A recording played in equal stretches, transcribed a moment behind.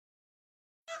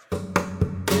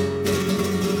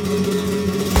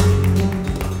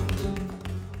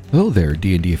Hello there,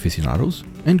 D&D aficionados,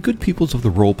 and good peoples of the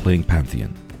role-playing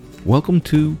pantheon. Welcome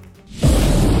to...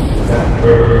 That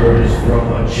bird is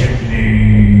from a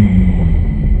chimney.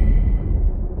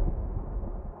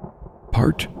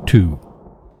 Part 2.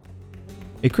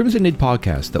 A Crimson Nid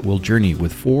podcast that will journey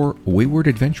with 4 wayward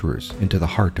adventurers into the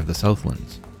heart of the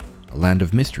Southlands, a land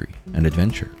of mystery and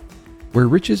adventure, where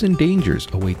riches and dangers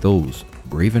await those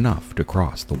brave enough to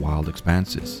cross the wild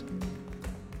expanses.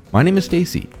 My name is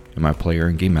Stacy, and my player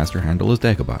and game master handle is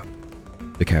Dagobah.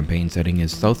 The campaign setting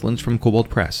is Southlands from Kobold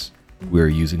Press. We are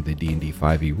using the D&D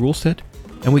 5e rule set,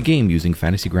 and we game using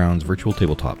Fantasy Grounds Virtual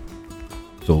Tabletop.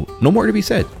 So, no more to be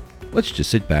said. Let's just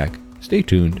sit back, stay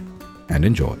tuned, and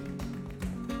enjoy.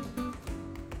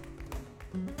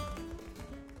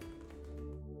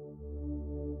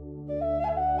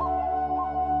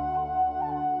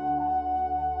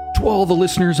 To all the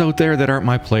listeners out there that aren't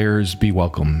my players, be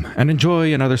welcome and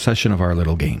enjoy another session of our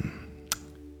little game.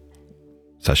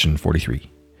 Session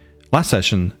 43. Last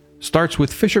session starts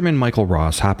with fisherman Michael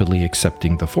Ross happily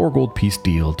accepting the 4 gold piece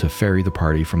deal to ferry the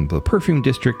party from the Perfume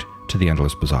District to the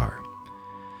Endless Bazaar.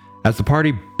 As the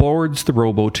party boards the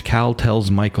rowboat, Cal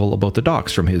tells Michael about the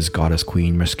docks from his goddess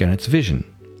queen Merskennet's vision.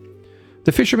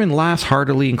 The fisherman laughs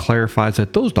heartily and clarifies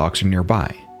that those docks are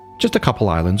nearby, just a couple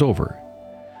islands over.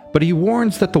 But he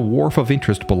warns that the wharf of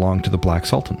interest belonged to the Black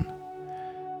Sultan.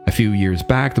 A few years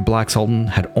back, the Black Sultan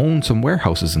had owned some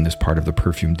warehouses in this part of the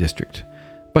Perfume District,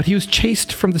 but he was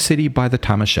chased from the city by the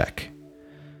Tamashek.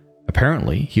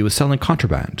 Apparently, he was selling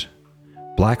contraband,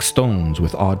 black stones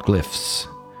with odd glyphs,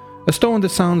 a stone that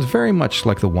sounds very much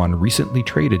like the one recently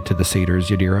traded to the satyrs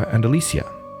Yadira and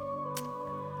Alicia.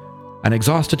 An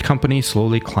exhausted company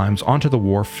slowly climbs onto the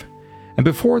wharf, and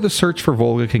before the search for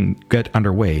Volga can get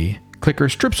underway, Clicker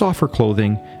strips off her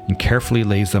clothing and carefully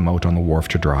lays them out on the wharf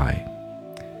to dry.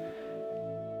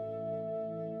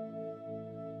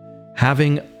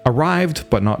 Having arrived,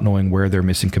 but not knowing where their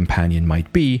missing companion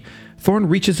might be, Thorn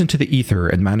reaches into the ether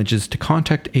and manages to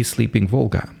contact a sleeping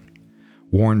Volga.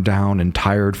 Worn down and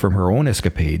tired from her own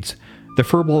escapades, the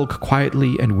Furbolg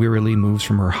quietly and wearily moves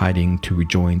from her hiding to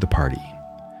rejoin the party.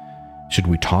 Should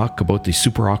we talk about the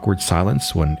super awkward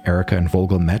silence when Erica and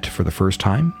Volga met for the first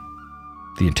time?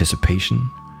 The anticipation,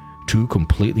 2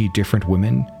 completely different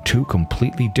women, 2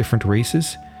 completely different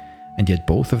races, and yet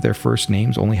both of their first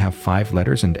names only have 5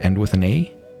 letters and end with an A?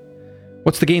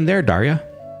 What's the game there, Daria?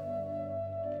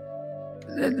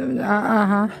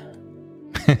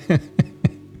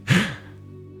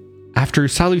 After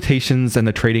salutations and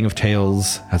the trading of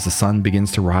tales, as the sun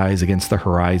begins to rise against the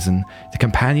horizon, the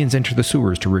companions enter the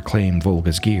sewers to reclaim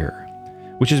Volga's gear,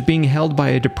 which is being held by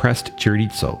a depressed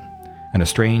Chiridizo, an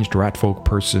estranged ratfolk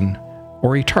person,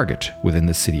 or a target within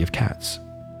the city of cats.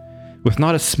 With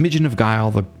not a smidgen of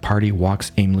guile, the party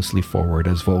walks aimlessly forward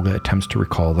as Volga attempts to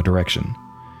recall the direction.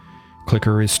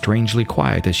 Clicker is strangely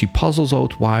quiet as she puzzles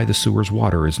out why the sewer's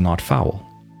water is not foul.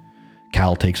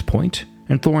 Cal takes point,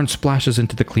 and Thorn splashes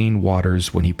into the clean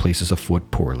waters when he places a foot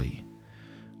poorly.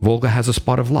 Volga has a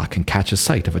spot of luck and catches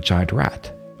sight of a giant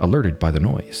rat, alerted by the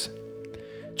noise.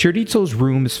 Chiridizo's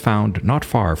room is found not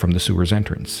far from the sewer's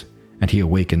entrance, and he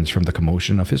awakens from the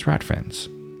commotion of his rat friends.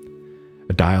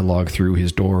 A dialogue through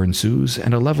his door ensues,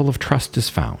 and a level of trust is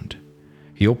found.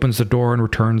 He opens the door and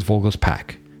returns Volga's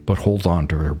pack, but holds on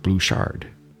to her blue shard.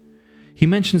 He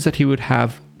mentions that he would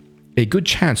have a good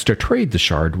chance to trade the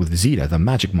shard with Zeta the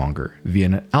magic monger via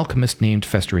an alchemist named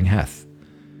Festering Heth.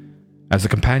 As the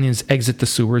companions exit the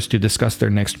sewers to discuss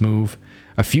their next move,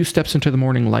 a few steps into the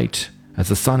morning light, as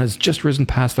the sun has just risen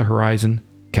past the horizon,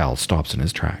 Cal stops in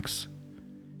his tracks.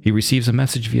 He receives a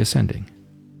message via sending.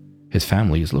 His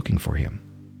family is looking for him.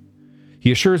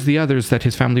 He assures the others that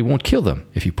his family won't kill them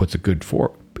if he puts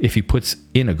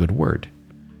in a good word.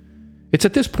 It's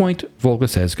at this point Volga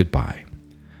says goodbye.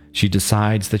 She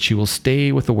decides that she will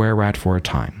stay with the were-rat for a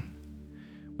time.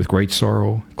 With great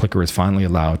sorrow, Clicker is finally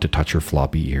allowed to touch her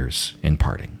floppy ears in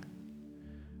parting.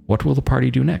 What will the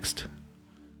party do next?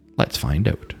 Let's find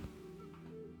out.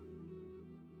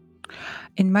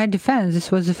 In my defense, this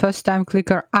was the first time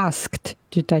Clicker asked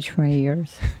to touch my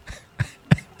ears.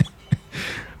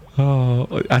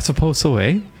 Oh, I suppose so,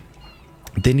 eh?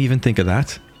 Didn't even think of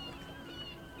that.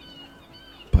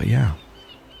 But yeah,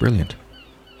 brilliant.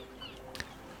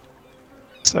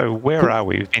 So where are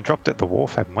we? We've been dropped at the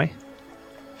wharf, haven't we?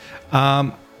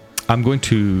 I'm going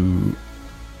to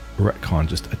retcon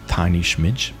just a tiny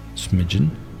smidgen.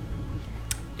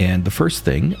 And the first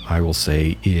thing I will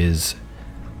say is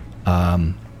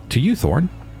to you, Thorn,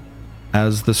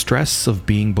 as the stress of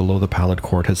being below the Pallid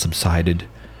Court has subsided,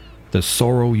 the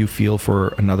sorrow you feel for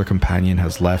another companion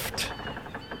has left,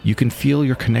 you can feel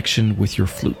your connection with your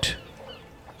flute.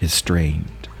 is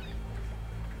strained.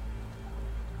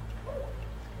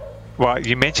 Well,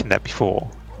 you mentioned that before,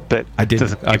 but I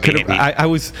didn't. I could have. I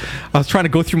was trying to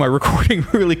go through my recording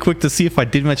really quick to see if I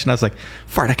did mention. I was like,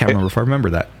 "Fart! I can't remember if I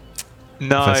remember that."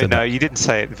 No, you didn't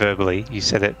say it verbally. You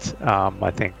said it,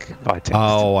 I think, by text.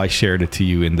 Oh, I shared it to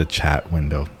you in the chat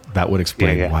window. That would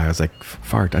explain why I was like,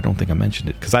 "Fart! I don't think I mentioned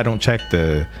it," because I don't check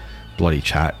the bloody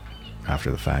chat after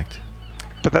the fact.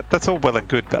 But that's all well and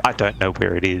good, but I don't know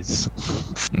where it is.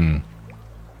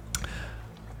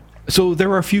 So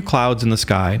there are a few clouds in the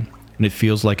sky, and it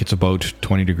feels like it's about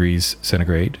 20 degrees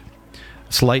centigrade,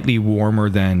 slightly warmer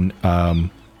than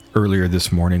earlier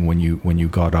this morning when you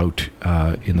got out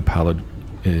in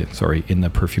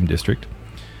the Perfume District.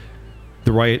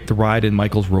 The ride in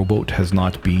Michael's rowboat has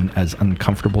not been as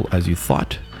uncomfortable as you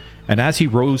thought, and as he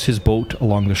rows his boat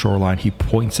along the shoreline, he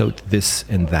points out this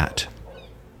and that.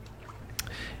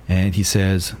 And he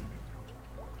says,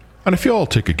 "And if y'all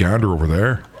take a gander over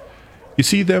there, you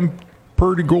see them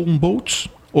purty golden boats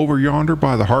over yonder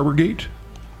by the harbor gate?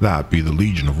 That be the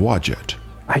Legion of Wadjet."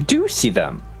 I do see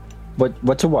them.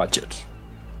 What's a Wadjet?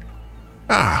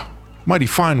 "Ah, mighty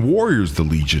fine warriors, the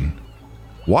Legion.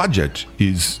 Wadjet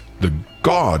is the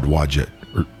god Wadjet,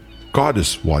 or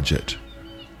goddess Wadjet.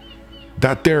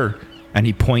 That there..." And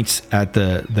he points at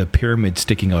the pyramid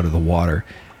sticking out of the water.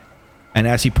 And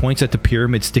as he points at the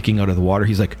pyramid sticking out of the water,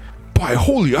 he's like, "By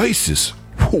holy Isis!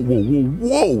 Whoa, whoa, whoa,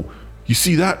 whoa! You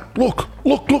see that? Look,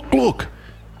 look, look, look!"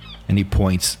 And he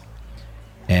points,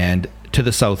 and to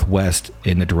the southwest,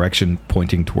 in the direction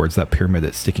pointing towards that pyramid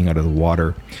that's sticking out of the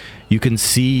water, you can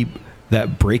see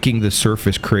that breaking the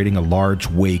surface, creating a large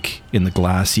wake in the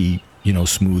glassy,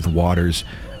 smooth waters.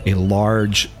 A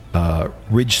large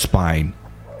ridge spine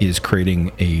is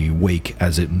creating a wake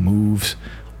as it moves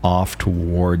off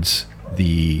towards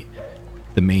the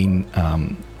main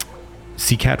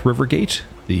Seacat River Gate.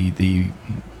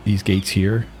 These gates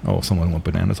here. Oh, someone went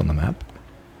bananas on the map.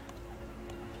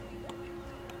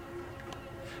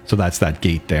 So that's that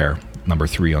gate there, number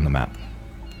 3 on the map.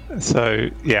 So,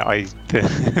 yeah, I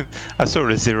saw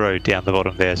a 0 down the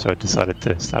bottom there, so I decided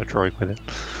to start drawing with it.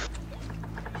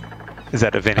 Is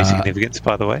that of any significance,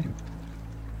 by the way?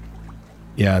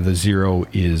 Yeah, the 0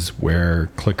 is where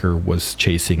Clicker was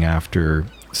chasing after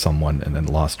someone and then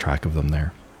lost track of them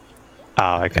there.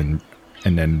 Ah, okay.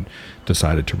 And then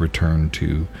decided to return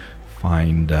to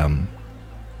find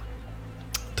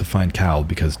Cal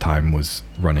because time was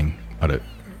running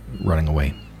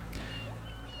away.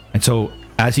 And so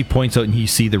as he points out and you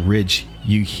see the ridge,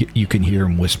 you can hear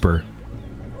him whisper,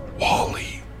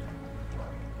 "Wally."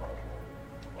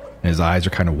 And his eyes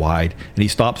are kind of wide, and he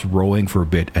stops rowing for a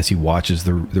bit as he watches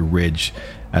the ridge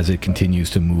as it continues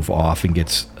to move off and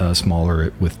gets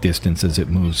smaller with distance as it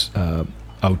moves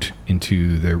out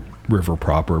into the river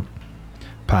proper,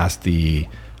 past the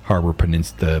harbor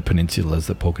the peninsulas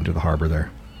that poke into the harbor there.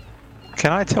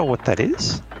 Can I tell what that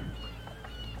is?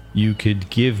 You could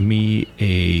give me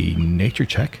a nature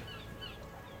check.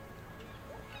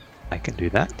 I can do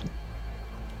that.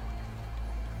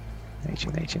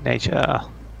 Nature.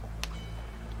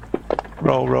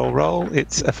 Roll.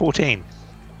 It's a 14.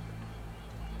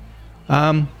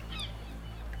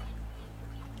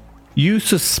 You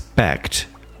suspect,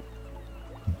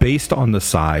 based on the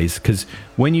size, because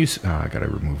when you... I gotta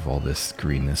remove all this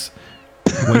greenness.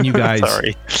 When you guys...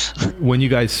 Sorry. When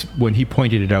he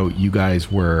pointed it out, you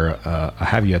guys were... I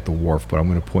have you at the wharf, but I'm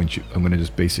going to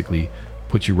just basically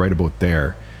put you right about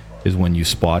there, is when you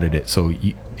spotted it. So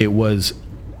it was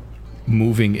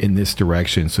moving in this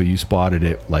direction, so you spotted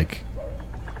it like...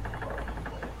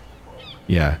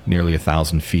 Yeah, nearly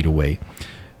 1,000 feet away.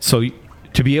 So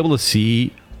to be able to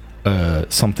see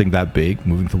something that big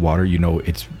moving through water,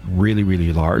 it's really,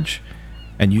 really large.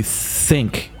 And you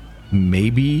think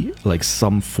maybe like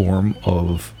some form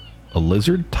of a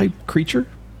lizard type creature?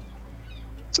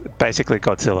 It's basically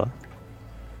Godzilla.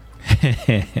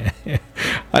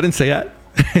 I didn't say that.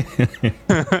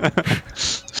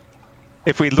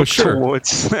 If we look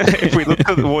towards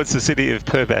the city of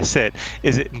Purbasset,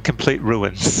 is it in complete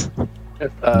ruins?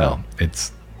 No,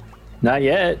 it's not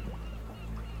yet.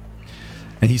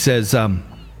 And he says,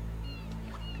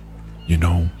 "You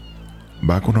know,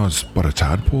 back when I was but a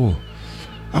tadpole,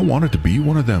 I wanted to be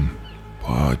one of them,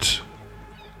 but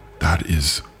that's,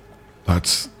 it's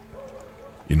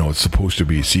supposed to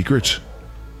be a secret,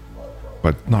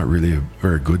 but not really a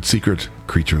very good secret,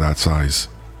 creature that size."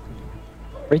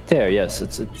 Right there, yes.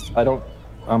 It's I don't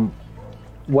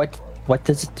what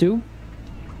does it do?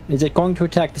 Is it going to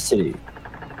attack the city?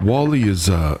 Wally is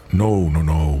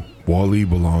no. Wally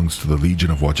belongs to the Legion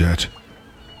of Wadjet.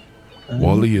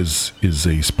 Wally is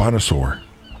a Spinosaur.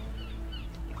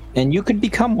 And you could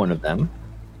become one of them.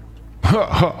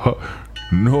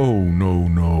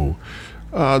 No.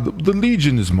 The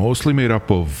Legion is mostly made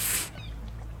up of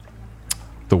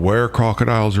the were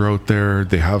crocodiles are out there.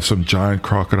 They have some giant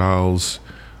crocodiles.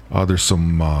 There's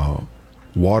some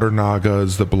water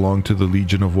nagas that belong to the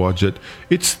Legion of Wadjet.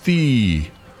 It's the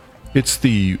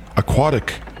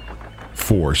aquatic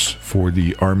force for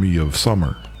the Army of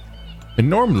Summer. And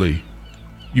normally,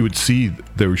 you would see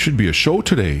there should be a show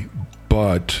today,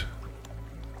 but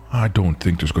I don't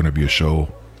think there's going to be a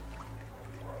show.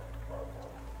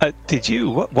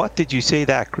 What did you say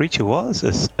that creature was?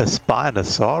 A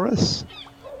Spinosaurus?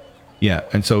 Yeah,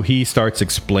 and so he starts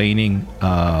explaining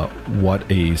what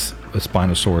a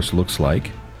Spinosaurus looks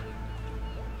like.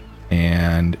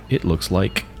 And it looks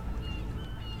like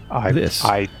this.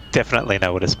 I definitely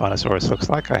know what a Spinosaurus looks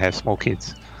like. I have small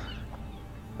kids.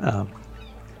 Oh,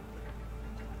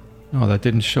 that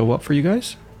didn't show up for you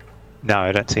guys? No,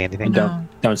 I don't see anything. No.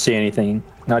 Don't see anything.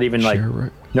 Not even like Share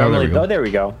right- normally. there we go. Oh, there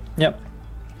we go. Yep.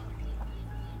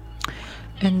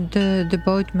 And the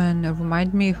boatman,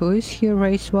 remind me, who is he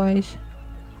race-wise?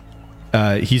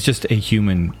 He's just a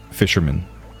human fisherman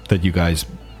that you guys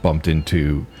bumped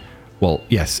into. Well,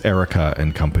 yes, Erica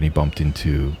and company bumped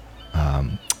into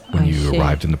when I you see.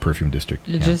 arrived in the perfume district.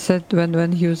 You Yeah. just said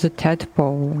when he was a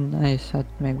tadpole, and I thought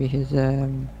maybe he's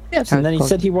Yes. And then he tadpole.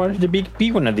 said he wanted to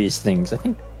be one of these things. I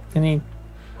think. And he.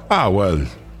 Well,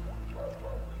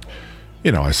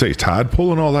 I say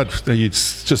tadpole and all that.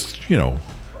 It's just,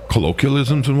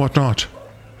 colloquialisms and whatnot.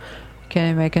 Can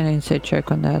I make an insight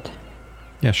check on that?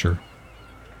 Yeah, sure.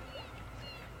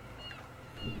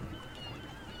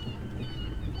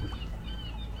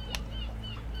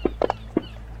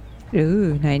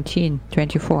 Ooh, 19,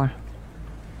 24.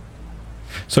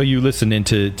 So you listen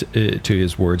into to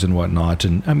his words and whatnot,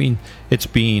 and I mean, it's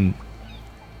been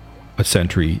a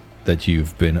century that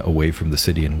you've been away from the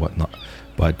city and whatnot,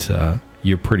 but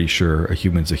you're pretty sure a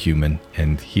human's a human,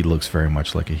 and he looks very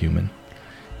much like a human.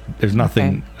 There's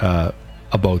nothing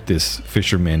about this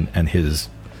fisherman and his.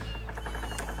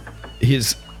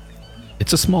 It's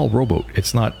a small rowboat.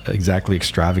 It's not exactly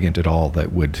extravagant at all.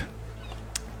 That would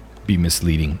be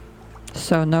misleading.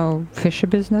 So no fisher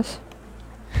business?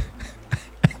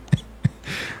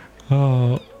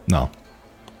 No.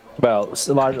 Well, it's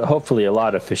hopefully a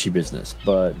lot of fishy business,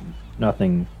 but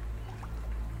nothing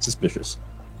suspicious.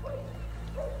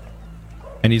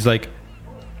 And he's like,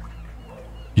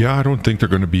 Yeah, I don't think they're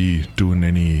going to be doing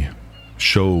any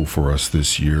show for us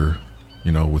this year,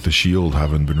 with the shield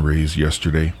having been raised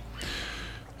yesterday.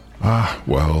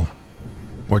 Well,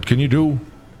 what can you do?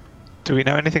 Do we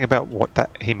know anything about what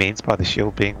that he means by the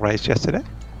shield being raised yesterday?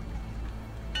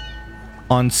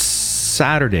 on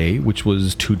Saturday, which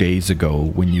was 2 days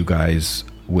ago, when you,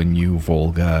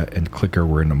 Volga, and Clicker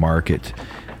were in the market,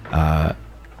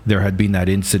 there had been that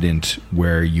incident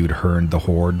where you'd heard the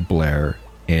horn blare,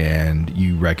 and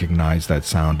you recognized that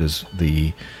sound as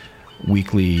the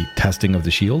weekly testing of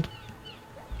the shield.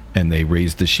 And they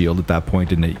raised the shield at that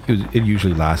point, and it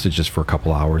usually lasted just for a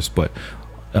couple hours. But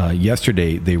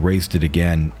yesterday, they raised it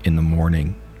again in the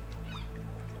morning.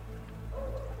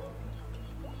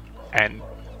 And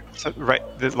so,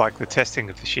 like the testing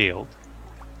of the shield.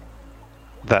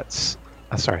 That's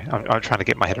sorry. I'm trying to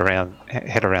get my head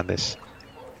around this.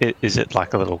 Is it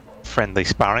like a little friendly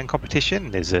sparring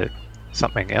competition? Is it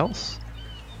something else?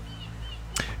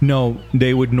 No,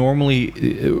 they would normally.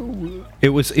 It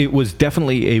was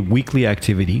definitely a weekly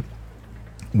activity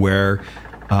where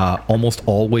almost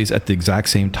always at the exact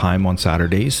same time on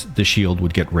Saturdays, the shield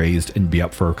would get raised and be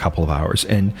up for a couple of hours.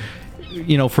 And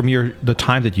from the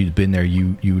time that you'd been there,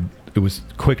 it was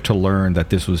quick to learn that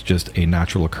this was just a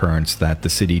natural occurrence that the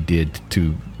city did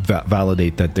to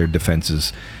validate that their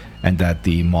defenses and that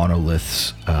the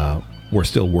monoliths were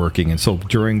still working. And so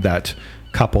during that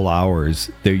couple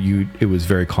hours, it was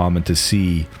very common to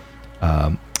see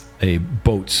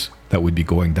boats that would be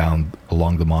going down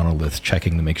along the monoliths,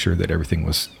 checking to make sure that everything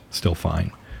was still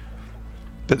fine.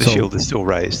 But the shield is still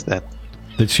raised then.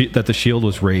 That the shield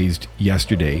was raised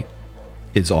yesterday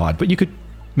is odd, but you could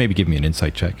maybe give me an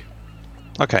insight check.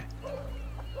 Okay.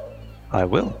 I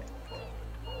will.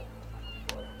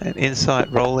 And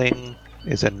insight rolling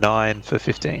is a 9 for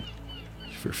 15.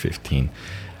 For 15.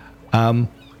 I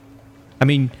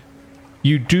mean,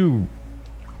 you do,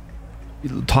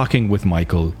 talking with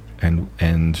Michael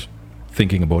and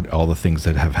thinking about all the things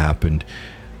that have happened,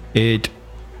 it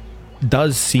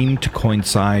does seem to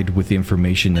coincide with the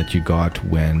information that you got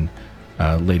when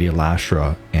Lady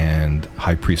Alashra and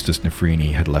High Priestess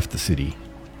Nefrini had left the city.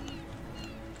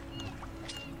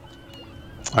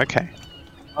 Okay.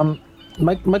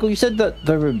 Michael, you said that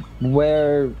there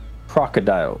were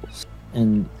crocodiles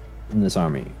in this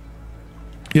army.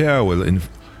 Yeah, well, in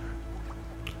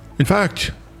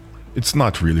fact, it's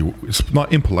not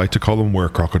impolite to call them were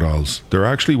crocodiles. They're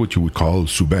actually what you would call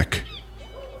Subek.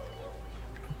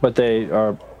 But they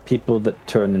are people that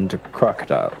turn into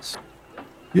crocodiles.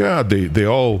 Yeah,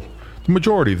 the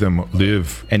majority of them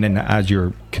live. And then as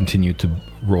you're continue to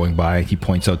rowing by, he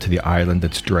points out to the island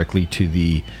that's directly to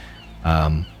the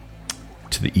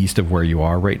east of where you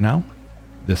are right now.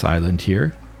 This island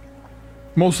here.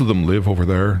 Most of them live over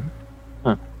there.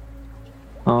 Huh.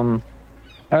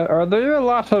 Are there a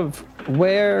lot of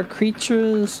were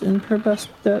creatures in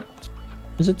Perbestet?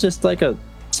 Is it just like a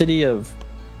city of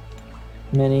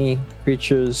many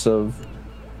creatures of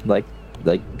like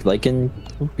in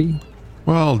Poopy?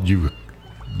 Well,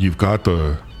 you've got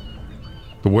the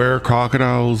were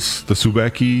crocodiles, the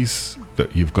Subekis.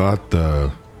 That you've got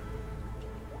the.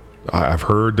 I've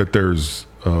heard that there's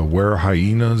were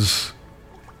hyenas,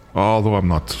 although I'm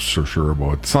not so sure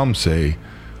about it. Some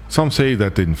say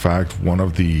that in fact one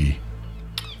of the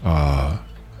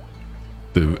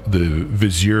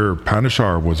Vizier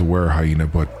Panishar was a were hyena,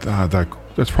 but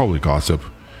that's probably gossip.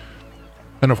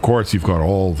 And of course, you've got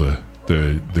all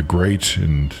the great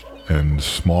and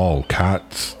small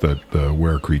cats that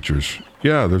were creatures.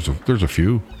 Yeah, there's a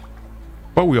few,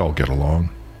 but we all get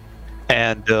along.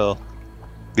 And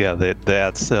yeah,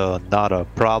 that's not a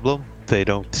problem. They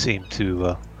don't seem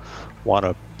to want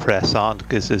to press on,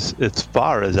 because as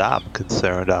far as I'm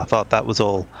concerned, I thought that was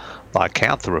all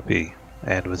lycanthropy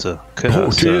and was a curse. Oh,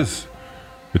 it is.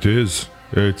 It is.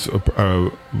 It's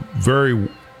a very.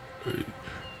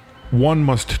 One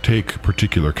must take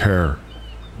particular care,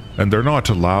 and they're not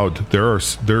allowed.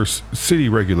 There's city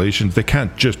regulations. They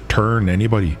can't just turn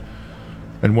anybody,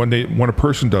 and when a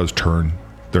person does turn,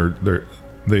 they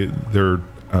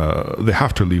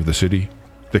have to leave the city.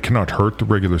 They cannot hurt the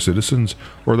regular citizens,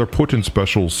 or they're put in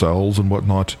special cells and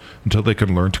whatnot until they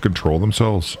can learn to control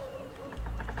themselves.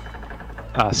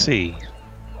 I see.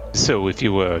 So if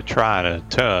you were trying to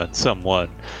turn someone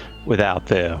without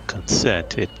their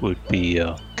consent, it would be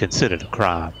considered a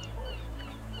crime.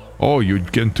 Oh,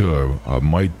 you'd get into a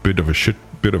bit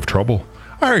of trouble.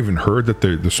 I even heard that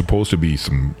there's supposed to be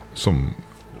some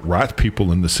rat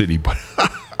people in the city, but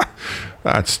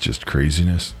that's just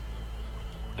craziness.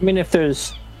 I mean, if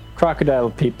there's crocodile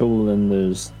people and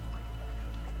there's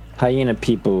hyena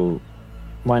people,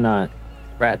 why not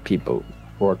rat people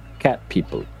or cat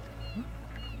people?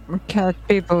 Cat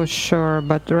people, sure,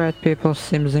 but rat people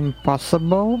seems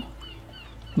impossible.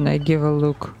 And I give a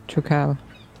look to Cal.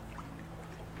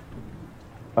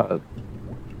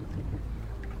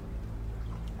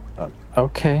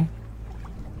 Okay.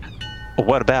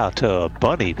 What about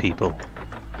bunny people?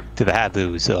 Do they have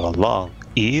those long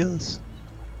ears?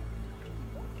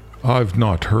 I've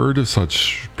not heard of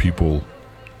such people.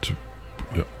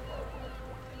 Yeah.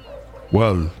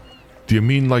 Well, do you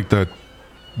mean like that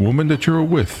woman that you're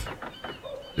with?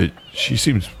 She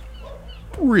seems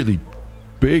really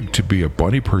big to be a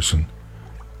bunny person.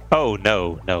 Oh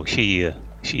no, she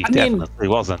definitely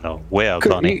wasn't a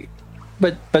were-bunny.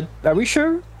 But are we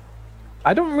sure?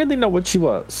 I don't really know what she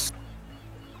was.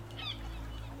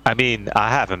 I mean, I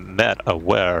haven't met a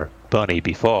were-bunny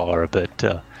before,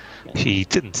 but she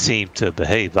didn't seem to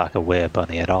behave like a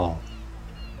were-bunny at all.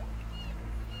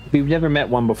 We've never met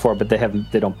one before, but they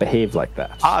don't behave like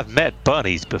that. I've met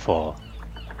bunnies before.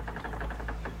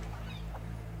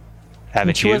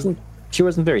 Haven't you? She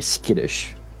wasn't very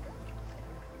skittish.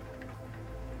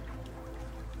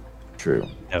 True.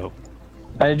 No.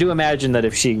 I do imagine that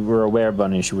if she were a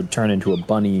were-bunny, she would turn into a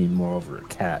bunny, moreover a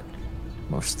cat,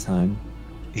 most of the time.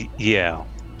 Yeah.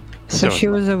 So she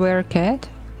was a were-cat?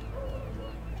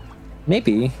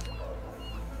 Maybe.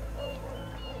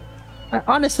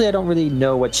 Honestly, I don't really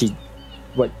know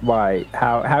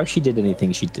how she did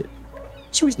anything she did.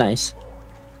 She was nice.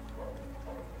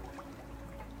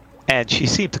 And she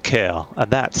seemed to care, and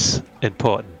that's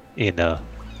important in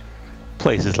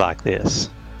places like this.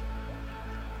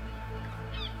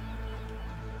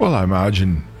 Well, I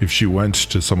imagine if she went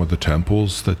to some of the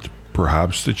temples, that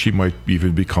perhaps that she might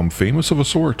even become famous of a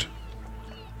sort.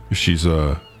 If she's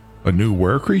a new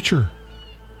were creature.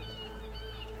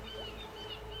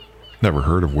 Never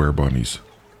heard of were bunnies.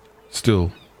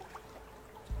 Still.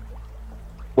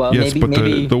 Well, yes,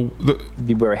 maybe the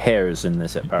we were hares in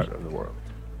this part of the world.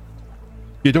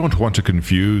 You don't want to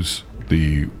confuse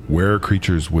the were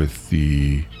creatures with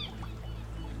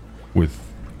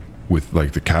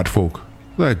like the cat folk.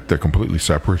 They're completely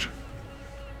separate.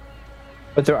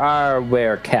 But there are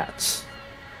were cats.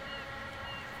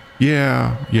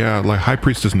 Yeah, like High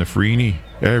Priestess Nefrini.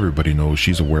 Everybody knows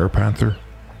she's a werepanther.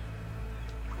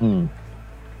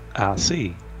 I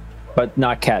see. But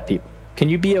not cat people. Can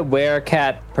you be a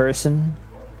werecat person?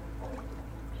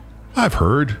 I've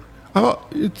heard.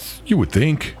 It's you would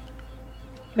think.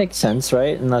 Makes sense,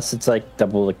 right? Unless it's like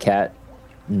double a cat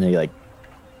and they like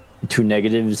two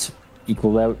negatives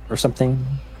equal out or something.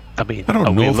 I mean, I are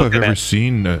don't we know if I've looking ever at-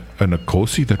 seen a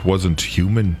Nkosi that wasn't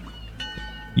human.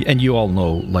 And you all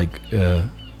know, like,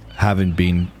 having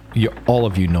been, all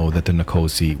of you know that the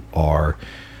Nkosi are,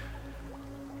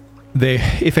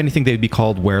 if anything, they'd be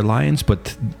called were-lions,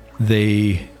 but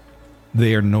they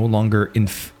are no longer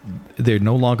they're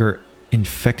no longer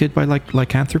infected by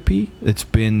lycanthropy. It's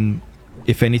been,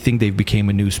 if anything, they've became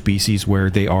a new species where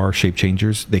they are shape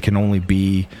changers. They can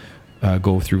only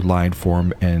go through lion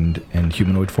form and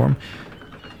humanoid form.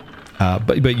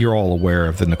 But you're all aware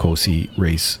of the Nkosi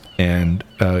race, and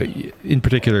in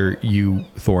particular, you,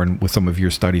 Thorn, with some of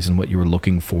your studies and what you were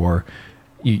looking for,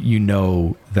 you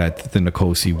know that the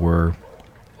Nkosi were,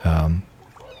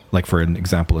 like for an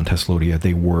example, in Teslodia,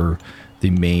 they were the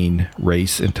main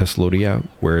race in Teslodia,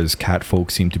 whereas cat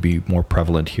folk seem to be more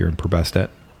prevalent here in Perbestet.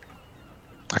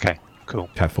 Okay, cool.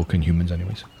 Cat folk and humans,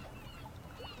 anyways.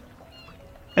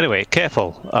 Anyway,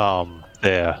 careful.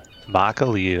 There,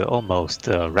 Michael, you almost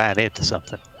ran into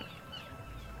something.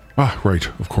 Ah, right,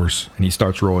 of course. And he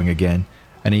starts rowing again,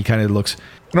 and he kind of looks.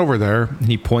 And over there, And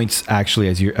he points actually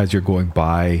as you're going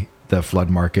by the flood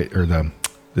market or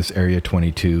this area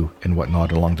 22 and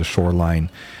whatnot along the shoreline.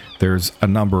 There's a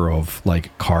number of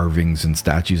like carvings and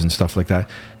statues and stuff like that.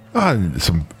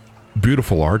 some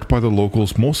beautiful art by the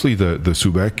locals. Mostly the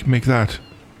Subek make that.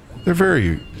 They're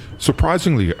very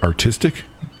surprisingly artistic,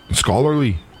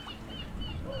 scholarly.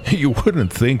 You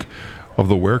wouldn't think of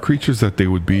the were creatures that they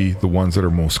would be the ones that are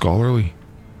most scholarly.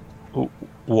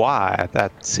 Why?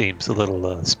 That seems a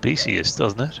little specious,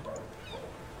 doesn't it?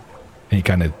 And he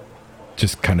kind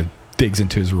of digs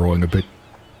into his rowing a bit.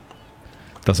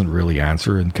 Doesn't really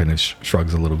answer and kind of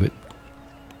shrugs a little bit.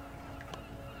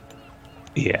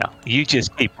 Yeah, you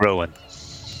just keep rowing.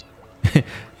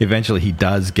 Eventually, he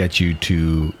does get you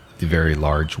to the very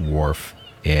large wharf,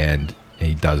 and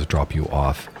he does drop you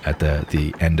off at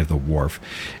the end of the wharf.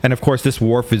 And of course, this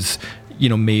wharf is,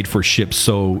 made for ships.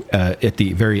 So at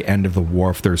the very end of the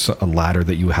wharf, there's a ladder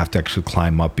that you have to actually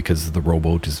climb up because the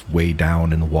rowboat is way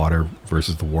down in the water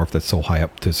versus the wharf that's so high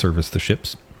up to service the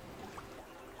ships.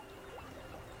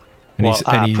 And Well,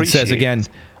 I he says appreciate- again.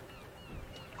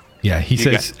 Yeah, he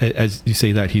says as you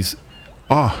say that he's.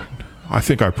 I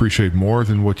think I appreciate more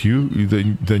than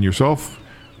than yourself.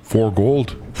 4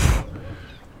 gold.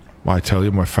 I tell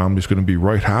you, my family's going to be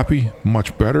right happy.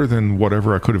 Much better than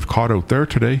whatever I could have caught out there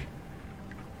today.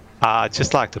 I'd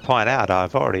just like to point out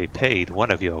I've already paid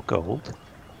one of your gold.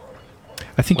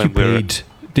 I think you When we're- paid.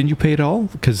 Didn't you pay it all?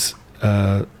 Because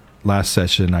last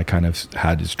session I kind of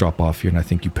had this drop off you, and I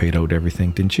think you paid out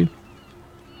everything, didn't you?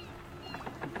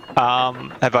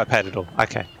 Have I paid it all?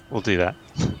 Okay, we'll do that.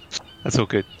 That's all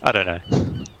good. I don't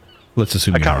know. Let's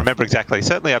assume I you can't have. remember exactly.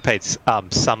 Certainly I paid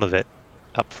some of it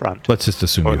up front. Let's just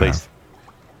assume Or you at least.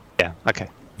 have. Yeah, okay.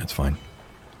 That's fine.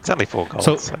 It's only 4 gold.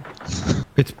 So- So,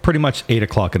 It's pretty much 8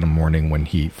 o'clock in the morning when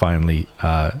he finally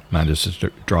manages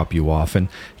to drop you off, and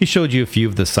he showed you a few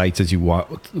of the sites as you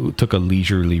took a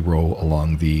leisurely row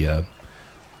along the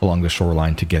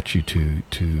shoreline to get you to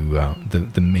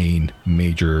the main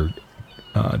major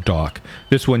dock.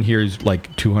 This one here is like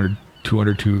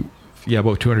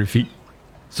about 200 feet,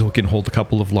 so it can hold a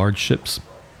couple of large ships.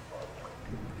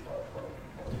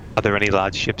 are there any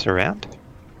large ships around?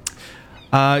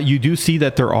 You do see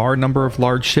that there are a number of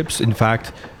large ships. In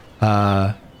fact,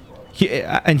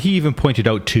 he even pointed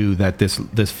out too that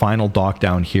this final dock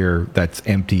down here that's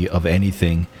empty of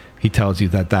anything. He tells you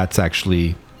that that's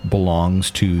actually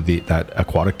belongs to that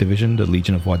aquatic division, the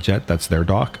Legion of Wadjet. That's their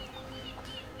dock.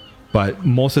 But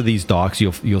most of these docks,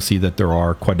 you'll see that there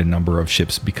are quite a number of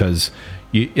ships because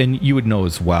you would know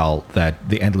as well that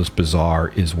the Endless Bazaar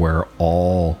is where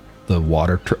all the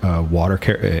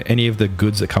any of the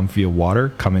goods that come via water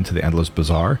come into the Endless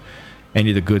Bazaar.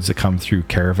 Any of the goods that come through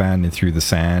caravan and through the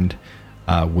sand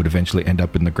would eventually end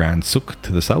up in the Grand Suk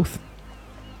to the south.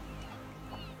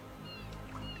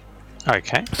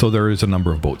 Okay. So there is a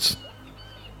number of boats.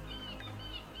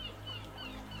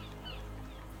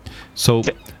 So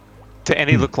Do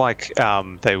any look like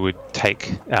they would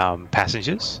take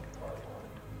passengers?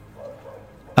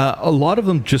 a lot of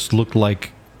them just look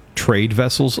like trade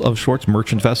vessels of sorts,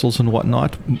 merchant vessels and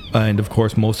whatnot. And of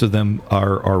course, most of them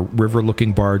are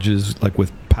river-looking barges, like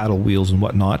with paddle wheels and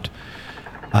whatnot.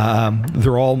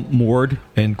 They're all moored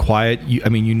and quiet.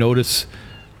 You notice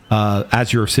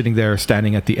As you're sitting there,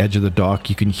 standing at the edge of the dock,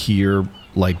 you can hear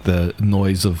like the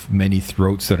noise of many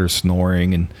throats that are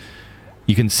snoring, and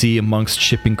you can see amongst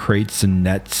shipping crates and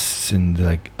nets and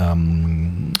like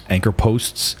anchor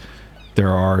posts, there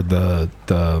are the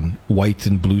white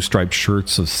and blue striped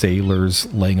shirts of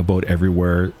sailors laying about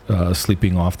everywhere,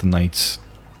 sleeping off the night's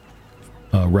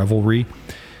revelry.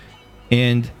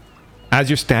 And as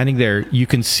you're standing there, you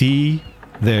can see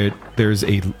that there's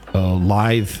a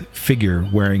lithe figure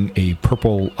wearing a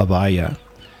purple abaya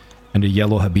and a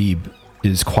yellow habib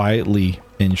is quietly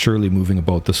and surely moving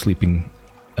about the sleeping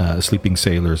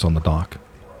sailors on the dock.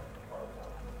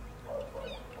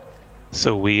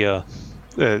 So we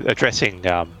addressing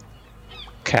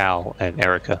Cal and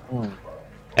Erica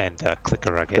and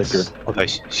Clicker, I guess. Clicker. Although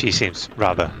she seems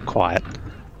rather quiet.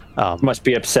 Must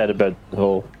be upset about the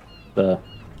whole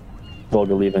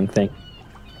Volga leaving thing.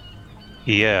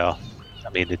 Yeah, I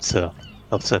mean it's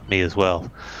upset me as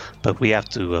well. But we have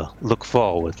to look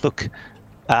forward. Look,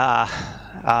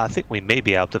 I think we may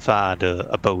be able to find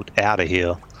a boat out of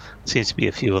here. Seems to be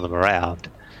a few of them around. Do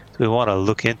we want to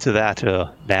look into that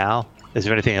now? Is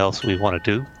there anything else we want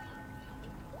to do?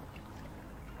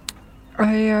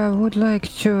 I would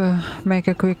like to make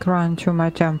a quick run to my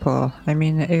temple. I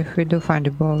mean, if we do find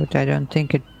a boat, I don't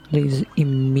think it leaves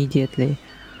immediately.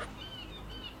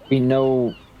 We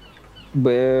know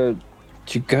where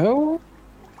to go?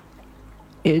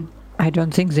 I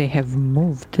don't think they have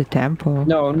moved the temple.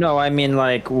 No, I mean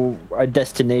like a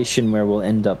destination where we'll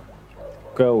end up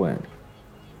going.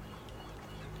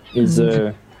 Is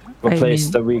there a place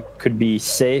that we could be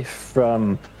safe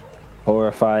from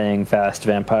horrifying fast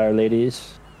vampire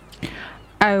ladies?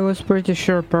 I was pretty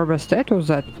sure Perbastet was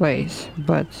that place,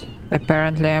 but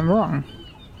apparently I'm wrong.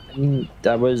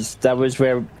 That's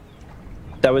where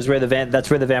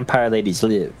the vampire ladies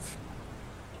live.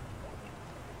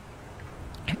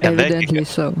 And then Evidently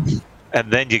so.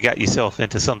 And then you got yourself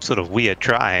into some sort of weird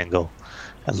triangle.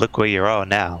 And look where you are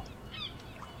now.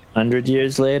 100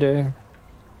 years later.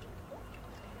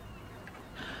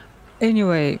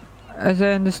 Anyway, as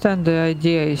I understand, the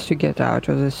idea is to get out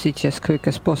of the city as quick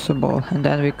as possible, and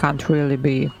then we can't really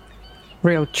be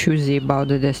real choosy about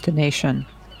the destination.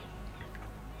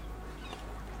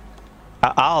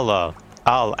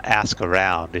 I'll ask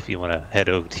around if you want to head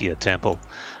over to your temple.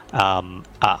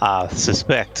 I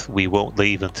suspect we won't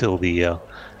leave until the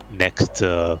next.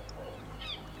 Would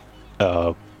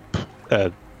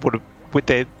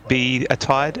there be a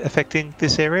tide affecting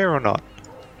this area or not?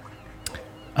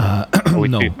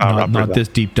 No, not this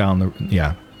deep down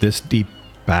this deep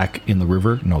back in the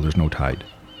river. No, there's no tide.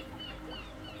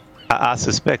 I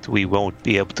suspect we won't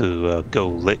be able to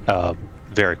go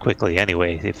very quickly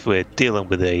anyway. If we're dealing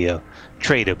with a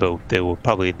trader boat, they will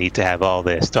probably need to have all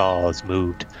their stars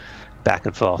moved back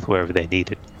and forth wherever they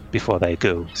need it before they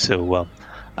go. So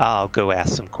I'll go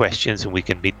ask some questions and we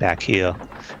can meet back here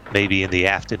maybe in the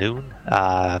afternoon.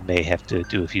 I may have to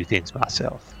do a few things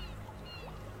myself.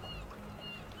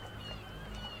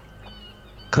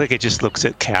 Clicker just looks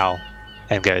at Cal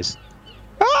and goes,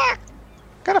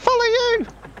 gotta follow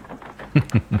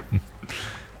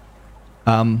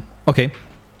you! Okay.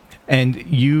 And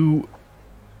you...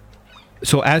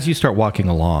 So as you start walking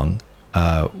along,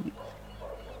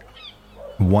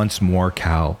 once more,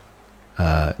 Cal,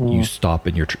 you stop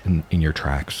in your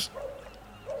tracks.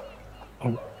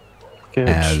 Good.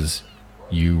 As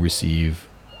you receive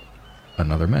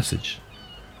another message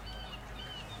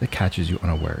that catches you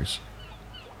unawares.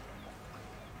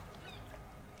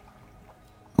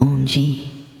 OMG,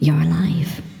 you're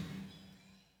alive.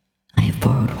 I have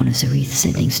borrowed one of Zareth's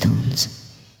sending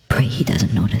stones. Pray he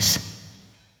doesn't notice.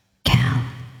 Cal,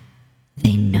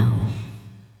 they know.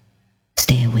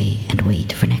 Stay away and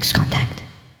wait for next contact.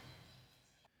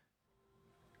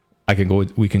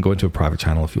 We can go into a private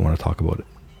channel if you want to talk about it.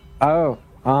 Oh,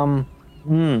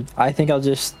 I think I'll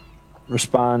just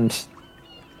respond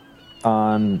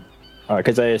on,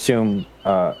 because I assume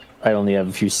I only have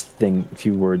a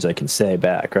few words I can say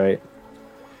back, right?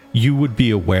 You would be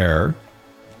aware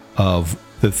of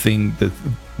the thing that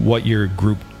what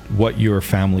your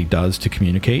family does to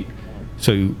communicate,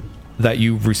 so that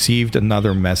you've received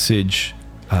another message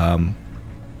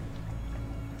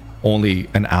only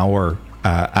an hour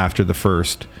after the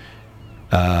first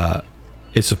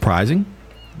is surprising.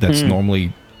 That's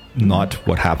normally not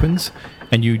what happens,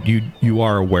 and you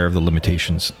are aware of the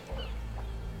limitations.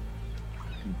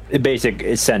 Basic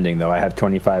is sending, though. I have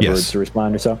 25 Yes. words to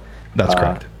respond or so. That's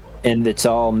correct. And it's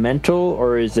all mental,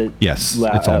 or is it? Yes,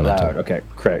 it's all mental. Loud? Okay,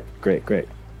 great.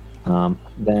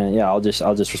 Then yeah, I'll just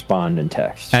respond in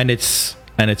text. And it's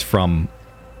from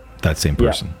that same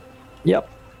person. Yep.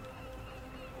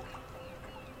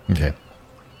 Okay.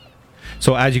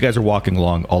 So as you guys are walking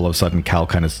along, all of a sudden Cal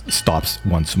kind of stops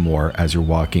once more as you're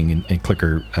walking, and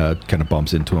Clicker kind of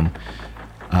bumps into him.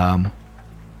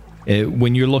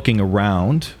 When you're looking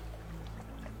around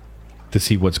to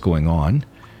see what's going on,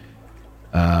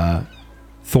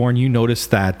 Thorn, you notice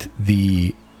that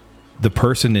the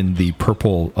person in the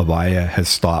purple abaya has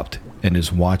stopped and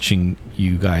is watching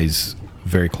you guys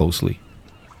very closely.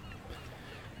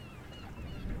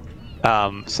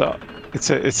 So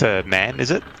it's a man,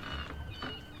 is it?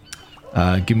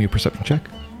 Give me a perception check.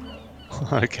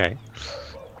 Okay.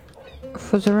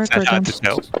 For the record, hard to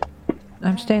tell?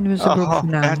 I'm staying with the group Oh, for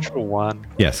now. natural 1.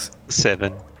 Yes.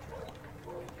 7.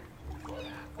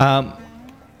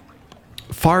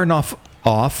 Far enough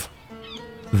off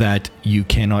that you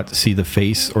cannot see the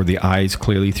face or the eyes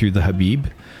clearly through the Habib,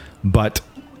 but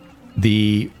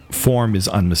the form is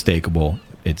unmistakable.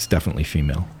 It's definitely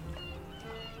female.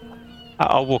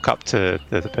 I'll walk up to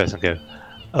the person and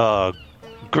go,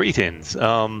 greetings.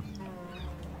 Do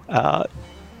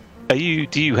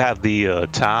you have the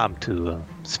time to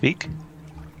speak?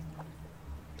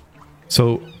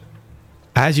 So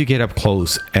as you get up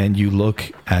close and you look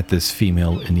at this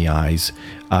female in the eyes,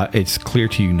 it's clear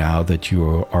to you now that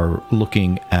you are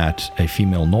looking at a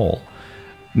female Knoll.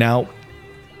 Now,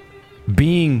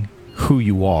 being who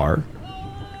you are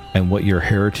and what your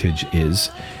heritage is,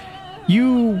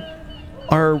 you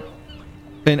are,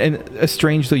 and as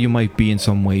strange though you might be in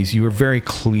some ways, you are very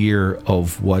clear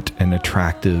of what an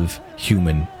attractive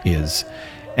human is.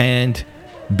 And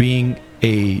being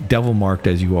a devil marked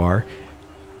as you are,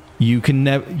 you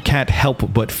can't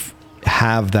help but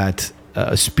have that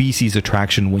species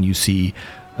attraction when you see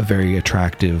a very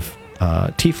attractive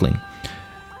tiefling.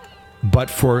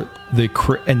 But for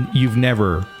and you've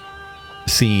never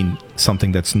seen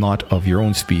something that's not of your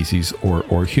own species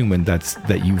or human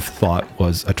that you've thought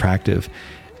was attractive,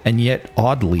 and yet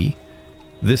oddly,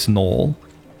 this Knoll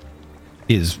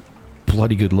is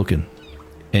bloody good looking,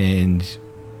 and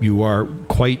you are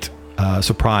quite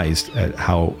surprised at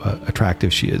how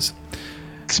attractive she is.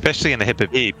 Especially in the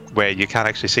Habib, where you can't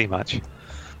actually see much.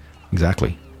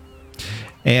 Exactly.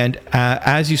 And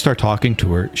as you start talking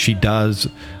to her, she does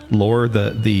lower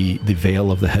the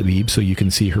veil of the Habib so you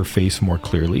can see her face more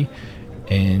clearly,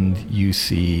 and you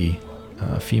see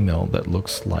a female that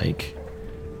looks like...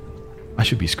 I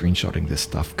should be screenshotting this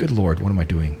stuff. Good lord, what am I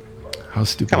doing? How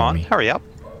stupid Come of on, me. hurry up.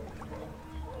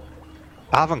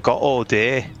 I haven't got all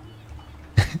day.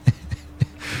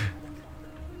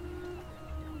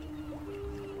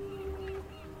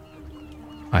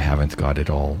 I haven't got it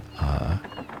all.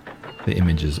 The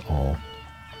images all.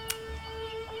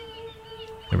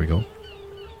 There we go.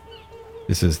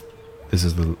 This is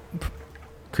the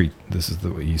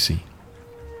what you see.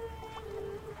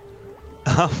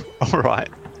 All right.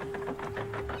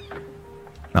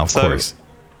 Now, of course,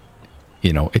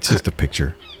 it's just a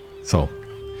picture. So,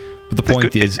 but the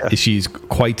point is she's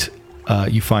quite.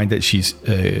 You find that she's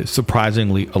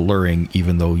surprisingly alluring,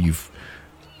 even though you've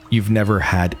never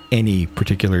had any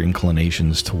particular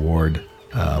inclinations toward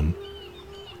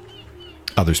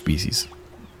other species,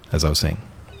 as I was saying.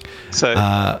 So,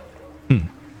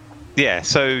 yeah.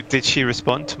 So, did she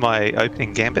respond to my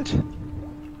opening gambit?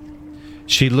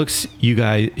 She looks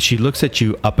at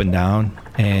you up and down,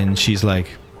 and she's like,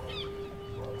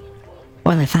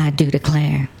 Well, if I do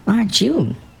declare, aren't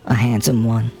you a handsome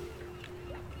one?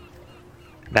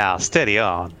 Now, steady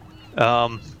on.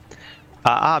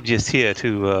 I'm just here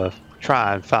to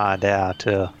try and find out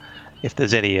if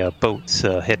there's any boats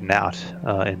heading out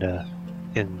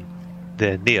in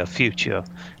the near future.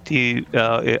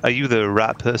 Are you the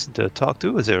right person to talk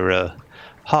to? Is there a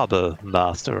harbor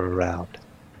master around?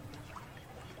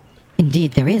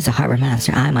 Indeed, there is a harbor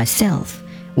master. I myself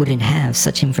wouldn't have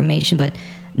such information, but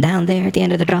down there at the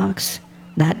end of the docks,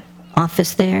 that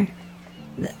office there,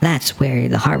 that's where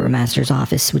the harbor master's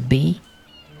office would be.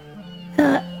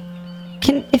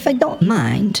 If I don't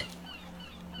mind,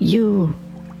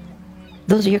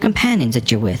 those are your companions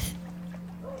that you're with.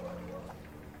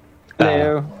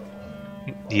 Hello.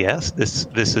 Yes, this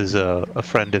is a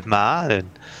friend of mine, and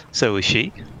so is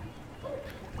she.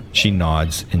 She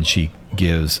nods and she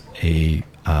gives a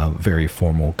very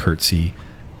formal curtsy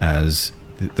as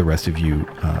the rest of you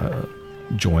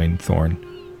join Thorn.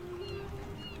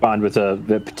 Bond with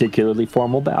a particularly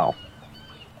formal bow.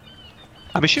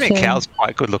 I'm assuming So- Cal's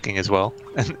quite good looking as well,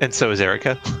 and so is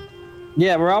Erica.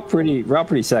 Yeah, we're all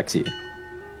pretty sexy.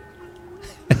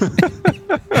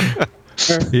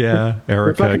 Yeah,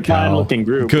 Erica, fucking Cal. fine-looking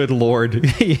group. Good lord.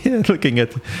 Yeah, looking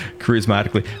at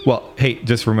charismatically. Well, hey,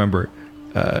 just remember,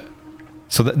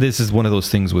 so this is one of those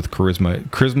things with charisma.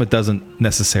 Charisma doesn't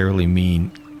necessarily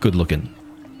mean good looking.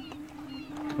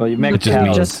 Well, you make It just Cal's.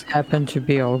 means- Just happen to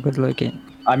be all good looking.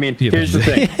 I mean, Yeah, here's the but-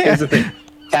 thing. Here's the thing.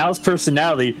 Cal's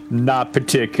personality, not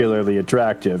particularly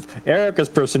attractive. Erica's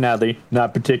personality,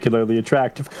 not particularly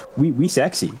attractive. We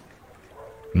sexy.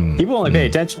 People only pay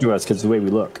attention to us because of the way we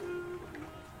look.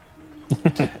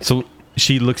 So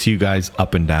she looks you guys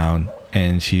up and down,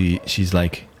 and she's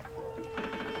like,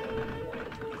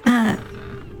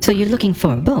 So you're looking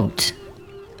for a boat?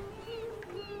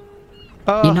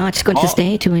 You're not going to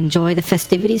stay to enjoy the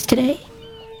festivities today?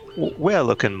 We're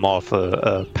looking more for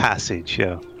a passage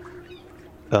out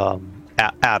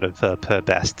of Per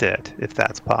Bastet, if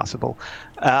that's possible.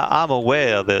 I'm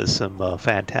aware there's some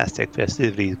fantastic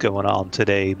festivities going on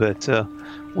today, but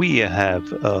we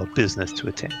have business to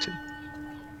attend to.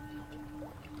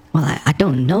 Well, I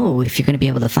don't know if you're going to be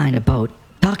able to find a boat.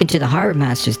 Talking to the harbor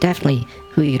master is definitely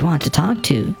who you'd want to talk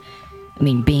to. I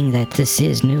mean, being that this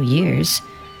is New Year's,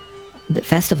 the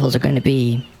festivals are going to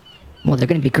be, well, they're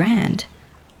going to be grand.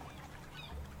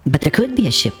 But there could be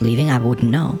a ship leaving, I wouldn't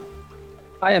know.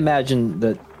 I imagine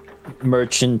that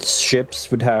merchant ships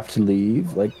would have to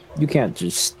leave. Like, you can't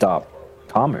just stop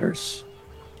commerce.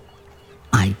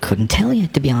 I couldn't tell you,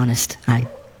 to be honest. I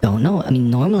don't know. I mean,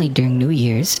 normally during New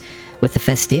Year's, with the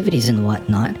festivities and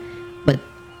whatnot, but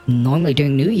normally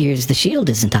during New Year's, the shield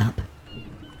isn't up.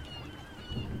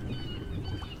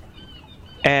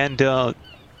 And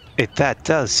that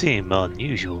does seem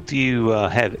unusual. Do you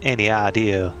have any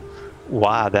idea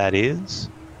why that is?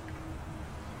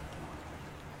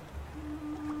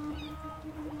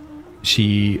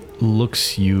 she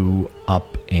looks you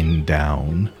up and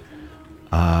down.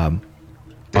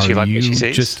 Does she Are like what you she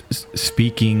says? just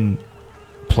speaking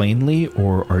plainly,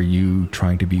 or are you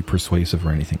trying to be persuasive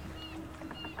or anything?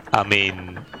 I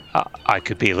mean, I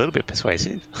could be a little bit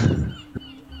persuasive.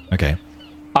 Okay.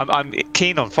 I'm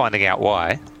keen on finding out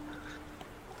why.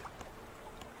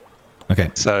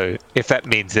 Okay. So if that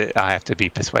means that I have to be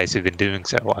persuasive in doing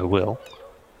so, I will.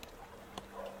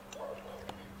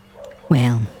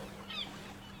 Well,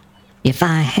 if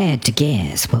I had to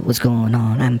guess what was going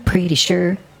on, I'm pretty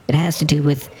sure it has to do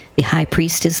with the High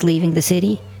Priestess leaving the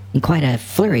city in quite a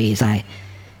flurry,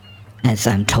 as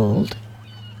I'm told.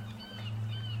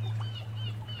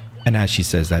 And as she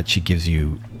says that, she gives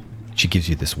you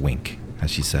this wink as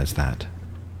she says that.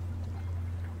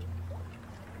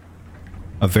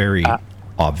 A very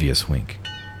obvious wink.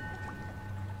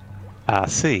 I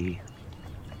see.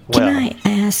 Can Well, I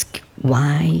ask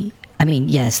why? I mean,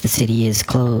 yes, the city is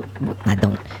closed.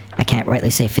 I can't rightly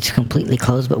say if it's completely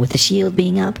closed, but with the shield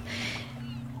being up,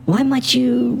 why might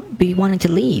you be wanting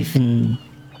to leave and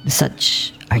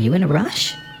such? Are you in a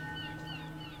rush?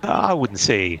 I wouldn't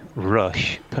say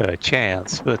rush per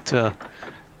chance, but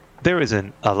there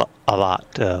isn't a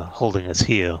lot holding us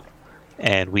here,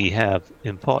 and we have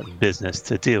important business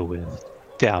to deal with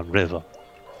downriver.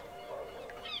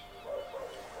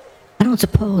 I don't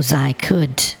suppose I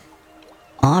could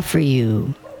offer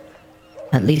you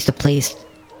at least a place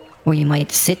where you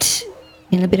might sit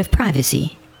in a bit of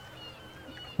privacy,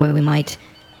 where we might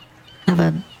have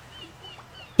a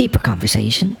deeper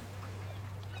conversation.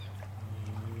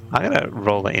 I'm gonna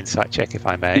roll an insight check if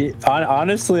I may.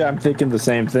 Honestly, I'm thinking the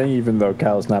same thing, even though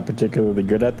Cal's not particularly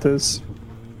good at this.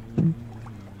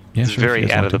 Yeah, It's sure, if you very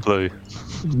guys out of the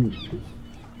want blue.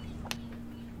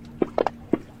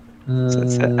 So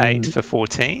it's an 8 for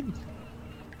 14.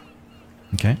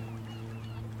 to. Okay.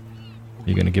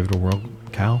 You gonna give it a whirl,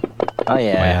 Cal? Oh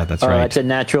yeah, yeah, that's right. It's a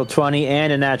natural 20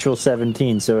 and a natural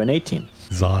 17, so an 18.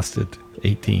 Exhausted.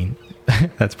 18.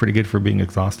 That's pretty good for being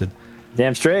exhausted.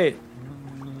 Damn straight.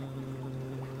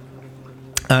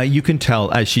 You can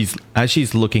tell as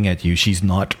she's looking at you, she's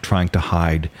not trying to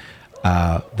hide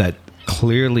that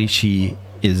clearly she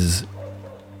is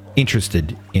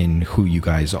interested in who you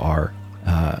guys are,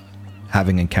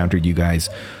 having encountered you guys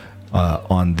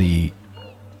on the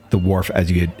wharf as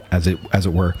it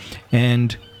were.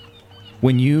 And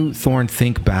when you, Thorn,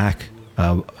 think back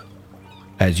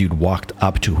as you'd walked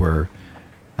up to her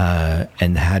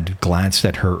and had glanced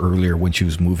at her earlier when she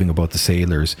was moving about the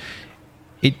sailors,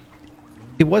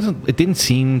 it didn't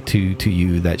seem to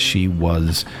you that she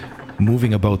was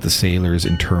moving about the sailors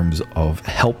in terms of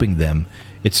helping them.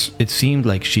 It seemed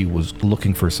like she was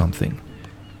looking for something.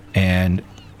 And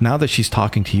now that she's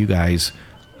talking to you guys,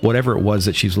 whatever it was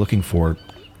that she's looking for,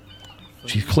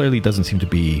 she clearly doesn't seem to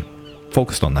be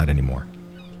focused on that anymore.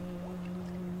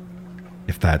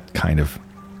 If that kind of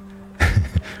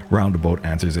roundabout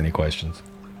answers any questions.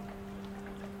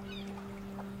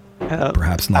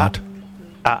 Perhaps not.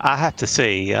 I have to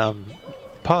say,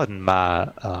 pardon my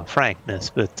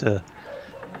frankness, but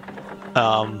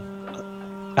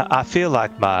I feel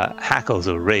like my hackles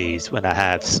are raised when I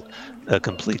have a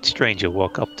complete stranger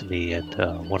walk up to me and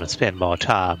want to spend more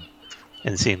time,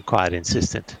 and seem quite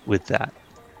insistent with that.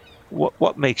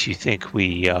 What makes you think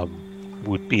we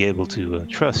would be able to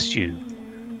trust you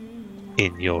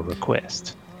in your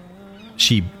request?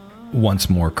 She once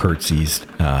more curtsies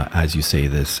as you say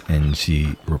this, and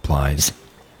she replies,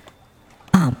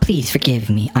 Oh, please forgive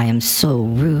me. I am so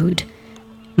rude.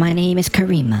 My name is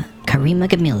Karima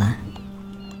Gamilla.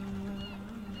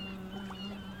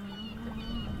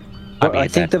 Well, I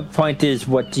think the point is,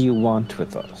 what do you want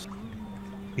with us?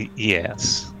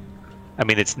 Yes. I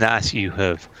mean, it's nice you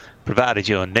have provided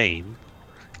your name.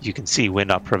 You can see we're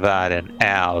not providing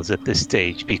ours at this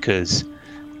stage because,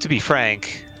 to be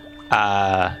frank,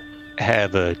 I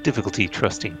have a difficulty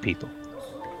trusting people.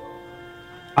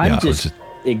 I'm Yeah, I was just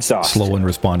exhausted. slow in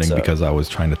responding so- because I was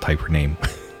trying to type her name.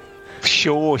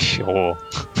 Sure.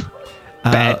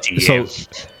 Bad DM. So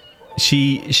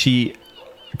she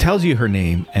tells you her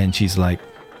name, and she's like,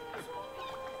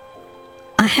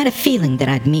 I had a feeling that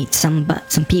I'd meet some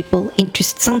people,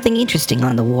 something interesting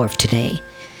on the wharf today.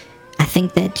 I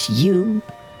think that you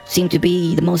seem to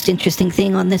be the most interesting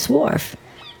thing on this wharf.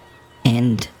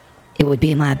 And it would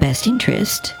be in my best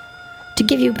interest to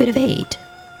give you a bit of aid.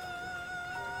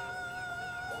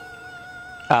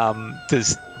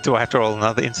 Do I have to roll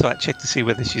another insight check to see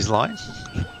whether she's lying?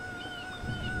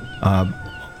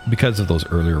 because of those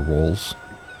earlier rolls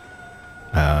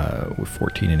with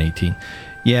 14 and 18.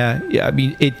 Yeah, I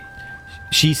mean,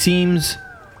 she seems,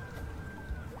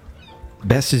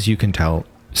 best as you can tell,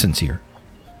 sincere.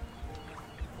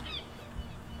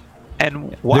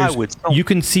 And why would you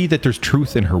can see that there's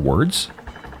truth in her words,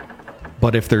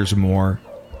 but if there's more,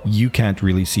 you can't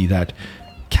really see that.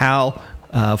 Cal,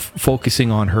 focusing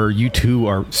on her, you two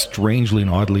are strangely and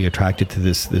oddly attracted to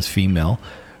this female.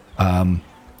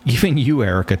 Even you,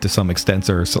 Erica, to some extent,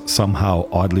 are somehow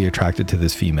oddly attracted to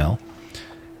this female.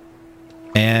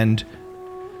 And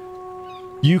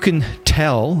you can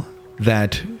tell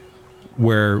that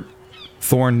where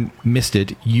Thorn missed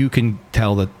it, you can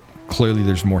tell that clearly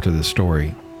there's more to this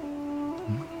story.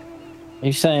 Are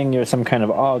you saying you're some kind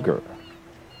of augur?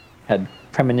 Had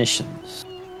premonitions?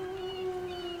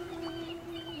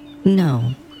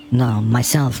 No,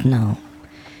 myself, no.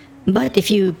 But if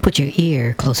you put your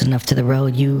ear close enough to the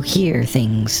road, you hear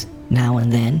things now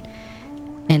and then.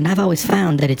 And I've always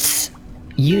found that it's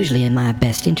usually in my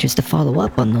best interest to follow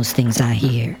up on those things I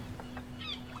hear.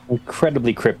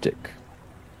 Incredibly cryptic.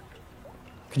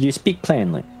 Could you speak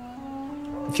plainly?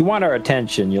 If you want our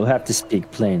attention, you'll have to speak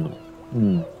plainly.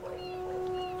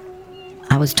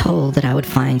 I was told that I would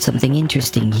find something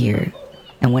interesting here.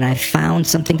 And when I found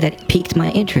something that piqued my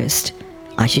interest,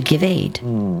 I should give aid.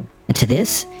 And to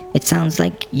this, it sounds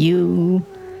like you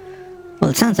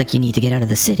need to get out of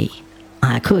the city.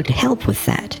 I could help with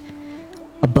that.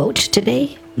 A boat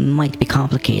today might be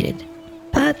complicated,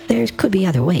 but there could be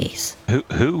other ways.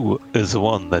 Who is the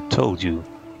one that told you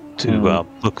to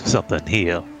look for something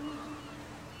here?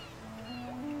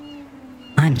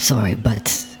 I'm sorry,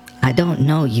 but I don't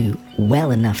know you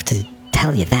well enough to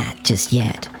tell you that just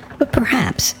yet. But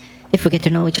perhaps, if we get to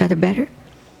know each other better.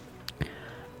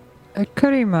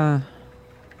 Karima,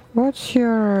 what's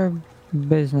your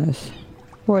business?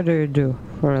 What do you do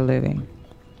for a living?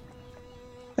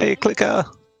 Hey, Clicker.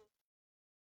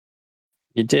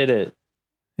 You did it.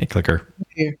 Hey, Clicker.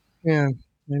 Yeah, I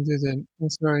did it. I'm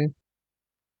sorry.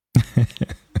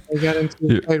 I got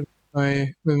into a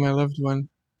fight with my loved one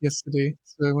yesterday,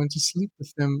 so I went to sleep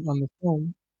with them on the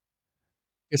phone.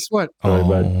 Guess what? Sorry,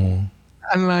 bud.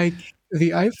 Unlike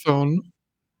the iPhone,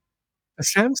 a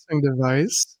Samsung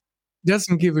device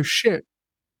doesn't give a shit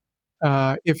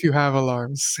if you have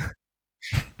alarms.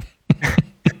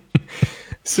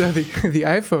 So the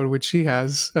iPhone, which she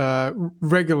has,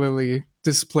 regularly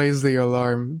displays the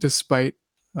alarm despite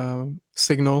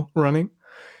signal running.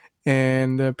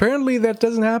 And apparently that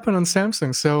doesn't happen on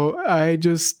Samsung. So I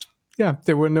just,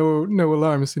 there were no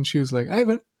alarms. And she was like,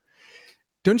 Ivan,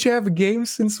 don't you have a game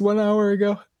since 1 hour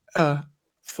ago?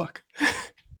 Fuck.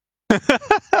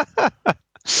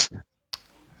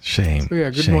 Shame. So,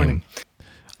 good shame. morning.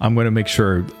 I'm going to make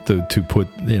sure to put,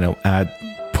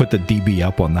 put the DB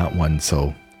up on that one.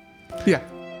 So yeah,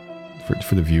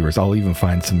 for the viewers, I'll even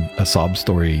find a sob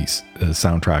story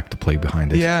soundtrack to play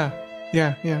behind it. Yeah.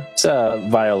 It's a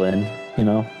violin,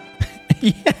 Yeah.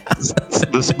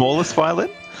 The smallest violin?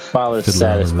 Smallest, Fiddler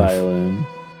on the saddest Roof. violin.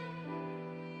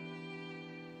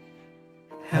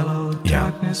 Hello,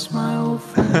 Yeah. darkness, my old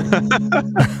friend.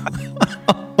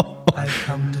 I've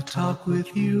come to talk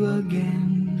with you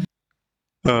again.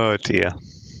 Oh dear.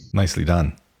 Nicely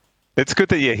done. It's good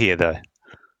that you're here, though.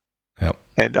 Yep.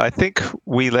 And I think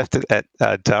we left it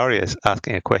at Darius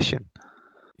asking a question.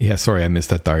 Yeah, sorry, I missed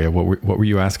that, Daria. What were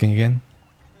you asking again?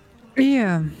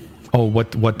 Yeah. Oh,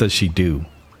 what does she do?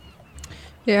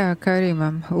 Yeah,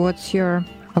 Karimam, what's your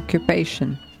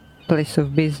occupation? Place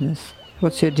of business?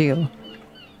 What's your deal?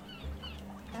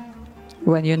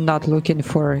 When you're not looking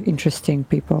for interesting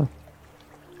people.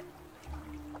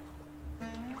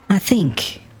 I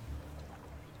think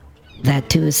that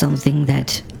too is something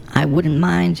that I wouldn't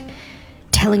mind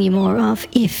telling you more of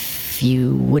if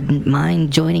you wouldn't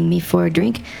mind joining me for a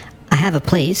drink. I have a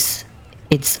place.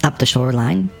 It's up the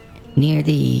shoreline near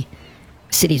the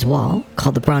city's wall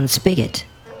called the Bronze Spigot.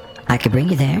 I could bring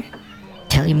you there,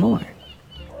 tell you more.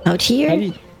 Out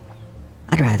here,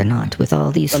 I'd rather not with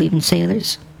all these sleeping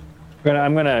sailors.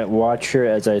 I'm gonna watch her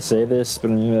as I say this,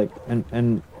 but I'm gonna be like,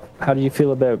 and how do you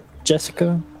feel about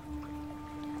Jessica?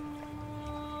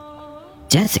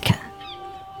 Jessica.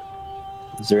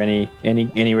 Is there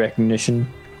any recognition?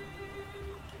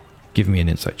 Give me an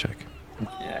insight check.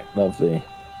 Yeah, lovely.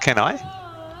 Can I?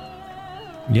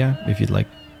 Yeah, if you'd like.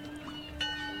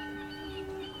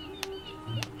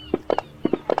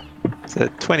 It's a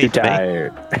 20 to me.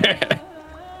 Tired.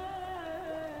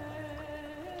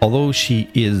 Although she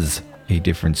is a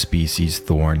different species,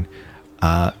 Thorn,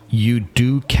 you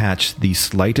do catch the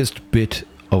slightest bit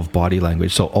of body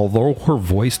language. So although her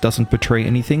voice doesn't betray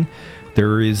anything,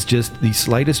 there is just the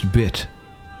slightest bit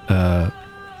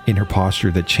in her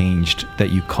posture that changed,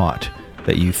 that you caught,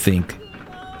 that you think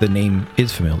the name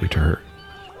is familiar to her.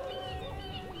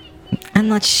 I'm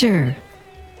not sure.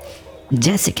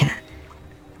 Jessica.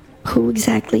 Who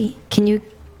exactly? Can you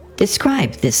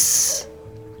describe this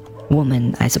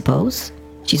woman, I suppose?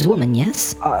 She's a woman,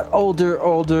 yes?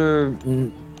 Older,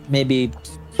 maybe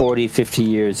 40, 50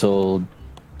 years old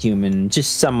human.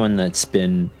 Just someone that's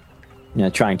been,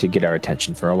 trying to get our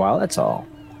attention for a while, that's all.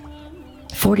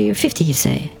 40 or 50, you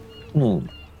say?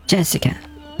 Jessica.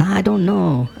 I don't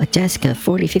know. A Jessica,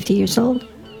 40, 50 years old?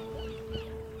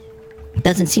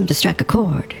 Doesn't seem to strike a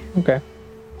chord. Okay.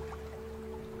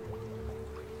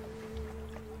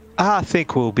 I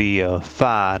think we'll be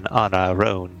fine on our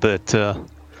own, but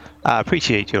I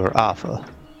appreciate your offer.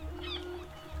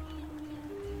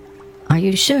 Are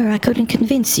you sure I couldn't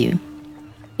convince you?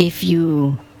 If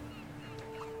you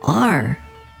are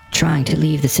trying to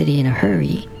leave the city in a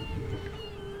hurry,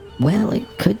 well,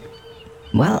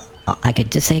 I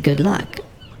could just say good luck.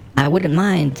 I wouldn't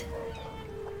mind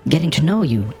getting to know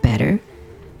you better.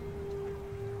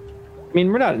 I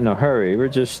mean, we're not in a hurry.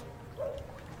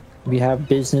 We have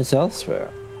business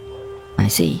elsewhere. I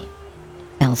see.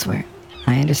 Elsewhere.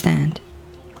 I understand.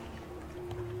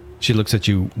 She looks at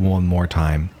you one more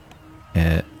time,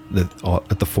 at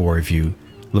the four of you,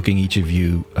 looking each of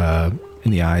you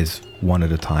in the eyes one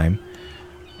at a time,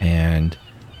 and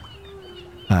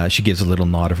she gives a little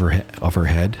nod of her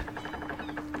head.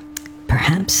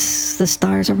 Perhaps the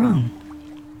stars are wrong.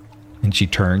 And she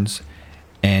turns,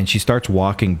 and she starts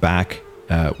walking back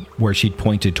where she'd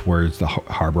pointed towards the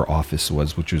harbor office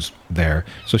was, which was there.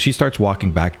 So she starts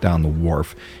walking back down the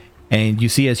wharf, and you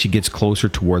see as she gets closer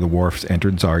to where the wharf's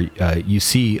entrance are, you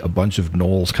see a bunch of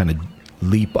gnolls kind of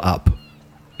leap up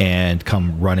and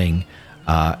come running,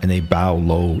 and they bow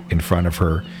low in front of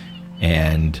her,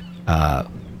 and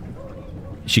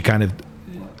she kind of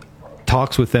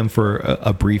talks with them for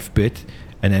a brief bit,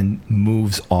 and then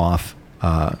moves off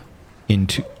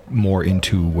into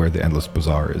where the Endless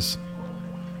Bazaar is.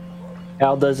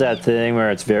 Al does that thing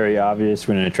where it's very obvious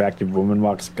when an attractive woman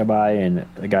walks by and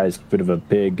the guy's a bit of a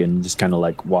pig and just kind of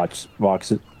like watches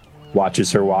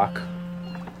her walk.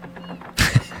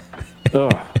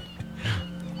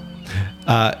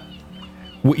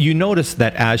 You notice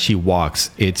that as she walks,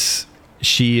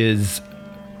 she has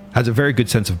a very good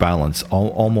sense of balance.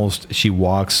 Almost she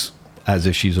walks as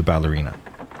if she's a ballerina.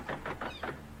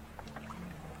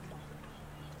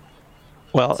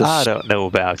 Well, I don't know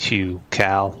about you,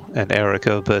 Cal and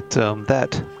Erica, but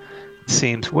that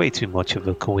seems way too much of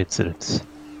a coincidence.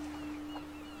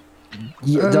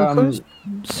 Who's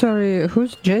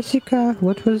Jessica?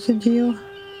 What was the deal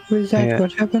with that? Yeah.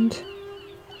 What happened?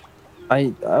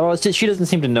 She doesn't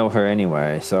seem to know her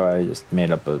anyway, so I just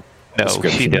made up a No,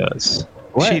 description. she does.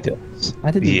 What? She does.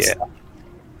 I didn't Yeah.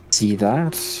 see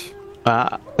that.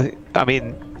 I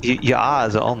mean, your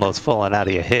eyes are almost falling out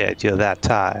of your head. You're that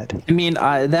tired. I mean,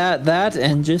 that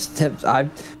and just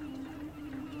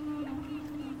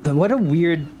what a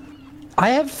weird. I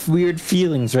have weird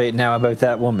feelings right now about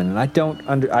that woman, and I don't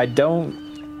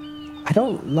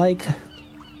like.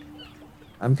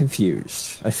 I'm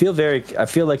confused. I feel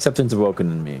like something's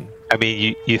awoken in me. I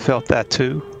mean, you felt that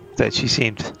too? That she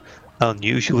seemed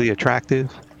unusually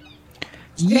attractive?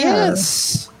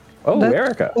 Yes. Oh, That's-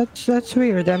 Erica. That's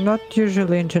weird. I'm not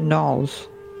usually into gnolls.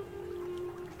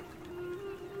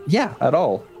 Yeah, at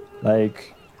all.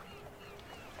 Like,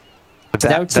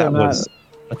 That are not was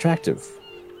attractive.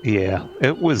 Yeah,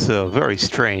 it was very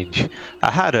strange.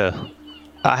 I had a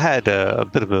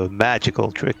bit of a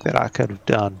magical trick that I could have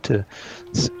done to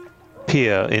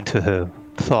peer into her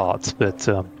thoughts, but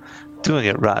doing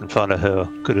it right in front of her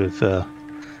could have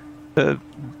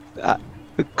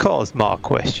caused more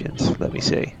questions. Let me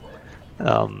say.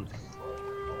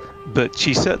 But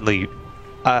she certainly.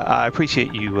 I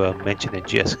appreciate you mentioning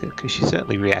Jessica because she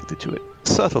certainly reacted to it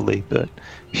subtly, but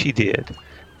she did.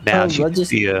 Now she could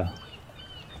be a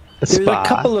There's spy. a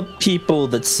couple of people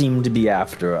that seem to be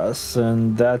after us,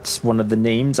 and that's one of the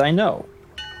names I know.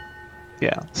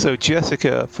 Yeah. So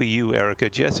Jessica, for you, Erica,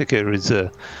 Jessica is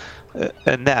a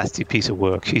nasty piece of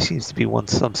work. She seems to be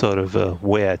some sort of a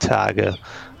were tiger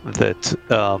that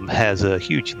has a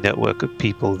huge network of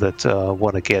people that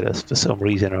want to get us for some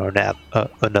reason or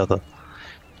another.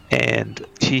 And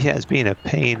she has been a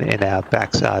pain in our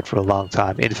backside for a long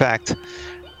time. In fact,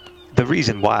 the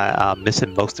reason why I'm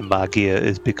missing most of my gear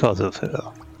is because of her.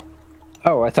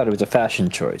 Oh, I thought it was a fashion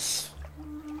choice.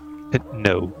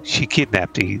 No, she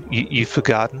kidnapped you. You've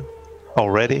forgotten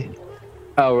already?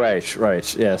 Oh, right,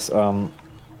 yes.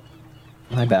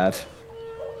 My bad.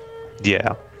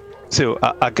 Yeah. So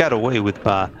I got away with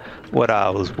what I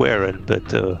was wearing,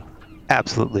 but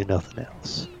absolutely nothing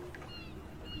else.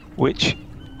 Which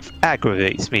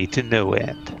aggravates me to no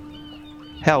end.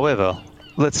 However,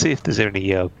 let's see if there's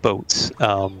any boats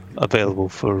available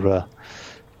for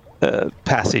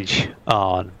passage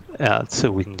on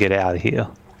so we can get out of here.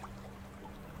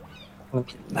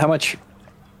 How much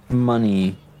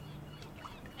money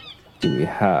do we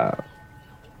have?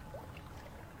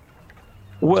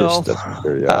 Well, Just out of I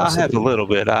curiosity. have a little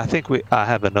bit. I think I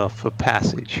have enough for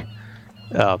passage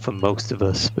for most of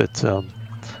us, but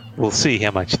we'll see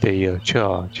how much they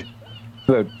charge.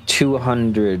 About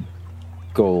 200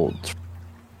 gold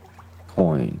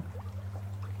coin.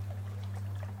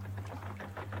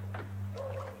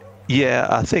 Yeah,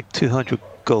 I think 200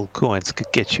 gold coins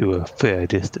could get you a fair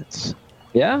distance.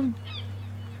 Yeah?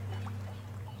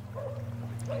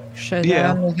 Shit,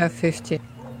 Yeah. I only have 50.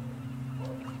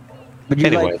 Would you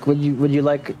Anyway. like would you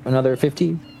like another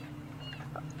 50?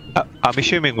 I'm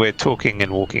assuming we're talking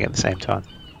and walking at the same time.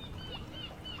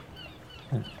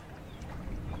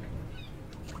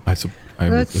 I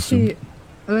would Let's assume. see.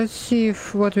 Let's see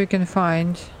if what we can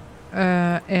find,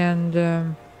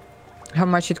 and how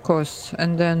much it costs,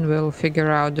 and then we'll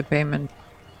figure out the payment.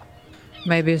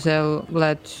 Maybe they'll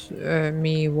let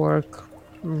me work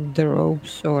the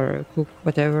ropes or cook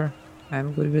whatever.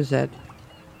 I'm good with that.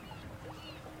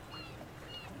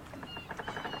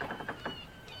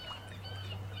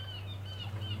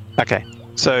 Okay,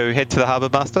 so head to the harbor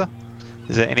master.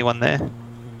 Is there anyone there?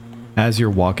 As you're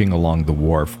walking along the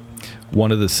wharf,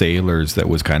 one of the sailors that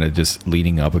was kind of just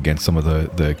leaning up against some of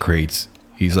the crates,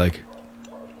 he's like,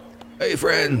 "Hey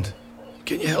friend,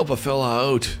 can you help a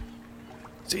fella out?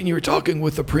 Seen you were talking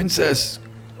with the princess.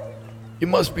 You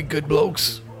must be good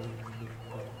blokes.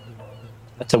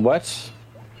 That's a what?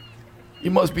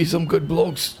 You must be some good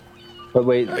blokes. But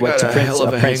wait, I what's got a a prince? hell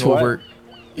of a prince what? hangover.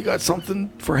 You got something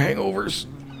for hangovers?"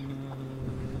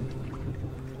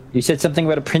 You said something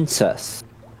about a princess.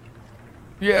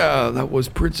 Yeah, that was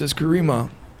Princess Karima.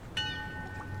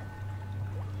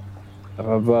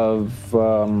 Of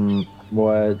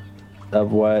what?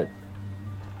 Of what?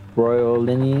 Royal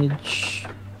lineage?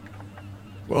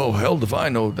 Well, hell if I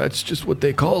know. That's just what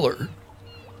they call her.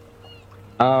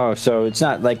 Oh, so it's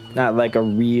not like a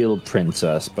real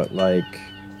princess, but like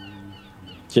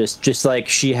just like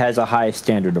she has a high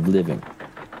standard of living.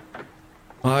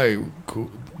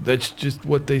 That's just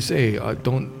what they say. I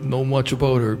don't know much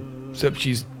about her, except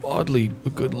she's oddly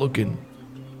good looking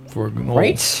for a gnome.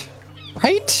 Right?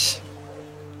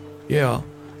 Yeah.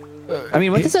 I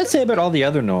mean, what does that say about all the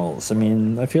other gnolls? I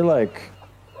mean, I feel like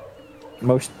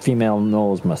most female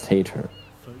gnolls must hate her.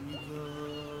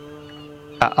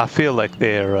 I feel like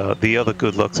the other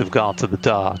good looks have gone to the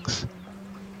dogs.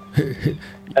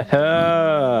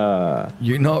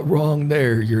 You're not wrong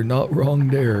there. You're not wrong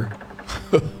there.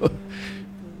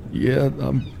 Yeah,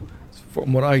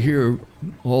 from what I hear,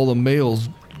 all the males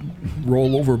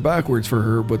roll over backwards for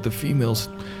her, but the females,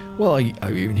 well, I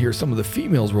even hear some of the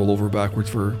females roll over backwards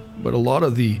for her, but a lot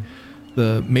of the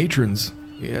matrons,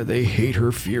 yeah, they hate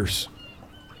her fierce.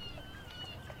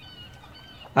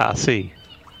 I see.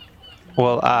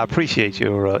 Well, I appreciate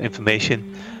your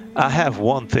information. I have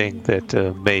one thing that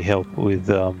may help with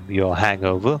your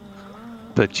hangover,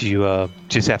 but you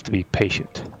just have to be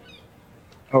patient.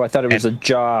 Oh, I thought it was a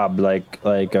job, like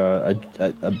a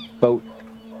boat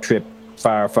trip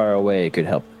far away could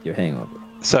help your hangover.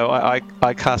 So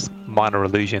I cast Minor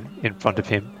Illusion in front of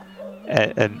him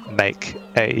and make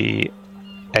a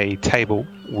table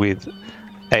with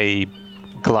a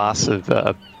glass of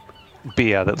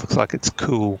beer that looks like it's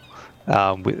cool,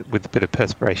 with a bit of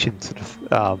perspiration sort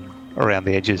of around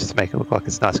the edges to make it look like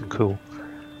it's nice and cool.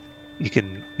 You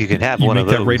can have You one make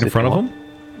of those that right in if front you of want.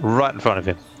 him? Right in front of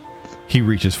him. He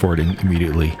reaches for it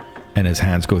immediately, and his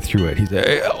hands go through it. He's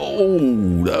like,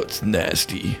 "Oh, that's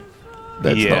nasty.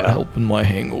 That's Yeah. not helping my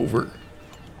hangover."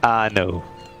 No,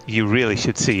 you really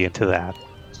should see into that.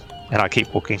 And I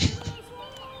keep walking.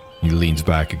 He leans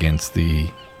back against the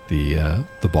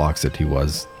box that he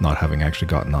was, not having actually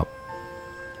gotten up.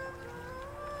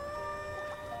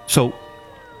 So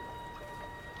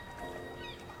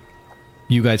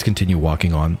you guys continue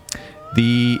walking on.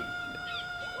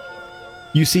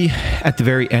 You see at the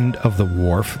very end of the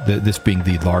wharf, this being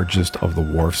the largest of the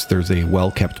wharfs, there's a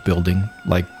well-kept building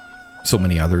like so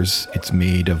many others. It's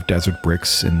made of desert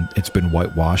bricks and it's been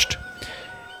whitewashed.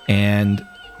 And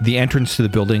the entrance to the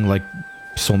building, like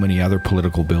so many other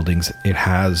political buildings, it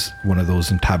has one of those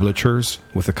entablatures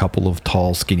with a couple of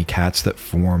tall, skinny cats that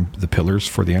form the pillars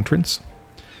for the entrance.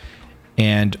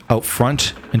 And out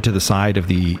front and to the side of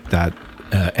that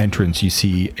entrance, you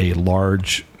see a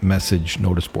large message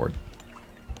notice board.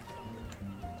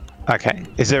 Okay.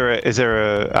 Is there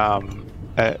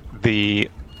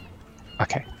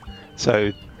okay.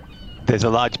 So there's a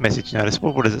large message notice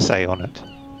board. What does it say on it?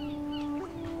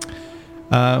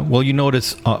 Well, you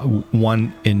notice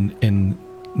one in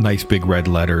nice big red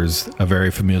letters, a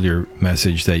very familiar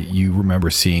message that you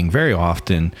remember seeing very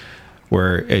often,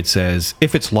 where it says,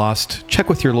 "If it's lost, check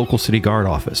with your local city guard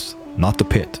office, not the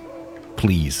pit,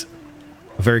 please."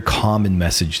 A very common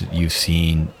message that you've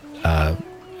seen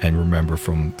and remember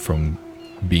from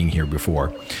being here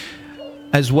before.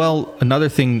 As well, another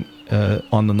thing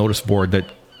on the notice board that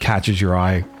catches your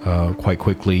eye quite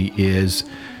quickly is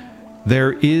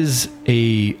there is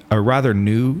a rather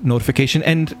new notification,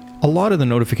 and a lot of the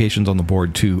notifications on the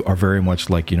board too are very much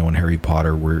like, in Harry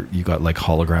Potter, where you got like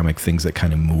hologramic things that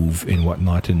kind of move and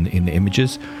whatnot in the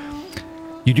images.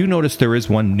 You do notice there is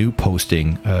one new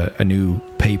posting, a new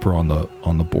paper on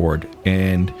the board,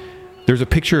 and there's a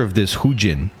picture of this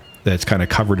Hujin that's kind of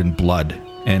covered in blood,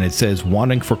 and it says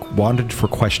wanted for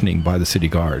questioning by the city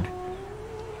guard.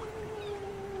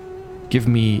 Give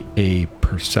me a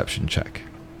perception check.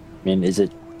 I mean, is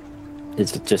it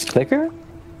just clicker?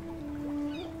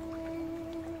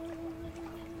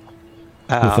 With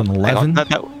an 11?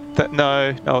 No,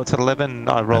 it's an 11.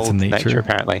 I rolled a nature. nature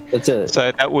apparently. That's it.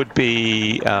 So that would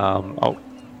be. Let's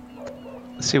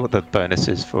see what the bonus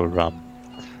is for.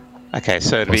 Okay,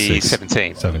 so it'd be 6.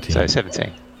 17. 17. So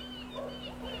 17.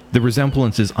 The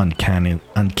resemblance is uncanny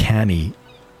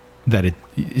that it,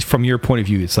 from your point of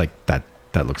view, it's like that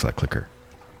looks like clicker.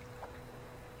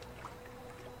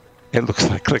 It looks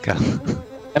like clicker.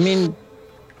 I mean,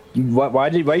 why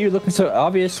are you looking so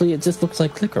obviously? It just looks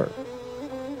like clicker.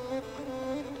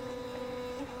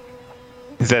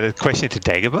 Is that a question to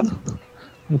Dagobah?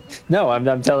 No,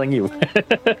 I'm telling you,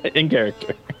 in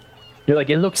character. You're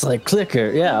like, it looks like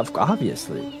clicker. Yeah,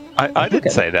 obviously. I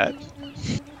didn't say that.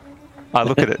 I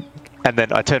look at it, and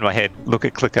then I turn my head, look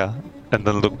at clicker, and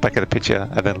then look back at the picture,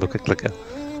 and then look at clicker.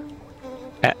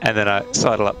 And then I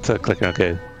sidle up to clicker and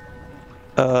go,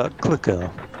 clicker,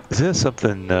 is there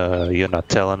something you're not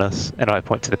telling us? And I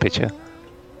point to the picture.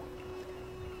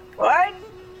 What?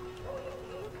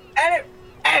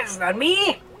 That's not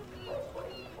me.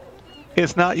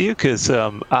 It's not you, because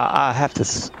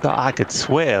I could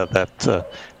swear that.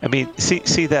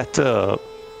 See that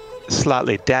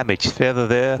slightly damaged feather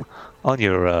there on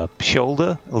your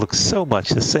shoulder? It looks so much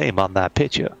the same on that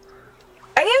picture.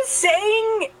 Are you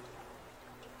saying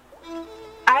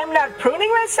I'm not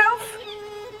pruning myself?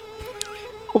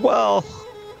 Well,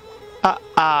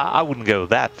 I wouldn't go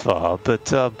that far,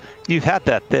 but you've had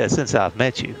that there since I've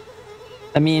met you.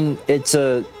 I mean, it's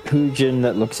a Hujin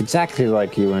that looks exactly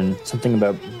like you, and something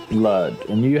about blood,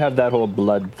 and you have that whole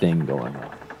blood thing going on.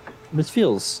 This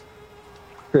feels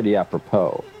pretty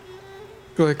apropos.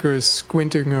 Glicker is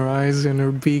squinting her eyes and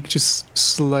her beak just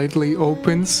slightly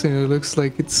opens and it looks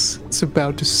like it's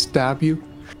about to stab you.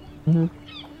 Mm-hmm.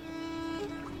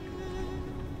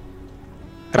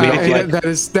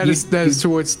 That is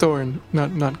towards Thorn,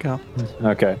 not Cal.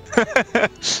 Okay.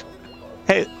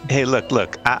 Hey,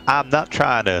 look, I'm not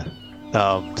trying to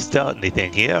start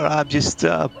anything here. I'm just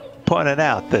pointing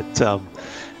out that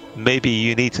maybe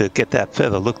you need to get that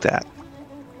feather looked at.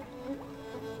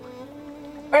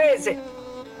 Where is it?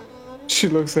 She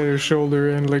looks at her shoulder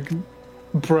and like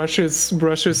brushes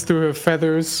through her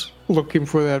feathers, looking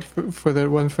for that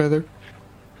one feather.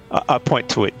 I point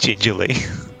to it gingerly.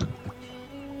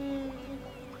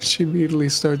 She immediately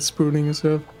starts spooning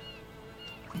herself,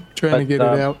 trying to get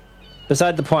it out.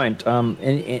 Beside the point,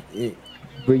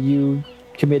 were you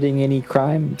committing any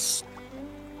crimes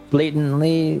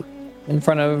blatantly in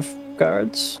front of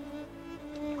guards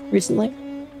recently?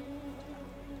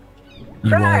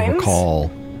 You all Crimes?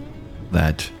 recall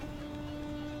that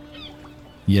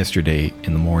yesterday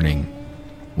in the morning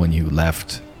when you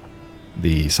left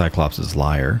the Cyclops'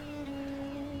 lair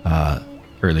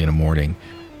early in the morning,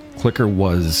 Clicker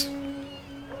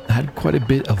had quite a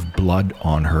bit of blood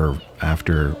on her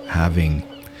after having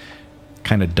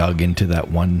kind of dug into that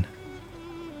one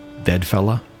dead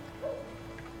fella.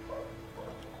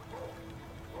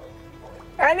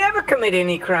 I never commit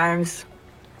any crimes.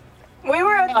 We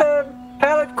were at the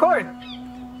Pallet Court.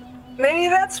 Maybe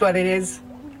that's what it is.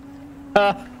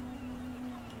 I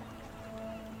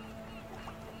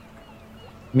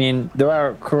mean, there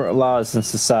are laws in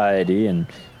society, and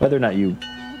whether or not you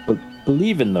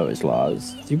believe in those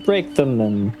laws, if you break them,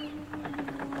 then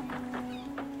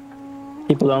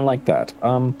people don't like that.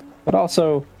 But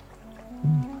also,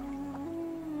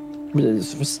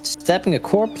 stabbing a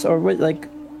corpse or what, like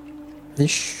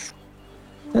this.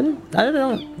 I don't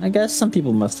know. I guess some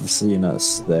people must have seen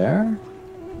us there.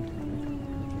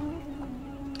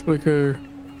 Clicker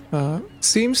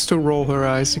seems to roll her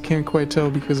eyes. You can't quite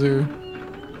tell because her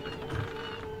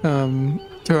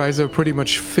eyes are pretty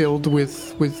much filled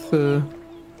with her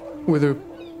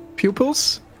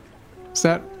pupils. Is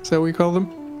that what we call them?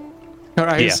 Her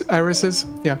irises.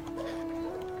 Yeah.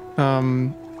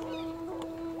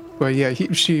 But yeah,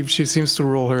 she seems to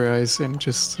roll her eyes and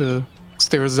just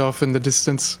stares off in the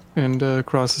distance and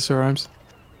crosses her arms.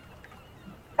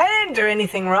 I didn't do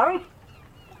anything wrong.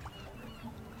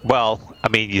 Well, I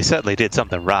mean, you certainly did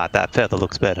something right. That feather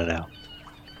looks better now.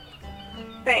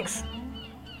 Thanks.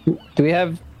 Do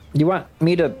you want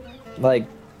me to, like,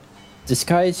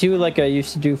 disguise you like I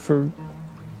used to do for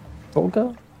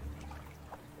Volga?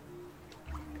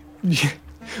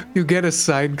 You get a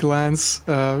side glance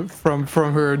from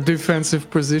her defensive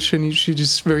position. She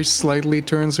just very slightly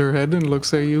turns her head and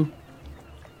looks at you.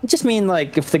 I just mean,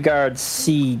 like, if the guards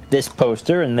see this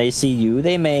poster and they see you,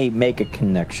 they may make a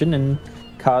connection and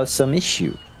cause some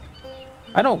issue.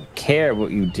 I don't care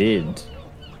what you did.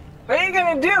 What are you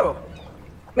gonna do?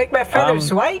 Make my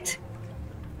feathers white?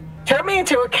 Turn me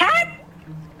into a cat?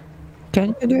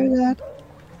 Can you do that?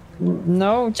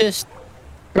 No,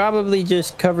 probably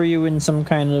just cover you in some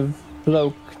kind of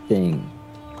cloak thing.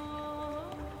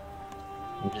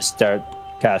 And just start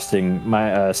casting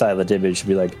my silent image to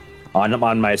be like,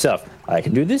 on myself. I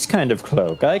can do this kind of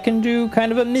cloak. I can do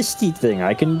kind of a misty thing.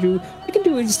 I can do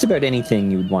just about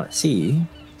anything you would want to see.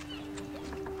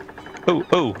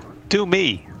 Oh, do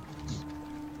me.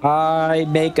 I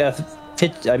make a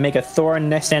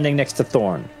Thorn standing next to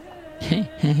Thorn. He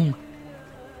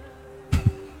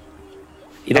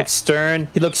looks stern.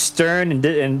 He looks stern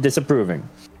and disapproving.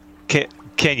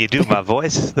 Can you do my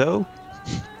voice though?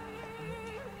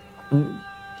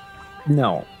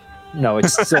 No,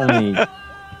 it's only.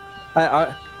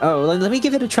 Let me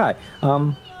give it a try.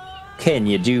 Can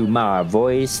you do my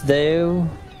voice though?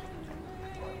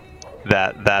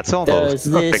 That's almost.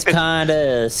 Does this kind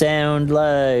of sound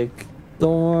like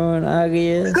Thorn? I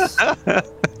guess.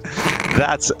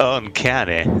 That's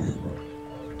uncanny.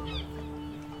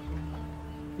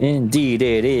 Indeed,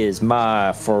 it is,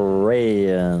 my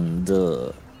friend.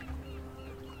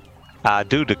 I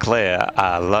do declare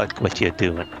I like what you're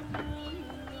doing.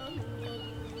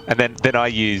 And then I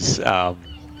use hang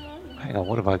on,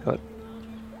 what have I got?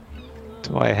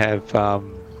 Do I have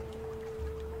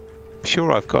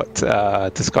sure I've got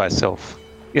disguise self.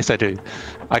 Yes, I do.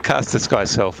 I cast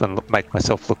disguise self and make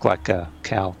myself look like a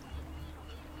cow.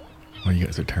 Oh, you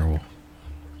guys are terrible.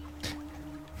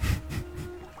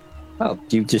 Well,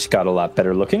 you just got a lot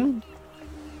better looking.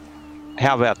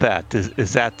 How about that?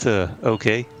 Is that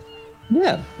okay?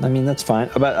 Yeah, I mean that's fine.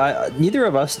 But neither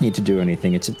of us need to do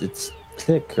anything. It's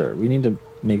Clicker. We need to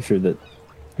make sure that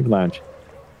people aren't.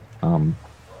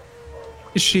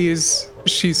 She's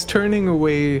turning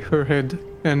away her head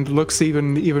and looks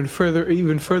even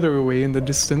further away in the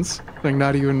distance, like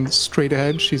not even straight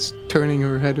ahead. She's turning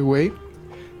her head away,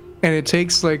 and it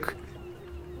takes like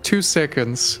 2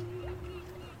 seconds,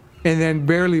 and then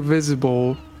barely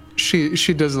visible,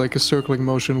 she does like a circling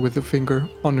motion with the finger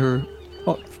on her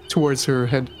towards her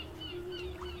head,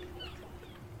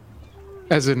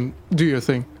 as in do your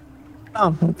thing.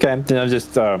 Oh, okay. Then I'll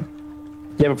just.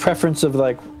 Do you have a preference of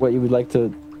like what you would like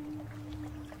to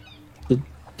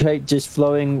Right, just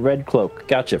flowing red cloak.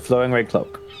 Gotcha, flowing red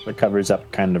cloak. That covers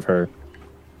up kind of her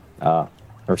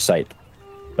sight.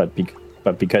 But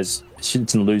because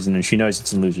it's an illusion and she knows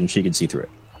it's an illusion, she can see through it.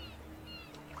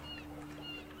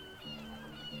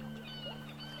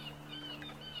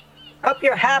 Hope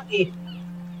you're happy.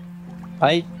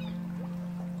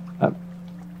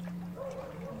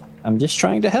 I'm just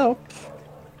trying to help.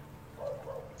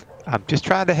 I'm just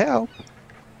trying to help.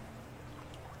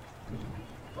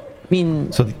 I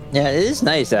mean, So yeah, it is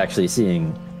nice actually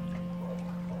seeing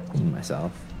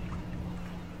myself.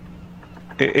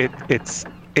 It's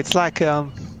like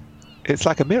a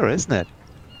mirror, isn't it?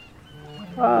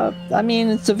 I mean,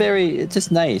 it's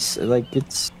just nice. Like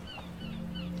it's.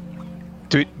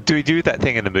 Do we do that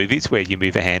thing in the movies where you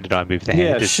move a hand and I move the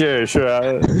hand? Yeah,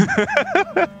 sure.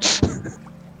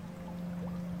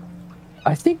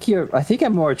 I think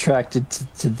I'm more attracted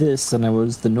to this than I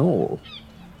was the Knoll.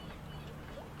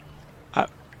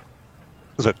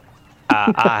 Look,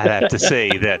 I have to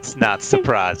say that's not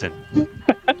surprising.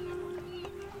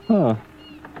 Huh.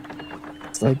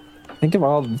 It's like, think of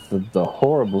all the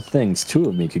horrible things two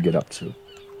of me could get up to.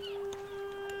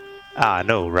 I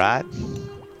know, right?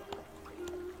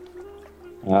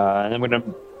 And I'm gonna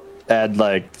add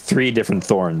like 3 different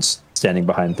thorns standing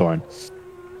behind Thorn.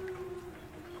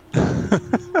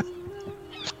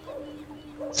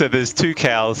 So there's 2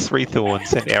 cows, 3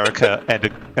 thorns, and Erica,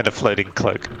 and a floating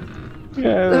cloak.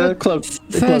 Yeah, cloak.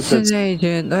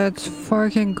 Fascinating. That's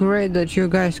fucking great that you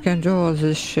guys can do all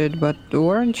this shit, but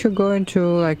weren't you going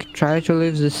to, like, try to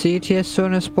leave the city as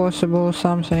soon as possible or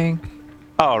something?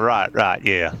 Oh, right,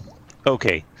 yeah.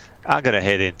 Okay, I'm gonna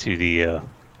head into the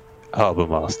Harbor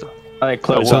Master. I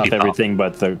close Oh, off well, everything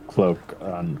but the cloak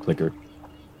on Clicker.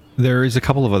 there is a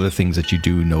couple of other things that you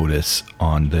do notice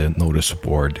on the notice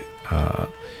board.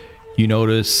 You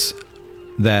notice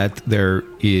that there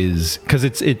is, because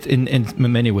it's in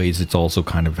many ways it's also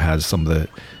kind of has some of the,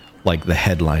 like, the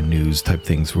headline news type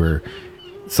things where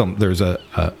there's a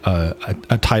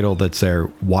title that's there.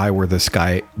 Why was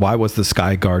the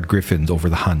Sky Guard Griffins over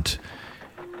the hunt?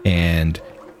 And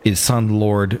is Sun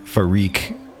Lord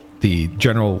Farik, the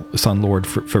General Sun Lord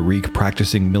Farik,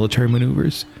 practicing military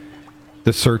maneuvers?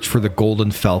 The search for the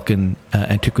Golden Falcon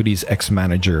Antiquities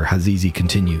ex-manager Hazizi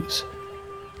continues.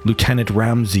 Lieutenant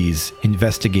Ramses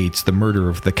investigates the murder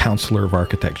of the Counselor of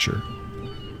Architecture.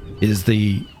 Is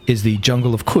the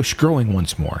Jungle of Kush growing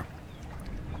once more?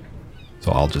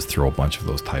 So I'll just throw a bunch of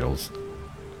those titles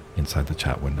inside the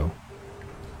chat window.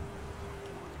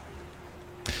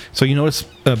 So you notice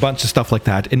a bunch of stuff like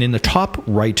that, and in the top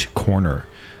right corner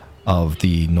of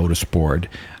the notice board,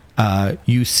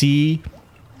 you see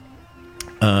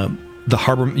the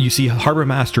Harbor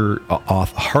Master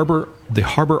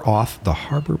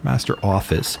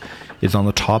office is on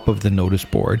the top of the notice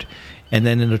board, and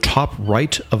then in the top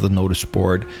right of the notice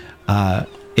board,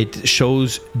 it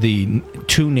shows the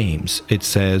 2 names. It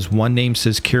says, one name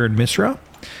says Kieran Misra,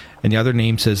 and the other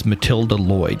name says Matilda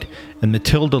Lloyd. And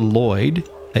Matilda Lloyd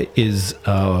is,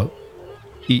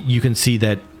 you can see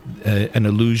that a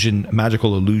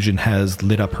magical illusion has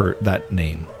lit up that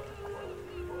name.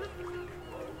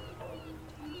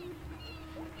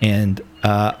 And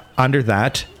under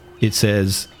that, it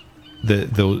says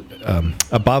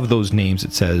above those names,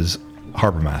 it says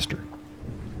Harbor Master.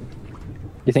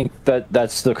 You think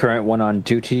that's the current one on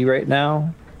duty right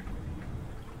now?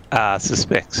 I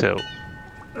suspect so.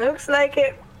 Looks like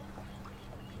it.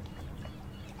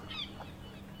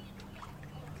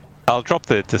 I'll drop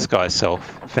the disguise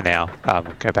self for now.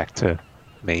 Go back to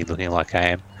me looking like I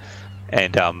am,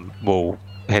 and we'll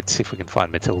head to see if we can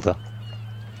find Matilda.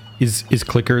 Is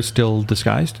Clicker still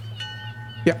disguised?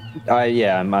 Yeah.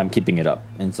 I'm keeping it up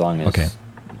as long as. Okay.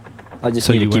 I just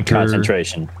So need to you keep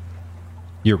concentration.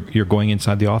 You're going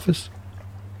inside the office?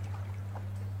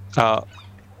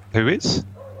 Who is?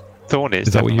 Thorn is.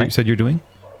 Is that what definitely. you said you're doing?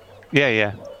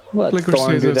 Yeah. Let Clicker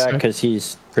Thorn says do it's that okay. because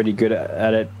he's pretty good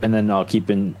at it, and then I'll keep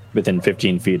within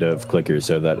 15 feet of Clicker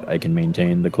so that I can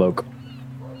maintain the cloak.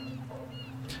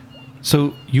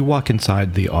 So you walk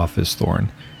inside the office,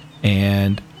 Thorn,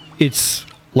 and it's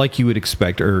like you would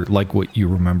expect, or like what you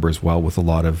remember as well with a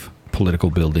lot of political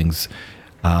buildings.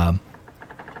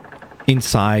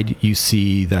 Inside, you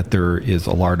see that there is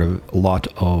a lot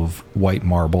of white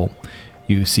marble.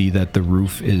 You see that the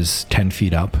roof is 10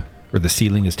 feet up, or the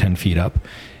ceiling is 10 feet up,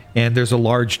 and there's a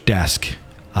large desk,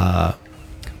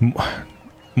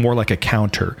 more like a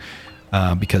counter,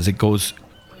 because it goes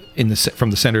from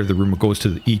the center of the room. It goes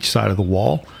to each side of the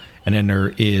wall, and then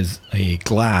there is a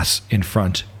glass in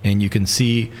front, and you can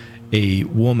see a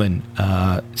woman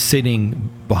sitting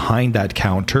behind that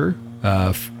counter,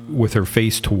 with her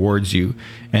face towards you,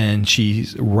 and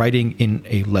she's writing in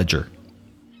a ledger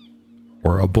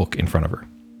or a book in front of her.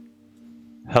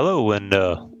 Hello and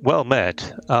well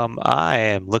met. I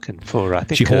am looking for. I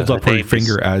think She holds up her name is-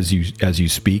 finger as you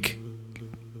speak.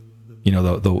 You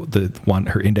know, the one,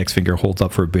 her index finger holds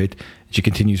up for a bit. She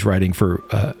continues writing for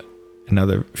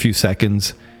another few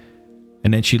seconds,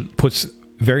 and then she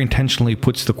very intentionally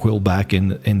puts the quill back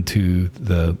into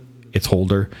its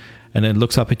holder, and then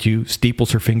looks up at you,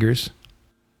 steeples her fingers.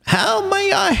 How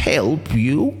may I help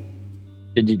you?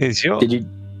 Did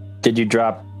you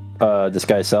drop this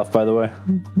guy's self, by the way?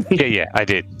 Yeah, I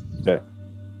did. Okay.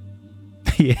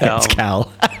 Yeah, it's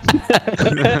Cal.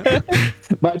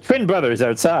 My twin brother is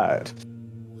outside.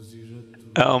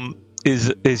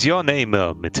 Is your name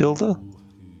Matilda?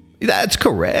 That's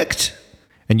correct.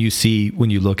 And you see, when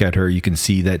you look at her, you can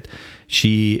see that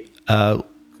she's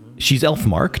elf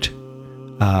marked,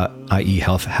 i.e.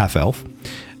 half elf.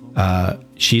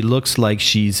 She looks like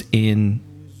she's in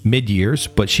mid years,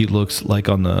 but she looks like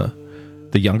on the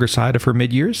younger side of her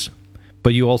mid years.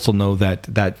 But you also know that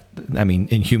I mean,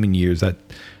 in human years,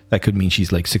 that could mean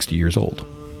she's like 60 years old.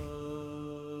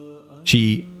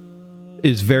 She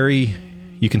is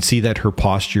you can see that her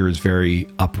posture is very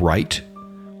upright,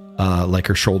 like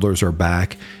her shoulders are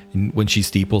back. And when she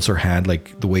steeples her hand,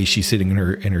 like the way she's sitting in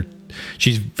her,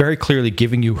 she's very clearly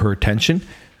giving you her attention,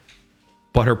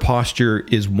 but her posture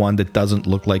is one that doesn't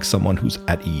look like someone who's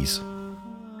at ease.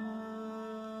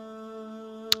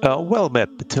 Well met,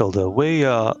 Matilda. We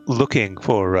are looking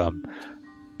for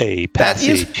a passage.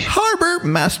 That is Harbor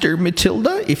Master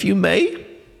Matilda, if you may.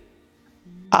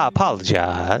 I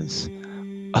apologize.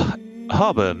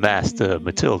 Harbor Master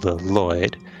Matilda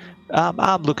Lloyd.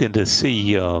 I'm looking to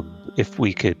see if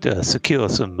we could secure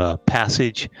some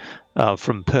passage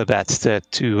from Perbatstedt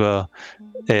to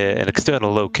an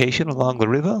external location along the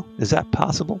river. Is that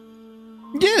possible?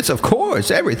 Yes, of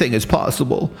course. Everything is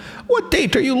possible. What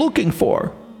date are you looking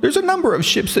for? There's a number of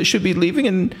ships that should be leaving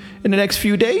in the next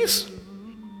few days.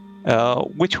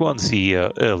 Which one's the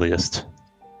earliest?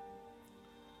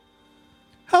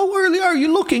 How early are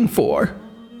you looking for?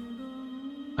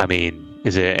 I mean,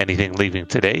 is there anything leaving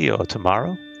today or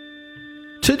tomorrow?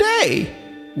 Today?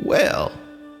 Well,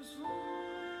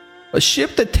 a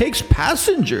ship that takes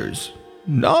passengers.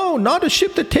 No, not a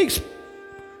ship that takes...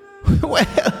 Well,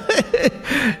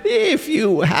 if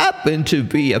you happen to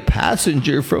be a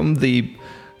passenger from the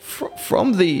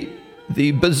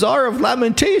Bazaar of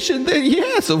Lamentation, then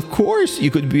yes, of course you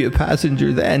could be a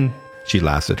passenger then. She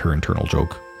laughs at her internal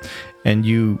joke. And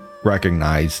you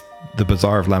recognize the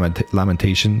Bazaar of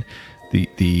Lamentation,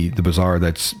 the bazaar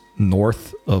that's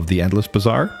north of the Endless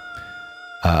Bazaar,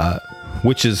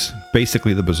 which is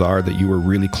basically the bazaar that you were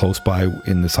really close by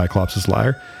in the Cyclops'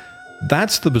 lair.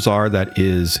 That's the bazaar that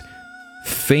is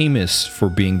famous for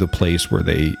being the place where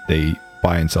they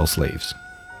buy and sell slaves.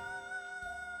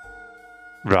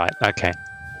 Right, okay.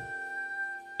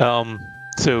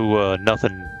 So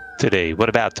nothing today. What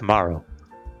about tomorrow?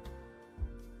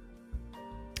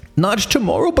 Not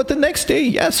tomorrow, but the next day,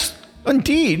 yes,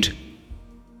 indeed.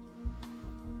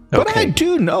 But I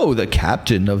do know the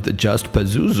captain of the Just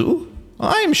Pazuzu.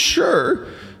 I'm sure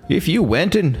if you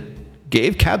went and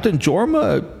gave Captain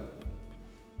Jorma,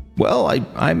 well,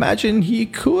 I imagine he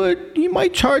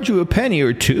might charge you a penny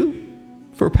or two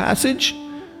for passage.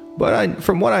 But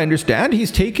from what I understand,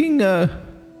 he's taking a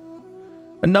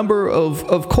number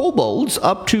of kobolds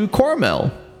up to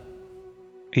Cormel.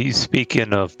 He's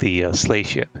speaking of the sleigh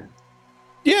ship.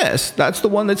 Yes, that's the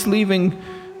one that's leaving.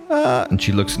 And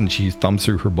she looks and she thumbs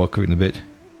through her book in a bit.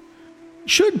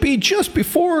 Should be just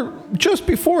before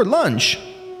lunch.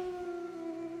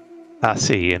 I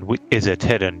see. And is it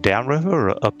heading downriver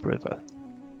or upriver?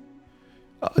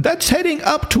 That's heading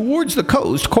up towards the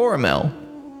coast, Coromel.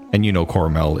 And you know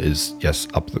Coromel is, yes,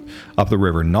 up the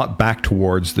river, not back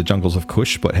towards the jungles of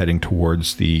Kush, but heading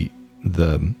towards the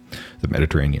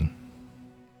Mediterranean.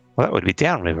 Well, that would be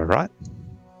downriver, right?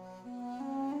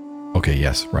 Okay,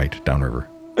 yes, right, downriver.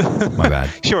 My bad.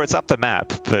 Sure, it's up the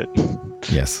map, but...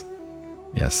 Yes,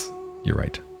 you're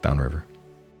right, downriver.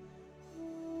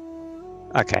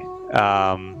 Okay.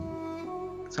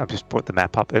 So I've just brought the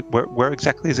map up. Where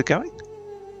exactly is it going?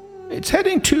 It's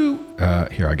heading to...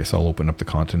 here, I guess I'll open up the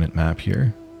continent map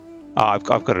here. Oh, I've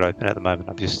got it open at the moment.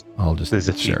 I'll just there's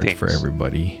a few share it for things.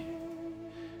 everybody.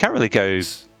 Can't really go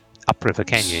upriver,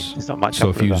 can you? There's not much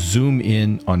So upriver. if you zoom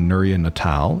in on Nuria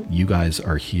Natal, you guys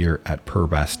are here at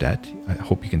Perbatstedt. I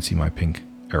hope you can see my pink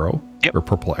arrow, Yep. or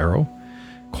purple arrow.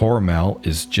 Coromel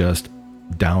is just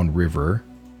downriver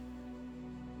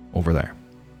over there.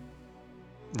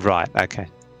 Right, okay.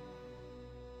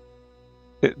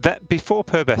 that before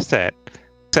Perbastet,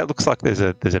 that looks like there's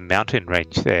a mountain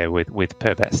range there with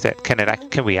Perbastet.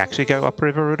 Can we actually go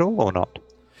upriver at all or not?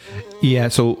 Yeah.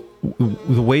 So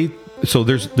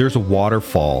there's a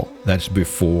waterfall that's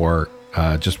before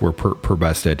just where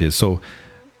Perbastet is. So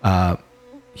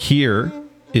here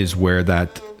is where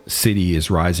that city is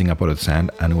rising up out of the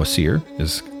sand. Anuasir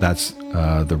that's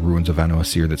the ruins of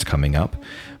Anuasir that's coming up.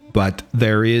 But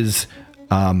there is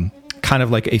kind of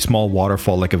like a small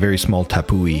waterfall, like a very small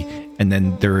tapui, and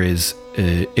then there is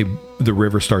the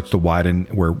river starts to widen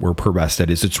where Perbastet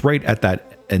is. It's right at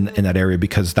that in that area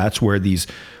because that's where these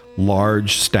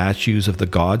large statues of the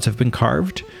gods have been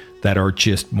carved that are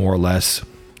just more or less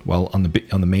on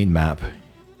the main map.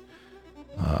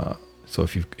 So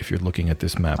if you're looking at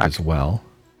this map as well,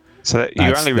 so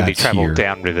you only really travel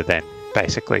downriver then,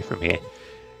 basically from here.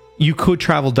 You could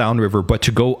travel downriver, but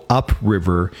to go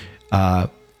upriver,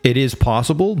 it is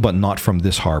possible, but not from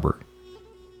this harbor.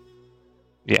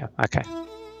 Yeah. Okay.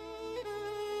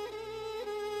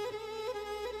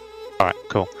 All right.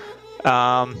 Cool.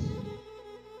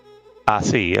 I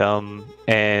see.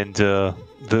 And the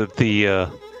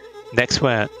next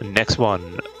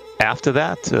one after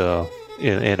that,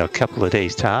 in a couple of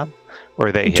days' time, or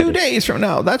are they in 2 days from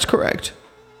now? That's correct.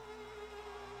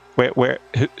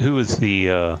 Who is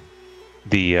the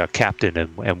captain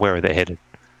and where are they headed?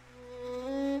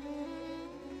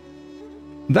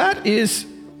 That is,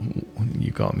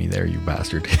 you got me there, you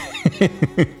bastard.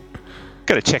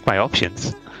 Got to check my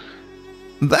options.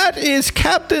 That is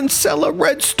Captain Sella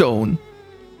Redstone,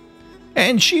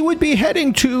 and she would be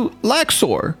heading to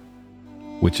Laxor,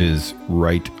 which is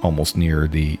right almost near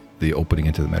the opening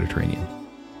into the Mediterranean.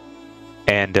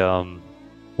 And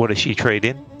what does she trade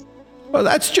in? Well,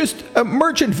 that's just a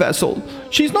merchant vessel.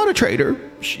 She's not a trader.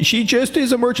 She just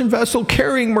is a merchant vessel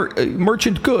carrying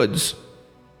merchant goods.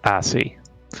 I see.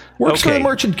 Works for the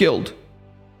Merchant Guild.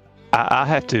 I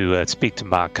have to speak to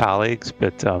my colleagues,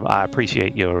 but I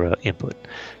appreciate your input.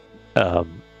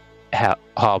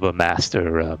 Harbor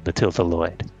Master Matilda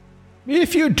Lloyd.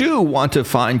 If you do want to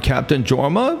find Captain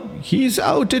Jorma, he's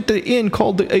out at the inn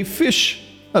called a fish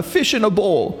in a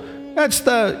bowl. That's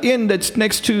the inn that's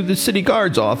next to the city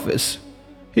guard's office.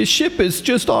 His ship is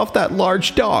just off that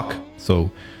large dock.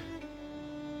 So,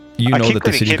 you know that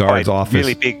the city guard's office...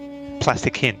 really big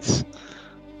plastic hints.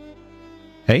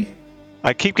 Hey?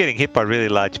 I keep getting hit by really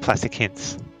large plastic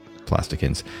hints. Plastic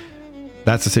hints.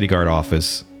 That's the city guard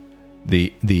office.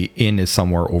 The inn is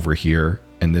somewhere over here,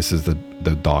 and this is the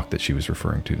dock that she was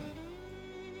referring to.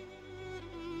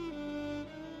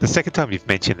 The second time you've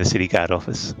mentioned the city guard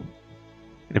office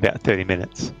in about 30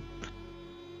 minutes.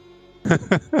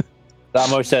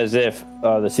 Almost as if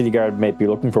the city guard might be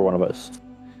looking for one of us.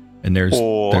 And there's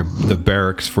the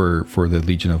barracks for the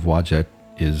Legion of Wadjet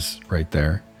is right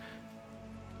there.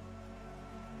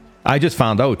 I just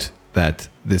found out that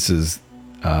this is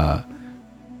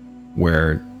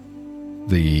where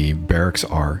the barracks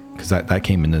are, because that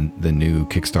came in the new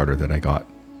Kickstarter that I got.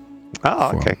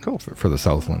 Oh, okay, cool. For the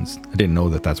Southlands. I didn't know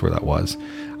that that's where that was.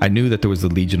 I knew that there was the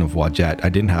Legion of Wadjet. I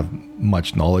didn't have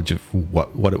much knowledge of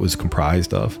what it was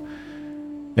comprised of.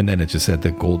 And then it just said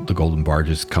the golden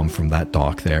barges come from that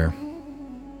dock there.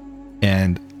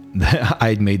 And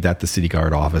I'd made that the city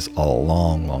guard office a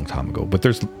long time ago. But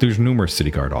there's numerous city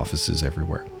guard offices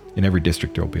everywhere. In every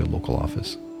district there will be a local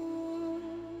office.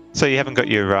 So you haven't got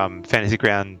your Fantasy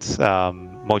Grounds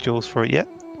modules for it yet?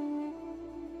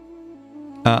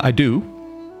 I do,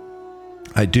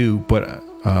 but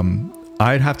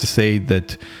I'd have to say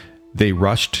that they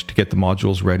rushed to get the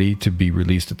modules ready to be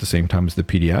released at the same time as the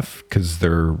PDF because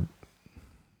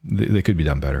they could be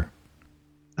done better.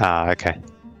 Okay.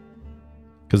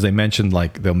 Because they'll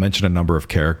mention a number of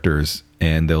characters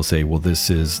and they'll say, well, this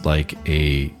is like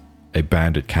a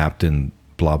bandit captain,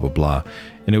 blah blah blah,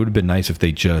 and it would have been nice if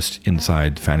they just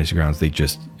inside Fantasy Grounds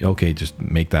just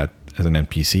make that as an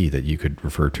NPC that you could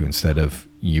refer to instead of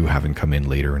you having come in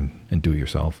later and do it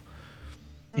yourself.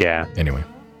 Yeah. Anyway,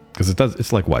 because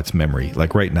it's like it's memory.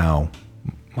 Like right now,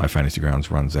 my Fantasy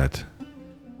Grounds runs at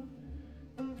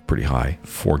pretty high,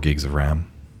 4 gigs of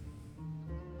RAM.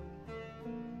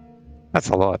 That's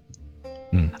a lot.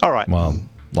 All right. Well,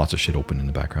 lots of shit open in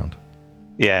the background.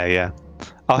 Yeah.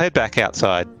 I'll head back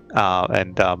outside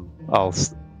and I'll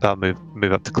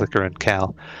move up to Clicker and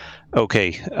Cal.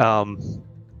 Okay.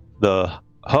 The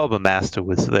harbor master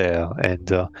was there,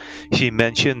 and she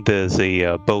mentioned there's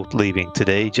a boat leaving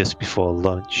today just before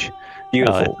lunch.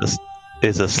 Beautiful.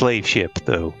 It's a slave ship,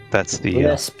 though. That's the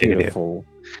less beautiful.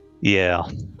 Yeah.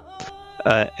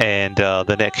 And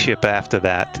the next ship after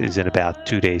that is in about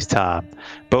 2 days' time.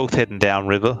 Both heading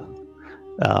downriver.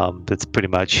 That's pretty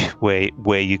much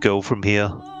where you go from here.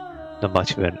 Not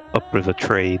much of an upriver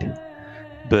trade,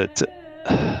 but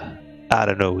I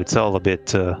don't know. It's all a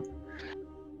bit.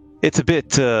 It's a bit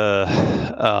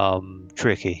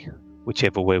tricky.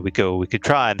 Whichever way we go, we could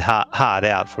try and hide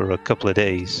out for a couple of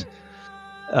days,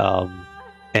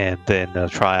 and then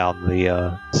try on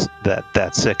the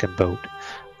that second boat.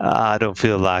 I don't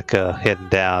feel like heading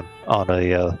down on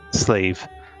a slave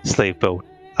boat.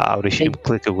 I would assume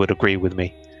Clicker would agree with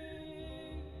me.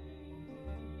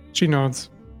 She nods.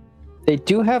 They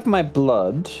do have my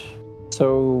blood,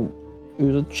 so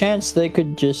there's a chance they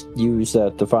could just use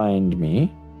that to find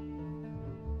me.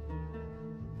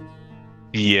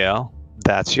 Yeah,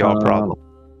 that's your problem.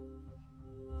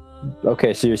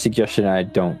 Okay, so your suggestion I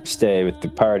don't stay with the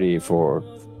party for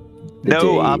the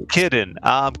No, I'm days. kidding.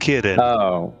 I'm kidding.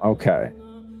 Oh, okay.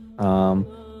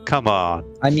 Come on.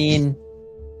 I mean,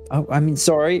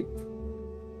 sorry.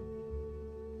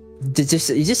 You just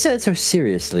said it so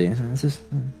seriously. It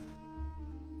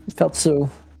felt so.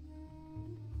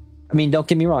 I mean, don't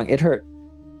get me wrong, it hurt.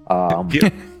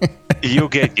 You'll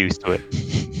get used to it.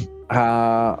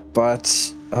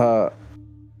 But I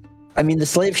mean, the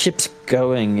slave ship's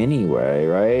going anyway,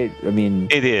 right? I mean,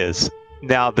 It is.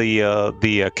 Now,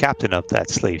 the captain of that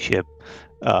slave ship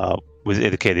was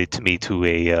indicated to me to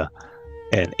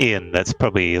an inn that's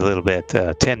probably a little bit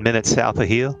 10 minutes south of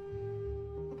here.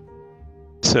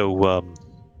 So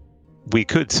we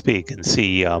could speak and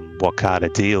see what kind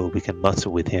of deal we can muster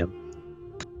with him.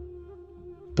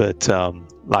 But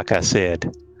like I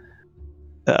said,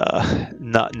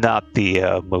 not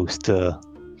the most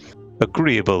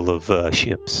agreeable of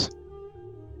ships.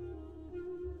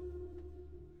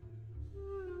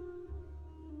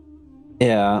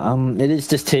 yeah, it is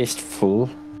distasteful.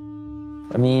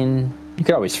 I mean, you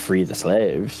could always free the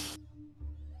slaves.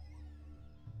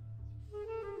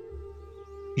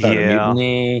 Start a Yeah.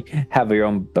 mutiny, have your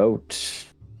own boat.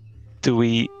 Do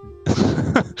we?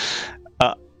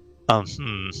 I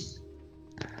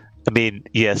mean,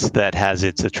 yes, that has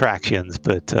its attractions,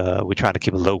 but we're trying to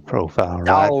keep a low profile, It's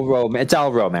right? it's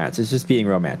all romance. It's just being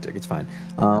romantic. It's fine.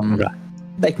 Right.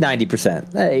 Like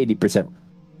 90%, 80%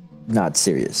 not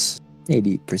serious.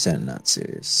 80% not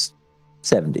serious.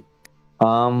 70.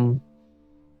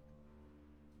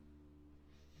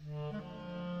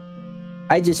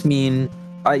 I just mean,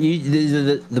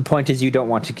 the point is you don't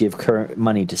want to give current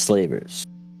money to slavers.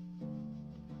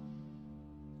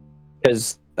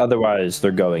 Because otherwise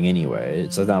they're going anyway.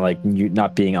 It's not like you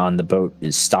not being on the boat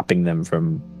is stopping them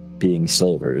from being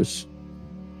slavers.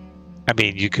 I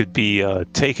mean, you could be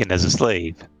taken as a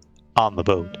slave on the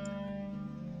boat.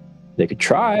 They could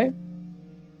try.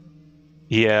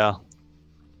 Yeah,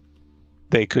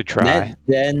 they could try.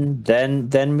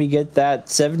 Then we get that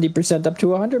 70% up to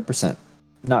 100%.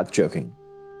 Not joking.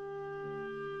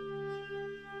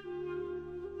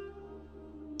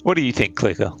 What do you think,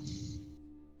 Clicker?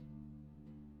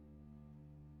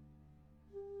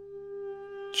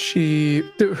 Her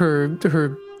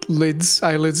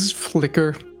eyelids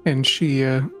flicker, and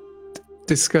she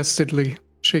disgustedly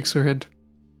shakes her head.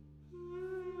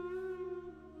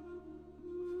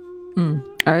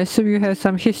 I assume you have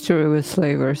some history with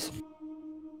slavers.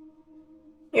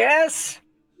 Yes,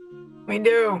 we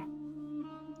do.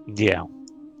 Yeah,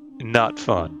 not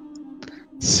fun.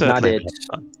 Certainly it. not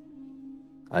fun.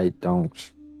 I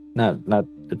don't. Not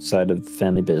outside of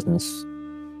family business.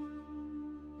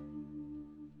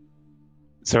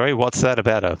 Sorry, what's that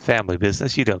about a family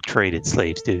business? You don't trade in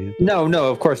slaves, do you? No,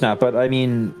 of course not. But I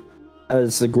mean,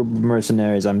 as a group of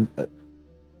mercenaries, I'm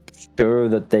sure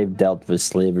that they've dealt with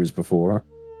slavers before,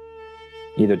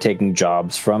 either taking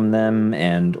jobs from them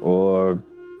or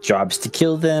jobs to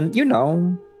kill them. You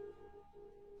know.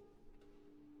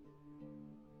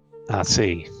 I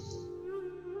see.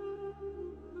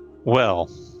 Well,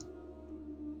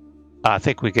 I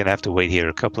think we're going to have to wait here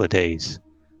a couple of days.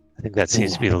 I think that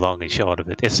seems to be the long and short of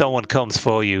it. If someone comes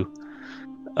for you,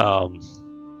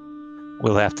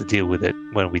 we'll have to deal with it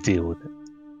when we deal with it.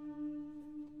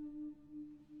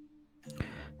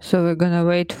 So we're gonna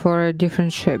wait for a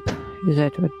different ship. Is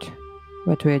that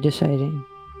what we're deciding?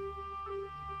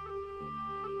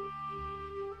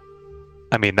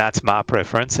 I mean, that's my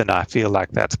preference, and I feel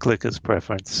like that's Clicker's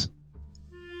preference.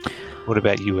 What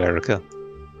about you, Erica?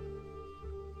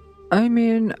 I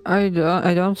mean, I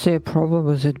don't see a problem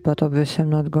with it, but obviously I'm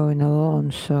not going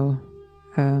alone, so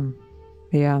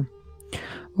yeah.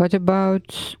 What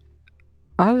about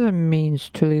other means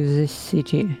to leave this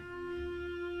city?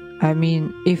 I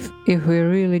mean, if we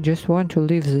really just want to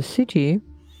leave the city,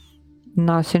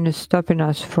 nothing is stopping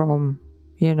us from,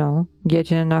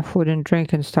 getting enough food and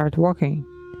drink and start walking.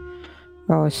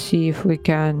 or see if we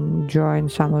can join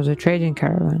some of the trading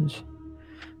caravans.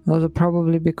 Also,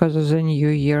 probably because of the new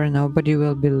year, nobody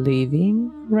will be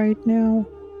leaving right now.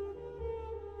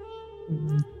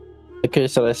 Okay,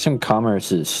 so I assume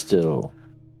commerce is still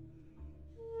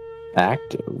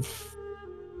active.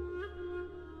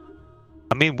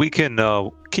 I mean, we can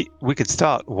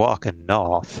start walking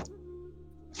north,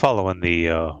 following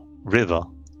the river.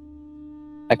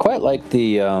 I quite like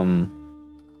the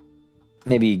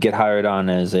maybe get hired on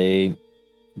as a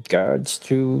guards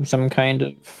to some kind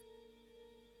of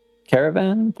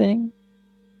caravan thing.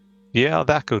 Yeah,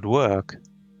 that could work.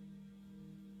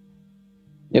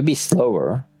 It'd be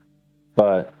slower,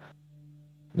 but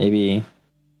maybe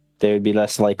they would be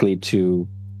less likely to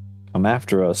come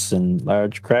after us in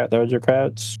larger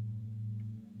crowds.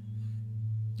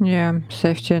 Yeah,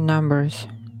 safety in numbers.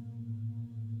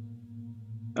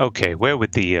 Okay, where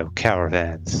would the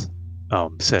caravans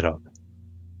set up?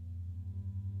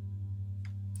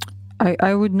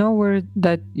 I would know where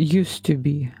that used to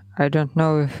be. I don't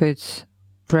know if it's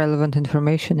relevant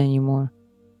information anymore.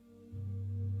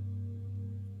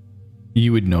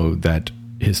 You would know that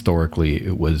historically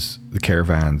it was the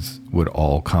caravans would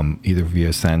all come either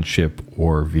via sand ship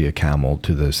or via camel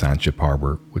to the sand ship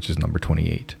harbor, which is number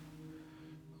 28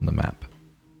 on the map.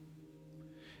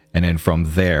 And then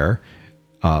from there,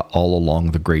 all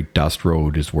along the Great Dust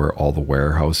Road is where all the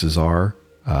warehouses are,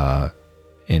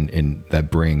 in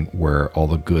that bring where all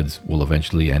the goods will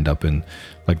eventually end up in,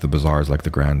 like the bazaars, like the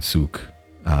Grand Souk,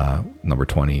 number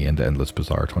 20, and the Endless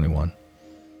Bazaar 21.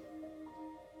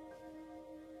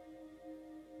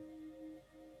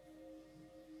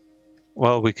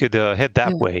 Well, we could head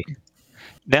that way.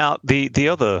 Now, the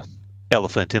other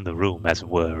elephant in the room, as it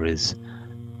were, is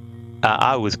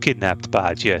I was kidnapped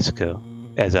by Jessica,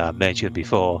 as I mentioned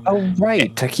before. Oh,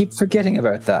 right. I keep forgetting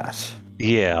about that.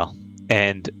 Yeah,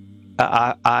 and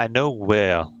I know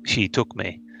where she took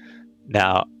me.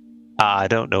 Now, I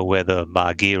don't know whether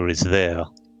my gear is there,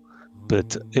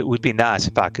 but it would be nice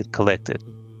if I could collect it.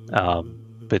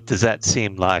 But does that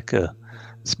seem like a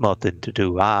smart thing to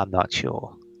do? I'm not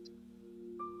sure.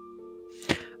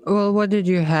 Well, what did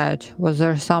you had? Was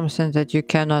there something that you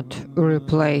cannot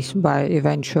replace by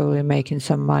eventually making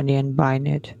some money and buying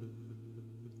it?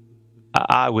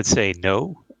 I would say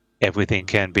no. Everything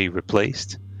can be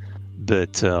replaced,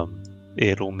 but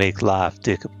it'll make life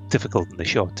difficult in the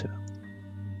short term.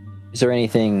 Is there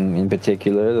anything in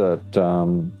particular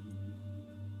that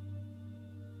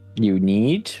you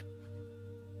need?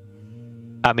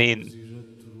 I mean,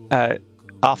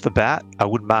 off the bat, I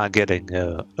wouldn't mind getting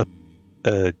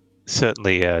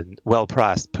certainly a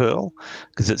well-priced pearl,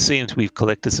 because it seems we've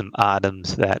collected some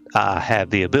items that have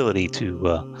the ability to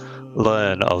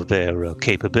learn of their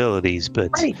capabilities, but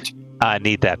Right. I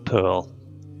need that pearl.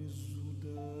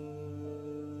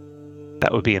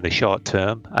 That would be in the short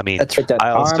term. I mean, That's right. That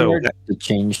I also, armor, the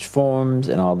changed forms,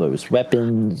 and all those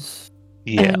weapons.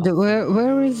 yeah. And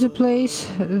where is the place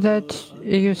that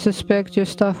you suspect your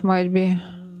stuff might be?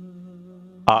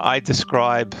 I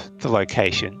describe the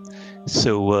location.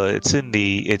 So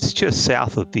it's just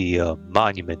south of the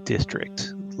Monument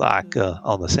District, like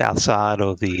on the south side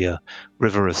of the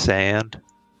River of Sand.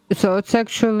 So it's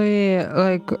actually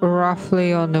like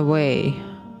roughly on the way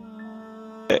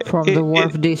from the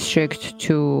Wharf District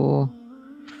to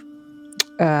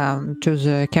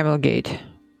the Camel Gate.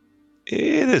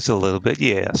 It is a little bit,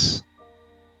 yes.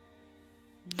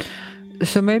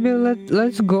 So maybe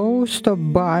let's go stop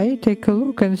by, take a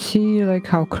look, and see like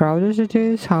how crowded it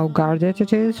is, how guarded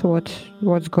it is,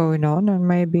 what's going on, and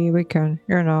maybe we can,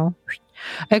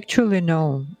 Actually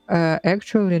no,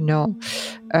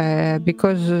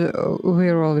 because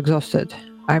we're all exhausted.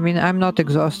 I mean, I'm not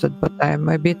exhausted, but I'm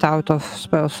a bit out of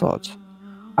spell slots.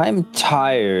 I'm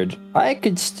tired. I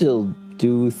could still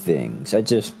do things. I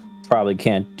just probably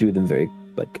can't do them very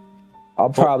I'll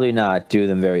probably not do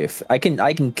them very. I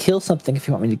can kill something if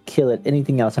you want me to kill it.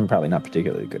 Anything else, I'm probably not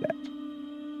particularly good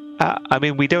at. I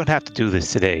mean, we don't have to do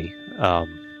this today.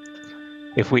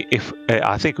 If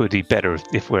I think it would be better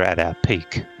if we're at our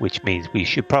peak, which means we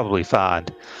should probably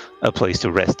find a place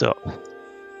to rest up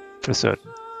for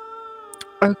certain.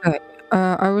 Okay,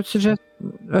 I would suggest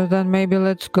then maybe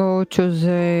let's go to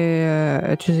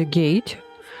the gate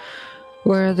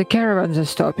where the caravans are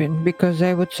stopping, because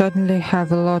they would certainly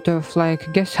have a lot of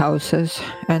like guest houses,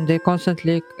 and they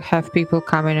constantly have people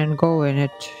coming and going.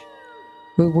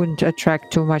 We wouldn't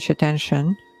attract too much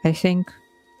attention. I think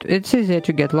it's easier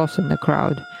to get lost in the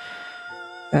crowd,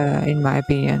 in my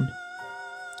opinion.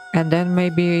 And then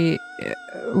maybe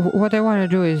what I want to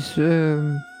do is,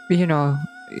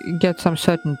 get some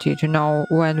certainty to know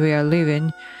when we are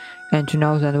leaving, and to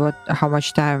know then how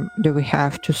much time do we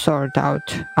have to sort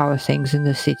out our things in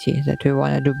the city that we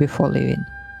want to do before leaving.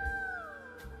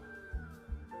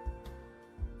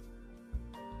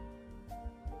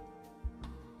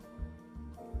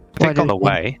 I think What on do the you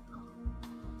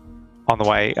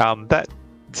way, that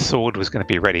sword was going to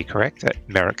be ready, correct? At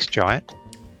Merrick's Giant.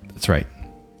 That's right.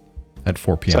 At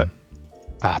 4 p.m.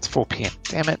 It's 4 p.m.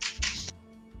 Damn it.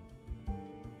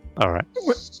 All right.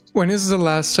 When is the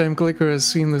last time Clicker has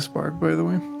seen the spark, by the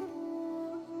way?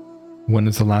 When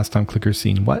is the last time Clicker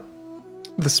seen what?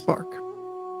 The spark.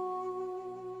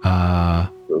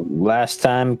 Last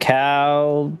time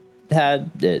Cal had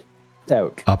it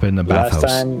out. Up in the Last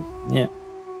bathhouse. time, yeah.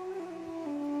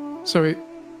 Sorry,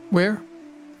 where?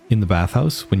 In the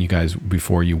bathhouse, when you guys,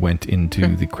 before you went into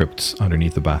Okay. the crypts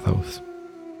underneath the bathhouse.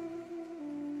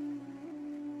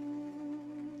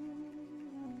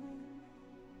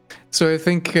 So I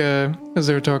think as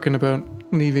they were talking about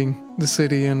leaving the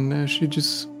city, and she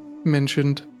just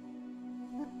mentioned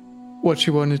what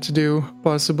she wanted to do,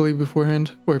 possibly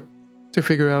beforehand, or to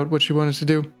figure out what she wanted to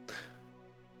do.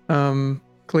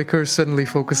 Clicker suddenly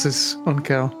focuses on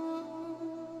Cal.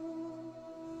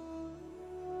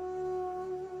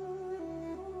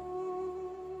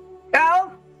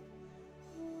 Cal,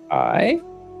 I?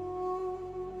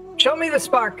 show me the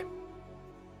spark.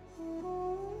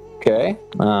 Okay.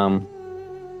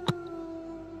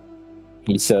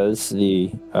 He says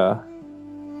the So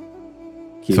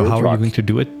how are you going to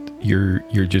do it? You're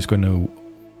just going to,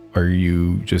 are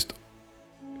you just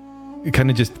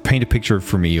kind of just paint a picture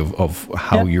for me of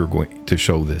how you're going to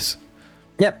show this?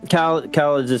 Yep,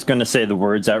 Cal is just going to say the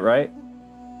words outright.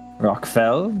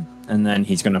 Rockfell, and then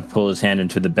he's going to pull his hand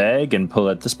into the bag and pull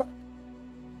at the spark.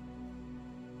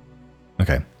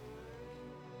 Okay.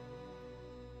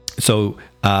 So,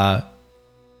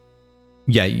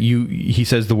 he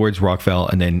says the words Rockfell,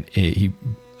 and then he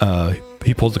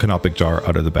pulls the canopic jar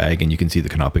out of the bag, and you can see the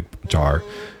canopic jar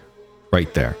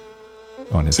right there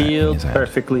on his, in Sealed, his hand.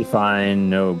 perfectly fine.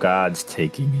 No gods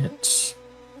taking it.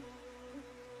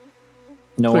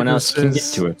 No one Clicker else can get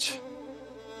says- to it.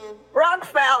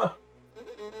 Rockfell.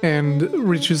 And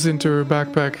reaches into her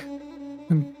backpack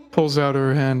and pulls out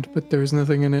her hand, but there's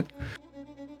nothing in it.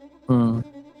 I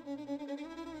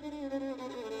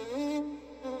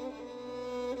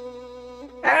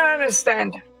don't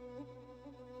understand.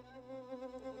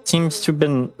 Seems to have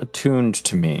been attuned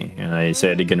to me, and I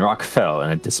say it again, Rockfell,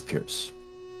 and it disappears.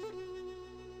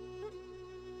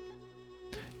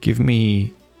 Give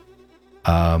me,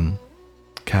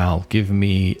 Cal, give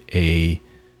me a...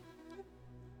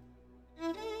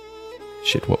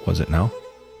 Shit, what was it now?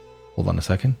 Hold on a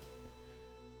second.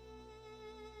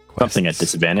 Something at Quests,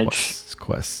 disadvantage.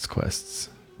 Quests.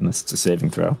 Unless it's a saving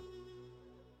throw.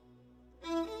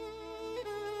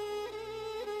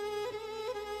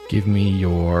 Give me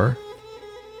your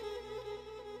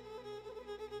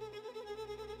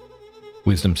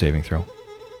wisdom saving throw.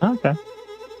 Okay.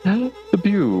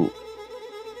 Debut.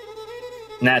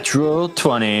 Natural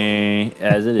 20,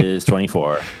 as it is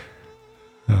 24.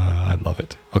 I love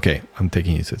it. Okay, I'm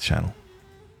taking you to the channel.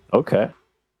 Okay.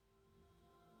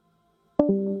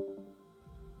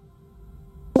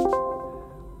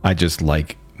 I just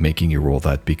like making you roll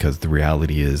that because the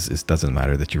reality is it doesn't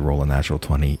matter that you roll a natural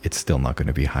 20, it's still not going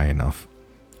to be high enough.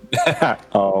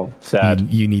 Oh, sad.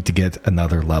 You need to get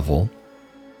another level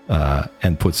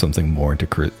and put something more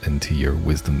into your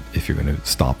wisdom if you're going to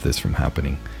stop this from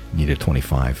happening. You need a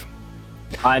 25.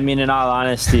 I mean, in all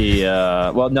honesty,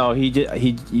 well, no,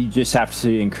 you just have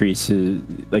to increase his,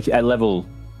 like at level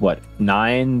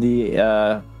 9,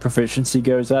 the proficiency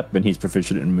goes up, and he's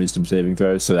proficient in wisdom saving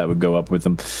throws, so that would go up with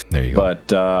him. There you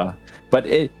go.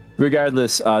 But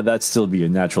regardless, that'd still be a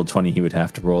natural 20 he would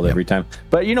have to roll every time.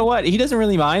 But you know what? He doesn't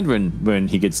really mind when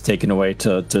he gets taken away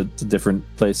to different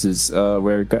places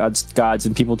where gods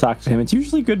and people talk to him. It's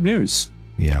usually good news.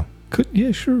 Yeah.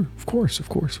 Yeah, sure. Of course.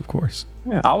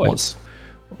 Yeah, always.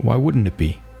 Why wouldn't it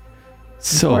be?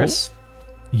 So, course.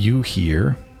 you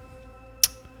hear...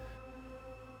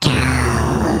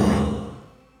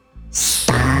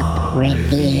 Stop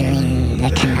revealing the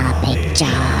canopic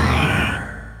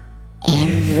jar.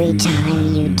 Every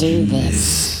time you do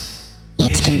this,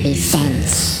 it can be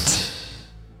sensed.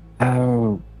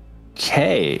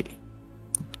 Okay.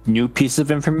 New piece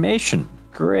of information.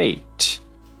 Great.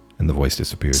 And the voice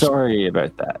disappears. Sorry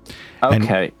about that. And-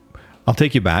 Okay. I'll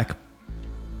take you back.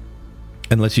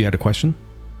 Unless you had a question?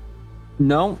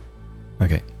 No.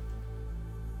 Okay.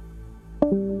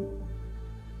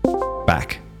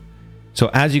 Back. So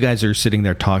as you guys are sitting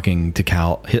there talking to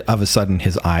Cal, of a sudden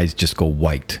his eyes just go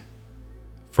white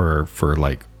for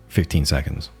like 15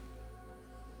 seconds.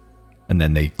 and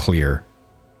then they clear.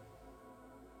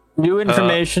 New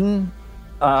information.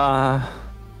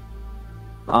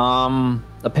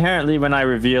 Apparently when I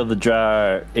reveal the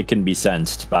jar, it can be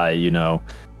sensed by,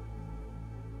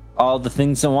 all the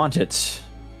things that want it.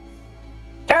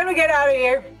 Time to get out of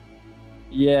here.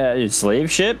 Yeah, a slave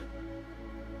ship?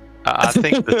 I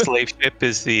think the slave ship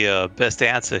is the best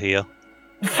answer here.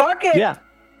 Fuck it. Yeah.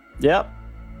 Yep.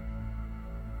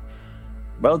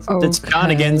 Well, it's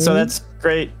gone again, so that's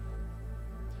great.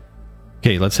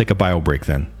 Okay, let's take a bio break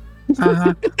then.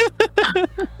 Uh-huh.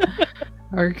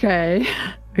 Okay.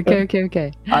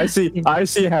 I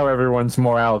see how everyone's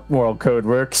moral code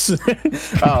works.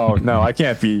 Oh no, I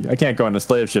can't go on a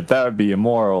slave ship. That would be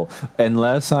immoral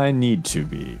unless I need to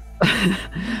be.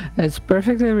 It's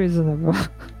perfectly reasonable.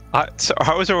 So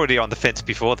I was already on the fence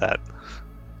before that.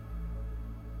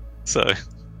 So,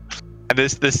 and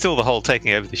there's still the whole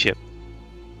taking over the ship.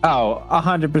 Oh,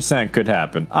 100% could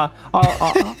happen.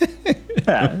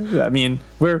 Yeah, I mean,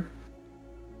 we're.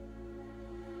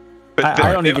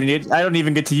 I don't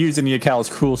even get to use any of Cal's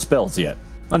cool spells yet.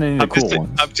 Not any of the cool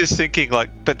ones. I'm just thinking,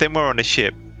 but then we're on a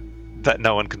ship that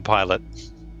no one can pilot.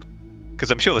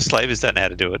 Because I'm sure the slavers don't know how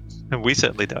to do it, and we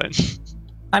certainly don't.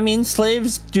 I mean,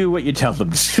 slaves do what you tell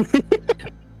them to.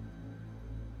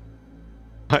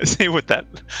 I see where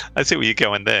you're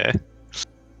going there.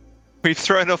 We've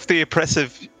thrown off the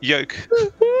oppressive yoke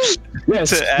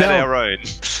to add our own.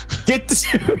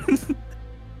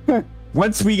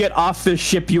 Once we get off this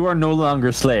ship, you are no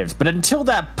longer slaves. But until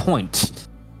that point,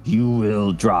 you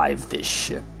will drive this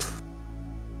ship.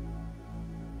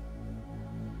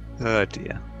 Oh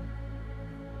dear.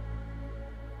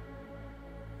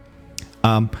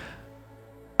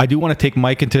 I do want to take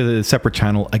Mike into the separate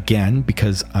channel again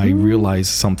because I realized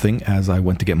something as I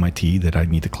went to get my tea that I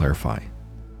need to clarify.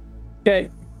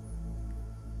 Okay.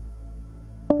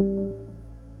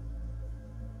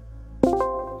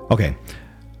 Okay.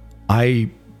 I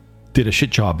did a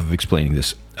shit job of explaining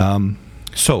this.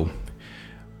 So,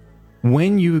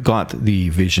 when you got the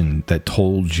vision that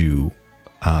told you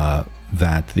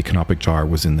that the canopic jar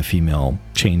was in the female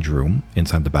change room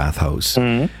inside the bathhouse,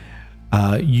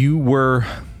 you were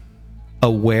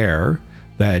aware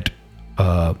that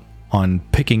on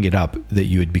picking it up that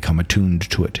you had become attuned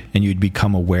to it, and you'd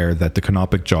become aware that the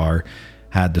canopic jar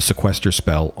had the sequester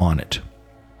spell on it.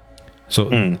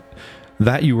 So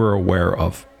that you were aware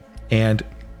of. And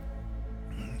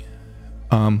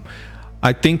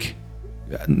I think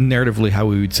narratively how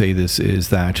we would say this is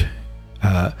that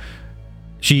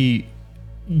she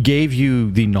gave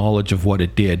you the knowledge of what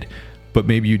it did, but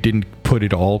maybe you didn't put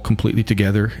it all completely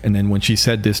together. And then when she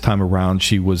said this time around,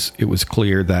 it was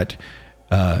clear that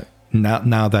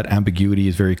now that ambiguity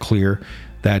is very clear,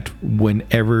 that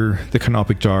whenever the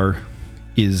canopic jar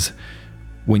is,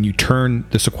 when you turn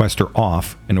the sequester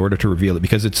off in order to reveal it,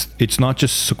 because it's not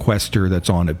just sequester that's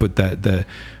on it, but that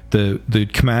the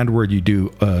command word you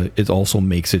do it also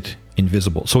makes it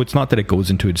invisible. So it's not that it goes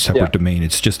into a separate domain,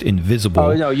 it's just invisible.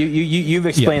 Oh no, you've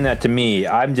explained that to me.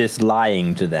 I'm just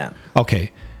lying to them.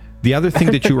 Okay. The other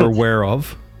thing that you were aware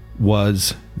of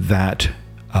was that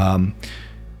and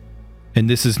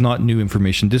this is not new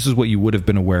information, this is what you would have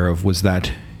been aware of, was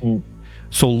that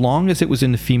so long as it was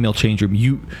in the female change room,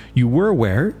 you were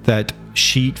aware that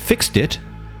she fixed it,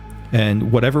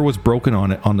 and whatever was broken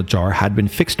on it, on the jar, had been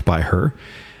fixed by her,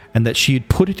 and that she had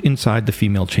put it inside the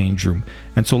female change room.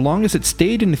 And so long as it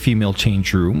stayed in the female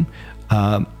change room,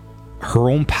 her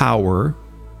own power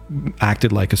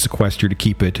acted like a sequester to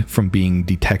keep it from being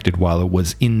detected while it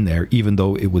was in there, even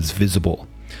though it was visible.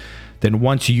 Then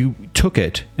once you took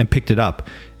it and picked it up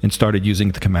and started using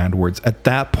the command words, at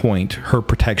that point, her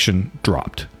protection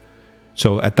dropped.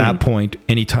 So at that point,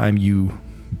 anytime you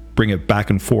bring it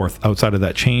back and forth outside of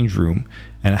that change room,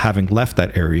 and having left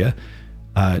that area,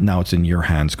 now it's in your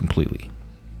hands completely.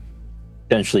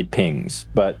 Essentially pings,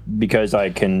 but because I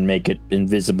can make it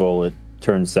invisible, it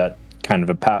turns that kind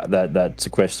of that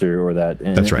sequester or that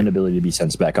inability to be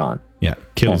sensed back on. Yeah,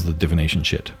 kills the divination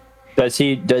shit. Does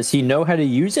he know how to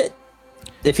use it?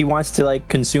 If he wants to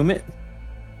consume it?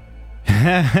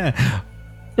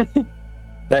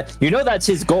 That's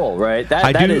his goal, right?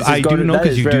 I do know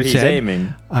because you do said.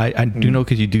 Aiming. I do know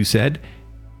because you do said.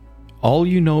 All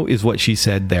you know is what she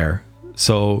said there.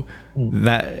 So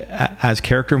that as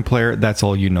character and player, that's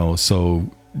all you know. So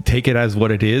take it as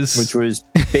what it is. Which was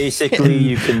basically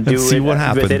you can do see what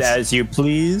happens. With it as you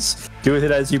please. Do with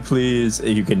it as you please.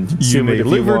 You can. You may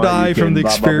live or die from the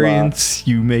experience.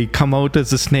 You may come out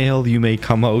as a snail. You may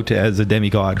come out as a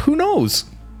demigod. Who knows?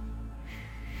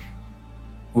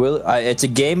 Well, it's a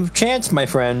game of chance, my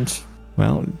friend.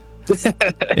 Well,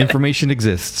 information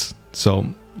exists. So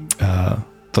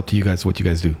it's up to you guys what you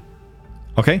guys do.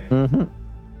 Okay. Mm-hmm.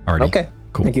 Alrighty. Okay.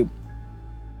 Cool. Thank you.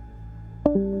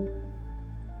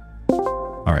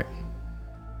 All right.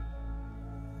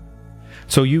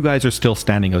 So you guys are still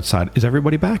standing outside. Is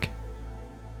everybody back?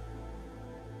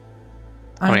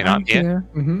 I mean, I'm here.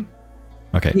 Mm-hmm.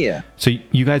 Okay. Yeah. So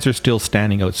you guys are still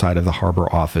standing outside of the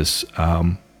harbor office.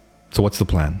 So what's the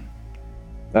plan?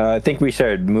 I think we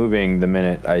started moving the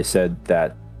minute I said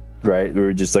that, right? We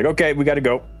were just like, okay, we got to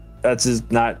go. That's just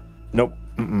not, nope,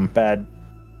 bad.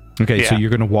 Okay, so Yeah. you're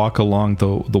going to walk along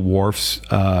the wharfs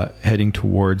heading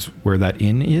towards where that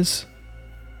inn is?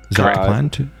 Is that the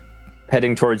plan?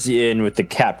 Heading towards the inn with the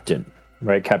captain,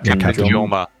 right? Captain, Captain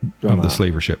Joma. Of the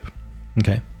slaver ship.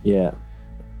 Okay. Yeah.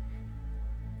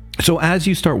 So as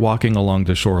you start walking along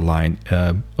the shoreline,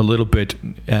 a little bit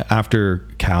after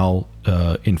Cal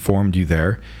informed you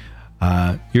there,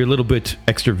 you're a little bit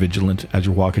extra vigilant as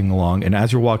you're walking along. And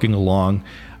as you're walking along,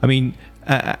 I mean,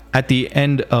 at the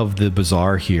end of the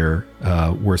bazaar here,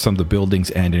 where some of the buildings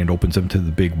end and it opens up to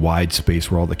the big wide space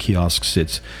where all the kiosks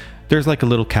sits, there's like a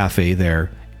little cafe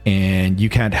there. And you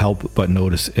can't help but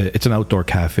notice it's an outdoor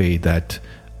cafe that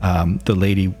the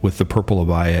lady with the purple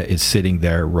abaya is sitting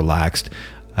there relaxed.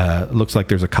 Looks like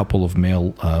there's a couple of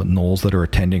male gnolls that are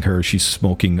attending her. She's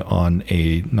smoking on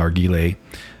a nargile,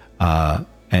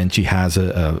 and she has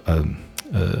a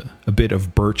bit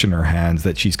of birch in her hands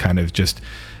that she's kind of just.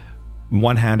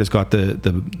 One hand has got the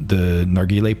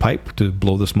nargile pipe to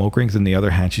blow the smoke rings, and the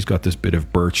other hand she's got this bit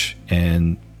of birch.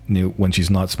 And when she's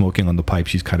not smoking on the pipe,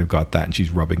 she's kind of got that, and she's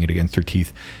rubbing it against her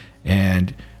teeth.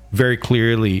 And very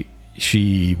clearly,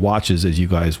 she watches as you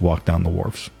guys walk down the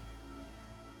wharfs.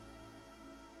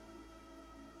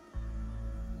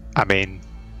 I mean,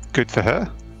 good for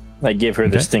her. I give her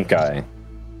the stink eye.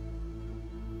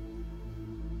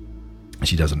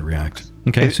 She doesn't react.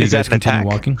 Okay, so you Is guys that an continue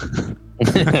attack? walking.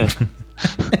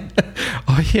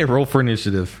 Oh yeah, roll for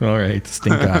initiative. All right,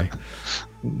 stink eye.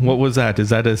 What was that? Is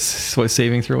that what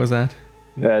saving throw was that?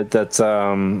 That's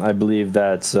I believe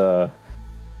that's what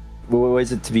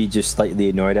was it, to be just slightly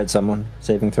annoyed at someone?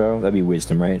 Saving throw? That'd be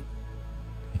wisdom, right?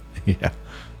 Yeah.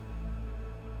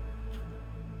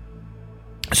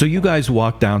 So you guys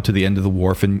walk down to the end of the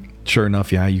wharf, and sure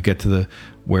enough, yeah, you get to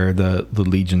where the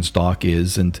Legion's dock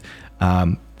is, and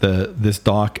this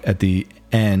dock at the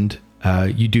end,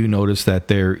 you do notice that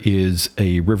there is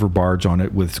a river barge on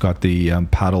it it's got the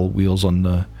paddle wheels on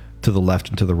to the left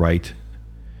and to the right.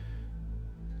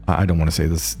 I don't want to say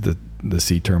the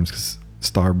sea terms because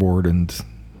starboard and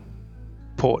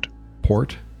Port,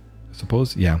 I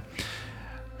suppose. Yeah,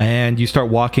 and you start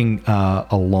walking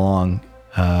along.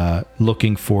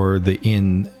 Looking for the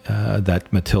inn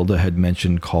that Matilda had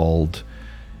mentioned called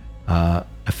A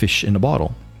Fish in a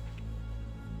Bottle.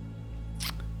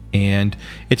 And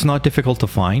it's not difficult to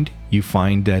find. You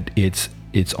find that it's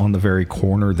on the very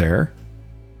corner there.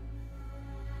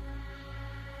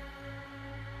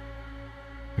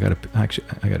 I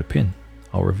got a pin.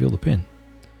 I'll reveal the pin.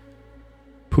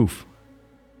 Poof.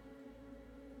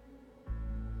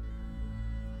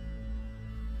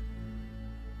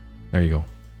 There you go.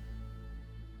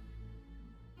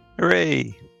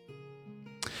 hooray!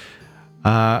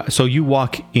 So you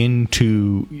walk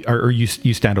into, or you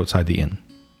stand outside the inn.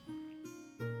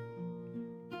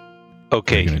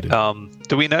 Okay. What are you gonna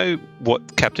Do we know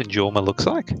what Captain Jorma looks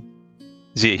like?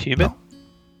 Is he a human?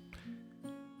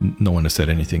 No one has said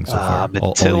anything so far.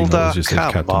 Matilda, all you know is just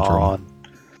that come Captain Jorma.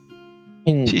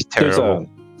 on. She's terrible.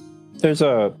 There's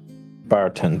a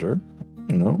bartender,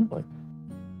 like.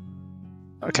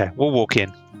 Okay, we'll walk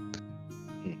in.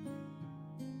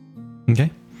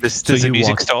 Okay. Does So the you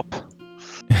music walk- stop?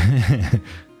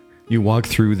 You walk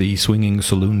through the swinging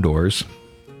saloon doors.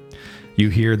 You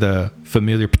hear the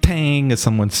familiar patang as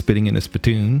someone's spitting in a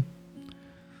spittoon,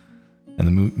 and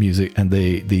the music and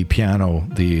the piano,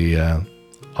 the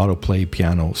autoplay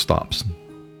piano stops.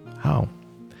 How?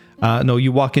 No,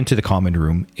 you walk into the common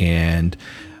room, and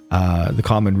the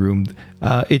common room,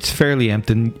 it's fairly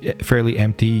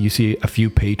empty. You see a few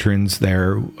patrons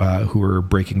there who are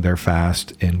breaking their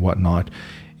fast and whatnot,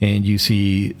 and you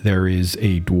see there is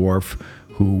a dwarf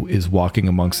who is walking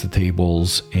amongst the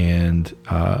tables and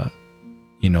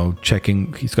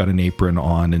checking. He's got an apron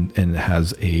on and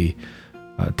has a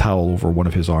towel over one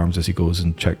of his arms as he goes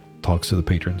and talks to the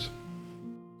patrons.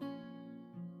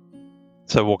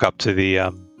 So I walk up to the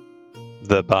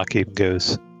barkeep and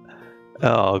goes,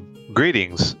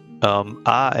 greetings.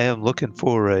 I am looking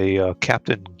for a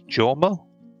Captain Jorma.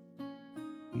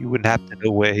 You wouldn't happen to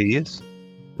know where he is?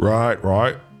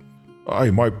 Right.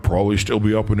 He might probably still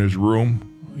be up in his room.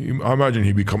 I imagine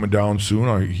he'd be coming down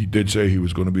soon. He did say he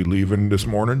was going to be leaving this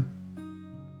morning.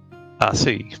 I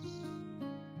see.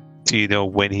 Do you know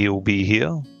when he'll be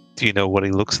here? Do you know what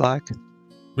he looks like?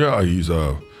 Yeah, he's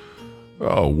a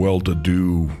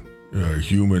well-to-do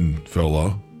human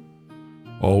fella.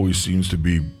 Always seems to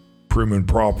be prim and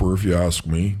proper, if you ask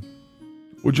me.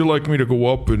 Would you like me to go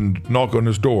up and knock on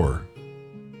his door?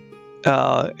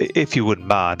 If you wouldn't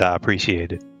mind, I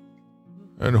appreciate it.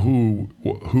 And who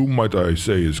might I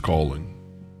say is calling?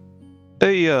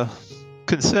 A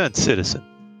concerned citizen.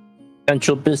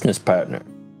 Potential business partner.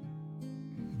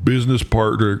 Business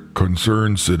partner,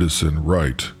 concerned citizen,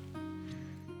 right.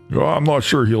 Well, I'm not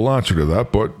sure he'll answer to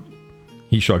that, but...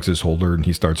 He shrugs his shoulder and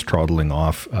he starts trotting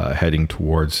off, heading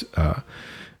towards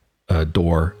a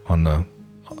door on the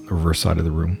reverse side of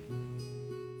the room.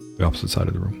 The opposite side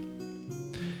of the room.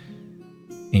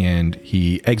 And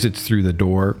he exits through the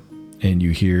door, and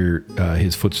you hear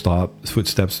his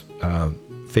footsteps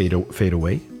fade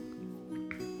away.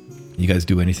 You guys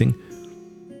do anything?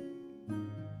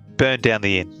 Burn down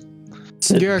the inn.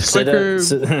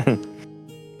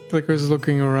 Clicker's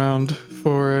looking around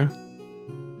for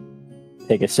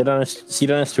Take a seat on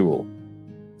a stool.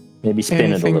 Maybe spin it a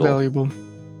anything little. valuable.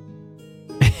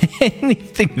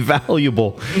 Anything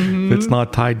valuable that's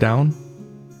not tied down?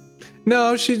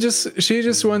 No, she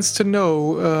just wants to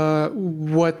know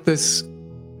what this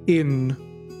inn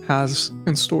has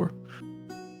in store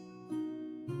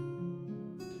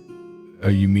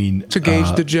You mean to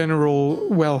gauge the general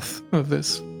wealth of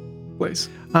this place.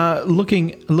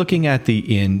 looking at the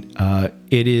inn,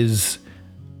 it is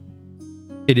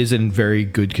in very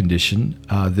good condition.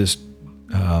 This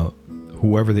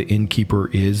whoever the innkeeper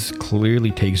is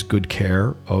clearly takes good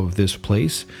care of this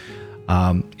place.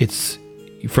 It's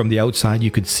from the outside you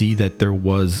could see that it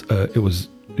was a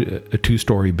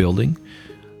 2-story building.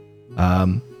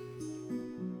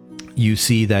 You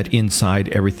see that inside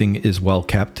everything is well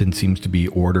kept and seems to be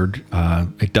ordered.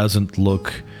 It doesn't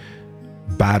look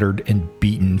battered and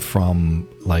beaten from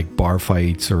like bar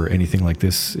fights or anything like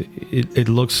this. It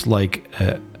looks like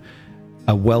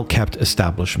a well-kept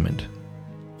establishment.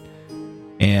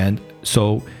 And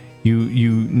so you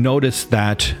notice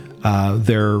that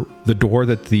the door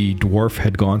that the dwarf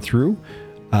had gone through,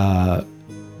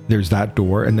 there's that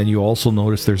door, and then you also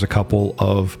notice there's a couple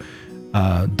of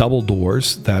double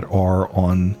doors that are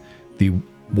on the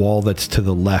wall that's to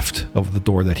the left of the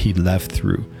door that he left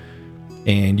through.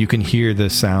 And you can hear the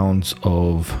sounds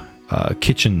of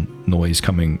kitchen noise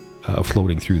coming,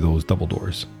 floating through those double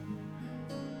doors.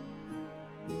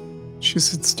 She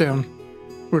sits down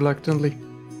reluctantly.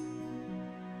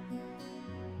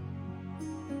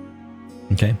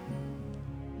 Okay.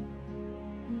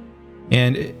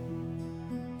 And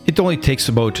it only takes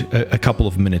about a couple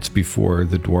of minutes before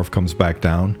the dwarf comes back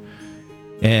down,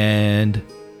 and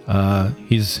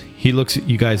he looks at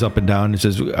you guys up and down and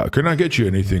says, Can I get you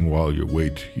anything while you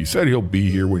wait? He said he'll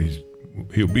be here when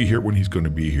he's going to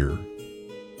be here.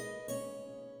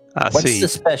 I What's see. the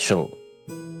special?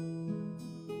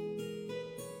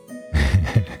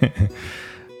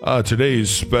 Today's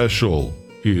special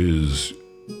is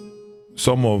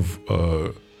some of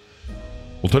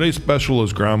today's special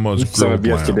is Grandma's Some grilled of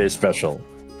lamb. yesterday's special.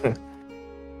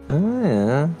 Oh,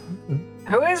 yeah.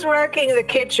 Who is working the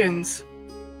kitchens?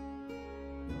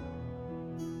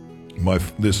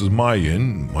 This is my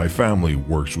inn. My family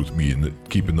works with me in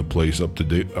keeping the place up to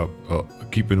date,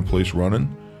 keeping the place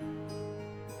running.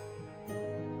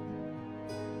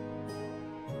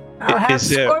 I'll have Is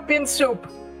there- scorpion soup.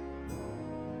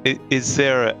 Is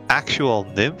there an actual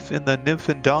nymph in the nymph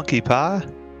and donkey pie?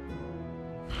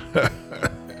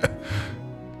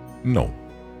 No.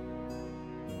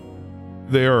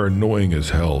 They are annoying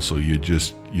as hell, so you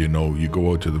just, you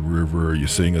go out to the river, you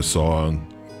sing a song.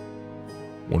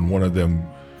 When one of them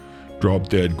drop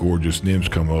dead gorgeous nymphs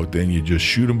come out, then you just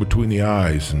shoot them between the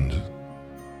eyes and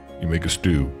you make a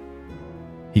stew.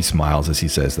 he smiles as he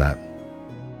says that.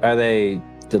 Are they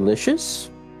delicious?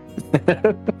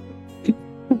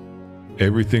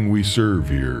 Everything we serve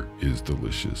here is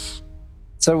delicious.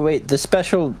 So wait, the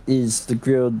special is the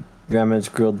Grandma's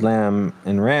grilled lamb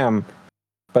and ram,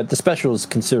 but the special is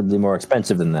considerably more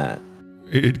expensive than that.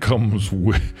 It comes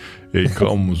with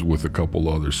a couple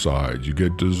other sides. You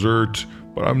get dessert,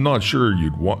 but I'm not sure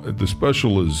you'd want. The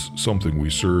special is something we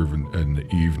serve in the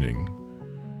evening.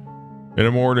 In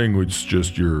the morning, it's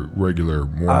just your regular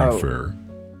morning fare.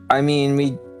 I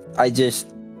mean, I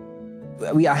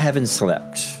haven't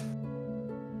slept.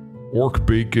 Orc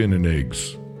bacon and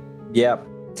eggs. Yep,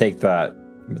 take that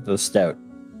with the stout.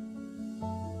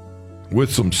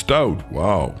 With some stout.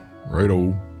 Wow.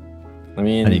 Righto. I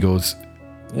mean, And he goes,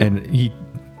 and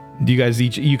you guys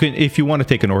each, you can, if you want to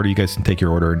take an order, you guys can take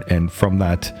your order, and from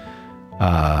that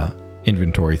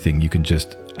inventory thing,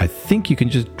 I think you can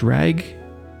just drag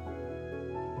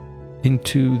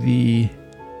into the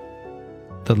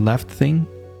left thing,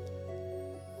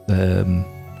 the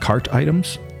cart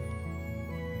items.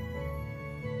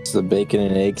 Is the bacon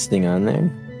and eggs thing on there?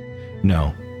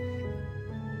 No.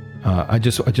 I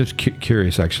just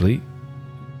curious actually.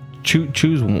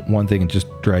 Choose one thing and just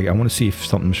drag. I want to see if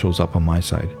something shows up on my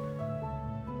side.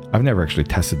 I've never actually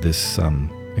tested this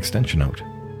extension out.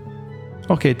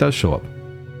 Okay, it does show up.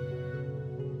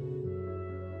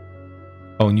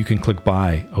 Oh, and you can click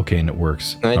buy. Okay, and it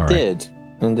works. I All right. did.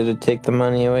 And did it take the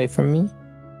money away from me?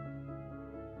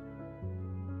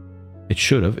 It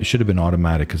should have. It should have been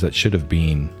automatic because that should have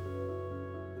been.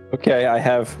 Okay, I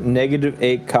have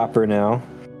 -8 copper now.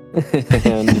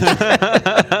 And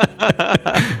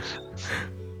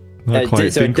Not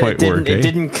quite, didn't quite work. It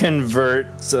didn't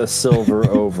convert silver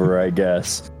over, I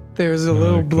guess. There's a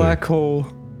little Okay. black hole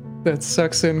that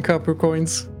sucks in copper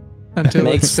coins until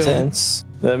Makes it's filled. sense.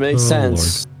 That makes Oh,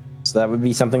 sense. So that would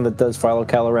be something that does follow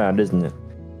Cal around, isn't it?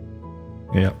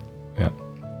 Yeah.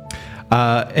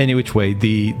 Any which way,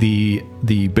 the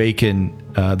bacon,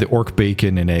 the orc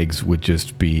bacon and eggs would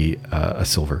just be a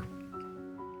silver.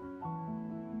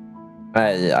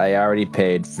 I already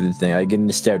paid for the thing. I get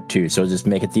missed out too, so just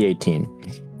make it the 18.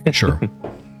 Sure.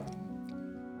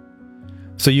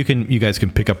 So you guys can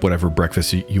pick up whatever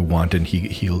breakfast you want, and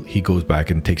he goes back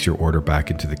and takes your order back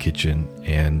into the kitchen.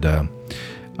 And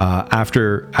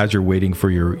as you're waiting for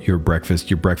your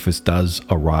breakfast does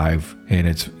arrive, and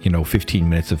it's 15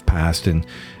 minutes have passed, and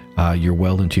you're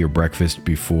well into your breakfast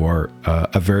before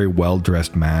a very well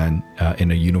dressed man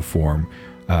in a uniform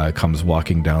comes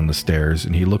walking down the stairs,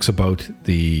 and he looks about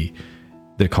the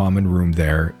common room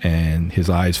there, and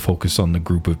his eyes focus on the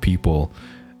group of people.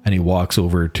 And he walks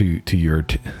over to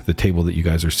the table that you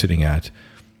guys are sitting at,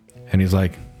 and he's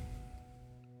like,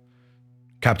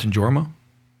 "Captain Jorma,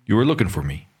 you were looking for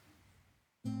me."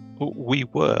 We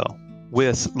were.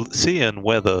 We're seeing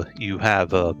whether you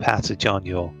have a passage on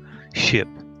your ship.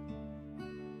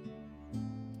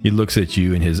 He looks at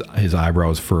you, and his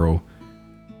eyebrows furrow.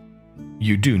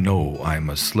 "You do know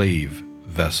I'm a slave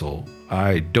vessel.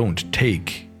 I don't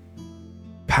take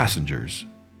passengers."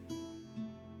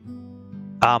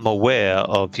 I'm aware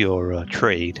of your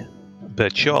trade,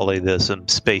 but surely there's some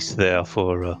space there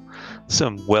for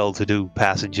some well-to-do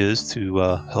passengers to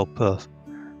help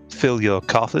fill your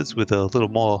coffers with a little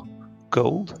more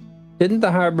gold. Didn't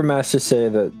the harbor master say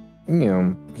that,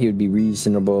 he would be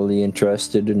reasonably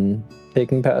interested in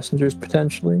taking passengers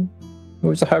potentially?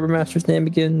 What was the harbor master's name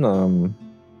again?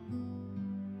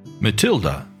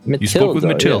 Matilda. You spoke with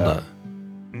Matilda.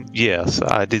 Yes,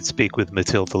 I did speak with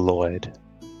Matilda Lloyd.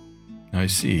 I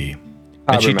see. And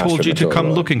Harbor she told Master you to come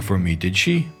Matilda. looking for me, did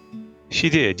she? She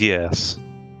did, yes.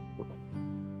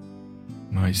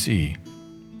 I see.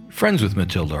 Friends with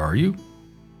Matilda, are you?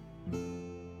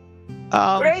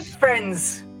 Great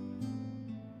friends.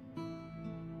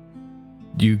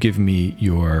 You give me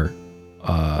your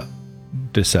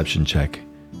deception check.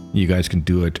 You guys can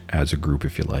do it as a group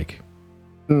if you like.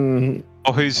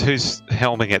 Oh, who's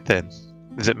helming it then?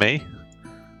 Is it me?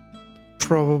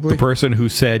 Probably. The person who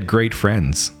said great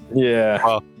friends.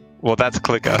 Yeah. Well, that's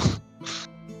Clicker.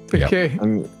 Okay.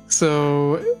 I'm-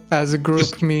 So, as a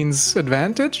group means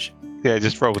advantage? Yeah,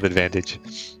 just roll with advantage.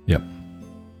 Yep.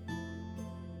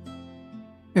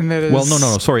 And that is. Well,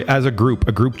 no. Sorry. As a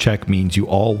group check means you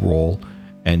all roll,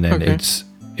 and then Okay.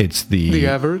 it's the The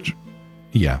average?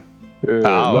 yeah.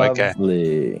 Oh, okay.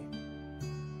 Lovely.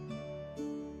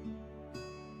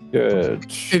 Good.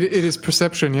 It is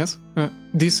perception, yes?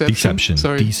 Deception. Deception.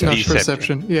 Sorry, Deception. not Deception.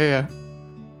 perception. Yeah.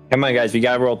 Come on, guys. We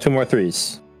gotta roll 2 more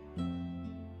 3s.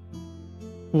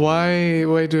 Why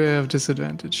do I have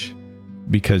disadvantage?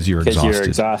 Because you're Because exhausted. you're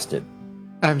exhausted.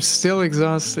 I'm still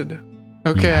exhausted.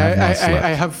 Okay, have not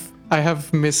slept. I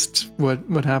have missed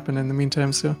what happened in the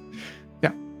meantime, so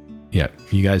Yeah,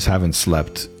 you guys haven't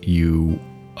slept. You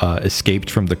escaped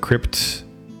from the crypt,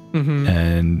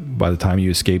 and by the time you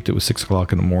escaped, it was 6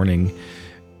 o'clock in the morning.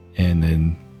 And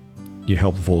then you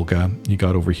helped Volga. You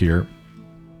got over here.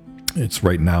 It's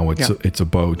right now.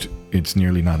 It's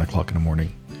nearly 9 o'clock in the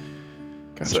morning.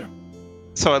 gotcha.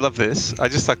 So I love this. I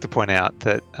just like to point out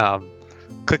that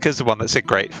Clicker's the one that said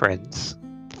great friends.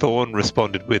 Thorn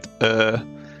responded with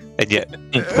and yet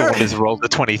Thorn has rolled a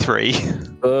 23.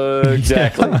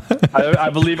 Exactly. I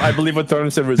believe what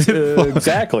Thorne said was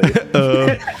exactly.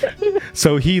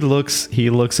 So he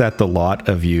looks at the lot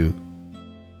of you.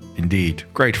 Indeed,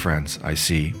 great friends, I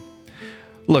see.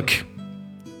 Look,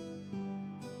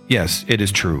 yes, it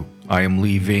is true. I am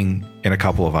leaving in a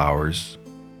couple of hours.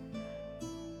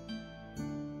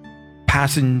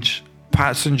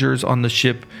 passengers on the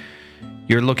ship,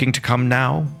 you're looking to come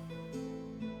now?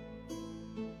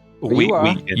 You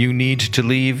are. You need to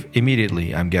leave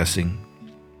immediately, I'm guessing.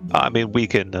 I mean, we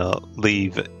can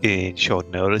leave in short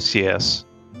notice, yes.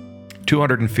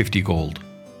 250 gold.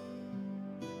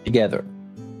 Together.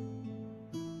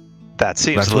 That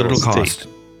seems That's a what little it'll steep. cost.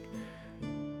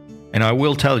 And I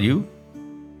will tell you,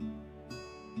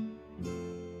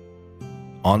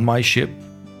 on my ship,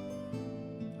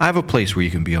 I have a place where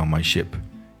you can be on my ship.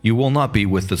 You will not be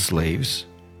with the slaves.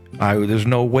 There's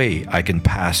no way I can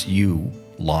pass you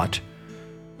lot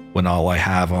when all I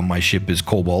have on my ship is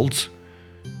kobolds.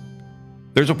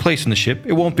 There's a place in the ship.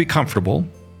 It won't be comfortable.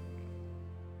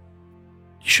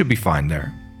 You should be fine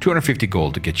there. 250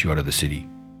 gold to get you out of the city.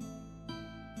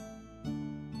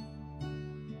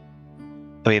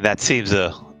 I mean, that seems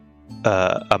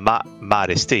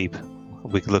mighty steep.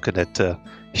 We're looking at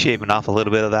shaving off a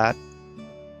little bit of that.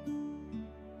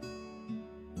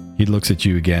 He looks at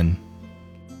you again.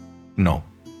 No.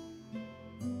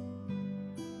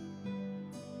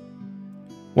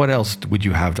 What else would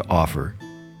you have to offer?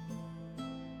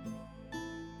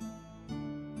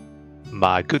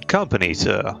 My good company,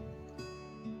 sir.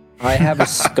 I have a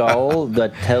skull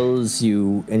that tells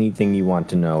you anything you want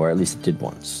to know, or at least it did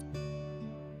once.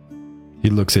 He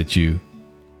looks at you.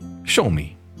 Show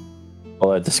me.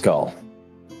 Pull out the skull.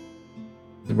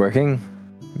 Is it working?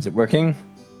 Is it working?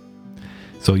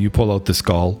 So you pull out the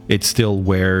skull. It still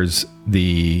wears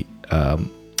the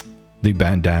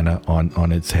bandana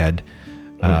on its head,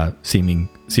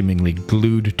 seemingly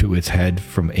glued to its head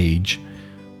from age.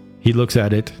 He looks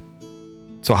at it.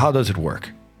 So how does it work?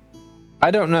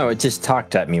 I don't know. It just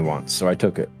talked at me once, so I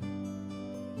took it.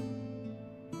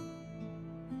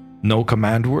 No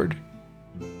command word?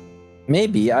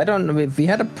 Maybe. I don't know. If he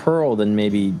had a pearl, then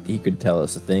maybe he could tell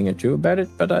us a thing or two about it,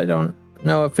 but I don't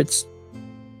know if it's...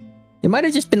 It might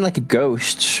have just been like a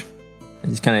ghost. I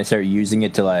just kind of started using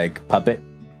it to like puppet.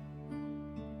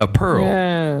 A pearl?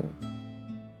 Yeah.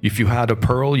 If you had a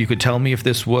pearl, you could tell me if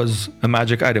this was a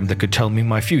magic item that could tell me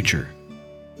my future.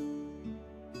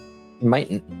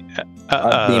 Might.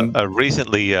 A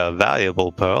recently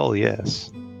valuable pearl,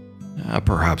 yes.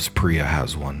 Perhaps Priya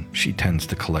has one. She tends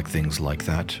to collect things like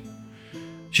that.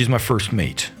 She's my first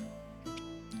mate.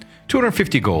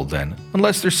 250 gold then,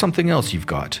 unless there's something else you've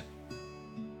got.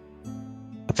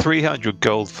 300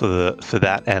 gold for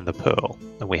that and the pearl,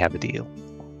 and we have a deal.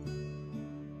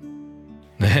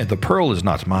 The pearl is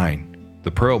not mine.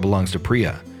 The pearl belongs to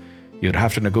Priya. You'd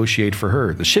have to negotiate for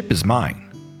her. The ship is mine.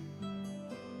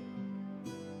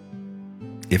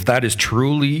 If that is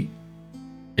truly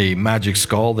a magic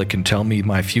skull that can tell me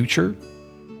my future,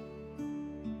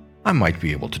 I might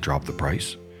be able to drop the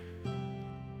price.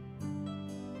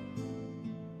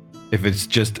 If it's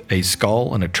just a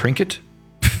skull and a trinket,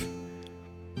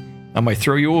 I might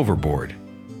throw you overboard.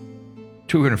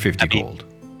 250 gold.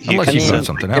 Unless you've got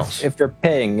something else. If we're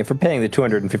paying the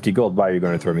 250 gold, why are you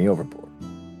going to throw me overboard?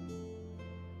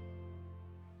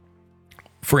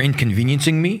 For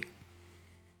inconveniencing me?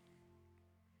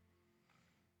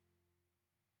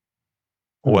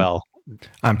 Well,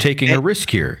 I'm taking a risk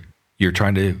here. You're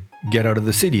trying to get out of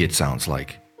the city, it sounds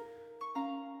like.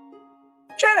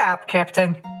 Shut up,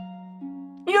 Captain.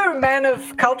 You're a man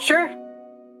of culture.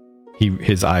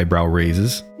 His eyebrow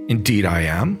raises. Indeed I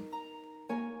am.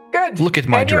 Good. Look at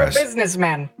my and dress. You're a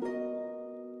businessman.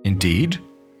 Indeed.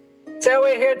 So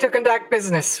we're here to conduct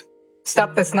business.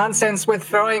 Stop this nonsense with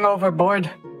throwing overboard.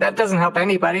 That doesn't help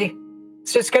anybody.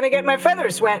 It's just gonna get my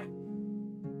feathers wet.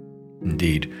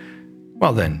 Indeed.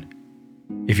 Well then,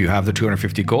 if you have the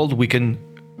 250 gold, we can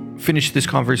finish this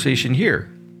conversation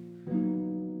here.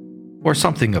 Or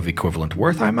something of equivalent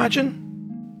worth, I imagine?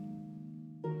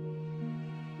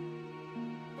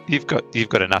 you've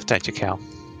got enough, don't you, Cal?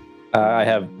 I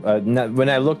have. When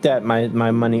I looked at my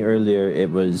money earlier,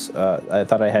 it was. I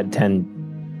thought I had 10.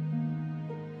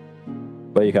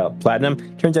 What do you call it?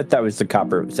 Platinum. Turns out that was the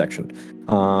copper section.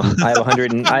 I have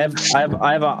 100. I have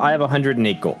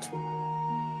 108 gold.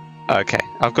 Okay,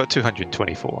 I've got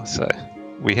 224, so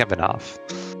we have enough.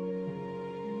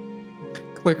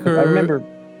 Clicker. I remember.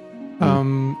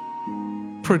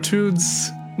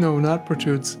 Procures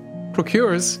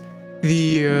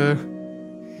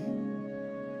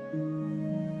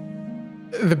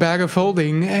the bag of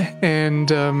holding, and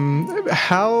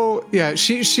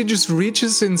she just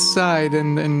reaches inside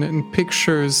and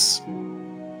pictures.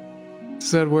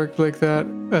 Does that work like that?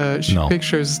 She No.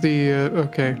 pictures the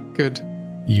okay, good.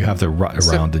 You have to root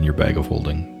around in your bag of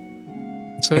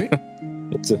holding. Sorry.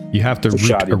 You have to It's a root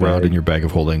shoddy around bag. in your bag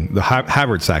of holding. The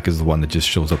haversack is the one that just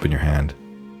shows up in your hand.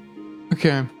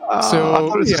 Okay. I So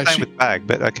thought it was the yeah, same with bag,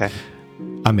 but okay.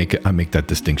 I make that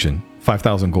distinction.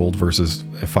 5,000 gold versus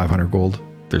 500 gold.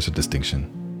 There's a distinction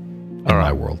in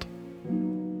my world.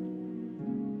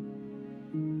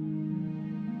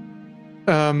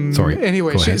 Sorry.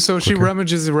 Anyway, Go ahead. she Quicker.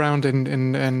 rummages around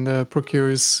and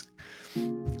procures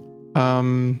a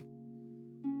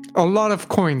lot of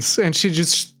coins, and she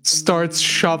just starts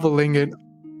shoveling it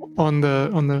on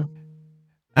the.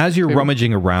 As you're Table.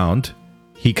 rummaging around,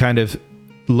 he kind of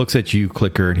looks at you,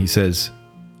 Clicker, and he says,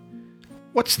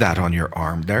 "What's that on your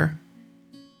arm there?"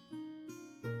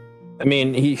 I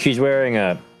mean, she's wearing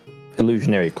a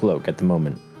illusionary cloak at the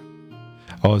moment.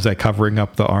 Oh, is that covering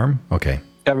up the arm? Okay.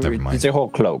 Never mind. It's a whole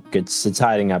cloak. It's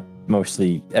hiding up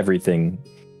mostly everything,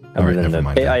 All other right, than never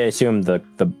mind then. I assume the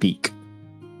beak.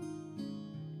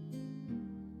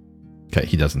 Okay,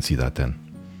 he doesn't see that then.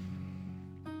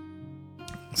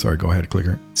 Sorry, go ahead,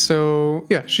 Clicker. So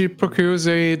yeah, she procures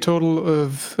a total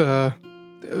of a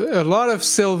lot of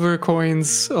silver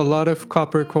coins, a lot of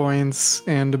copper coins,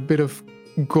 and a bit of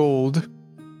gold,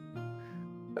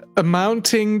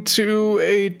 amounting to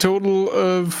a total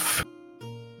of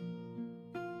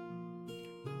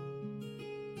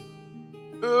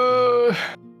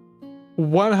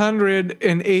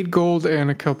 108 gold and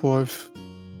a couple of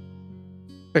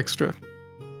extra.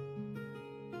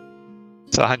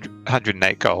 So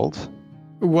 108 gold.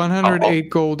 108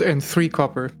 gold and 3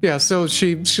 copper. Yeah, so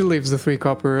she leaves the 3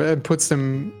 copper and puts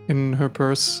them in her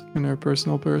purse, in her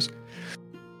personal purse.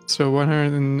 So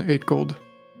 108 gold.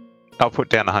 I'll put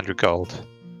down 100 gold.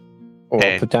 Or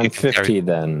And put down you can 50 carry-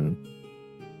 then.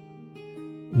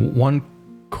 One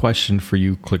question for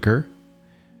you, Clicker.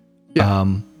 Yeah.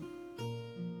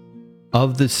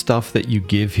 Of the stuff that you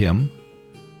give him,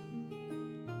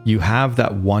 you have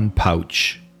that one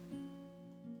pouch.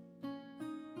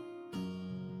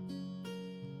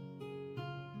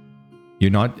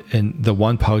 You're not in the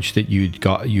one pouch that you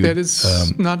got. That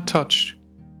is not touched.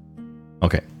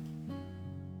 Okay.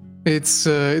 It's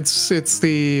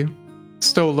the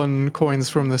stolen coins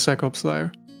from the Cyclops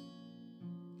Lair.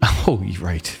 Oh, you're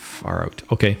right. Far out.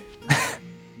 Okay.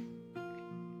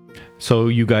 So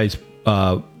you guys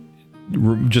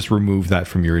just remove that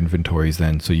from your inventories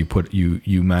then. So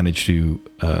you manage to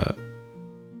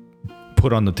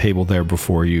put on the table there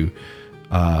before you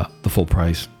the full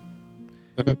price.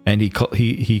 And he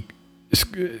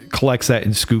collects that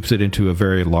and scoops it into a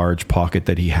very large pocket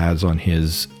that he has on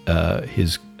his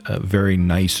very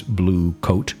nice blue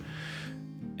coat,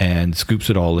 and scoops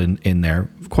it all in there.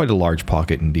 Quite a large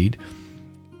pocket indeed.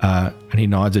 And he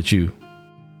nods at you.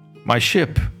 My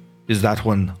ship is that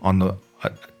one on the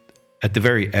at the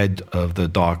very edge of the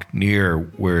dock near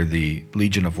where the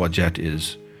Legion of Wadjet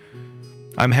is.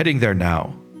 I'm heading there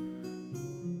now.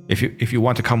 If you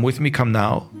want to come with me, come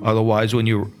now. Otherwise, when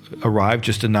you arrive,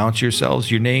 just announce yourselves,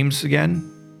 your names again.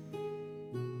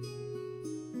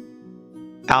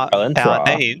 Our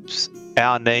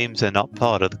Valentra. names are not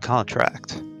part of the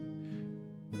contract.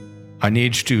 I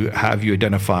need to have you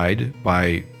identified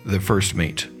by the first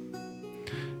mate.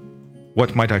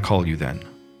 What might I call you then?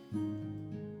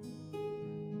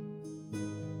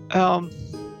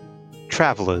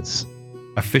 Travelers.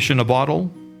 A fish in a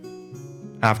bottle?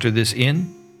 After this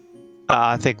inn?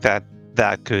 I think that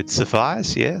could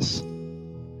suffice, yes.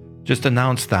 Just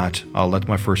announce that. I'll let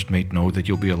my first mate know that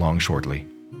you'll be along shortly.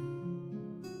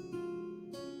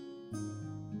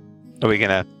 Are we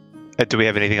gonna... do we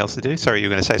have anything else to do? Sorry, you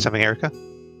were going to say something, Erica?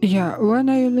 Yeah, when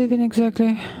are you leaving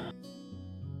exactly?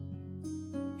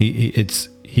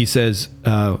 He says,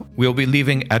 we'll be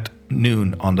leaving at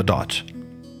noon on the dot.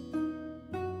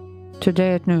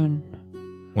 Today at noon.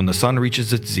 When the sun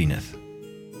reaches its zenith.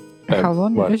 How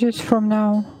long what? is it from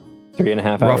now?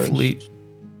 3.5 hours.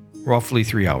 Roughly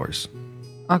 3 hours.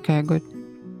 Okay, good.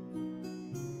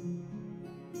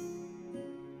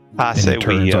 I And say he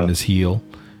turns we... on his heel,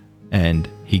 and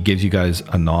he gives you guys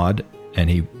a nod, and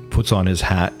he puts on his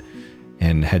hat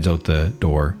and heads out the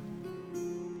door.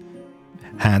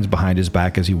 Hands behind his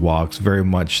back as he walks, very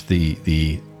much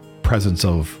the presence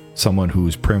of someone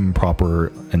who's prim,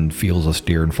 proper, and feels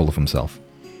austere and full of himself.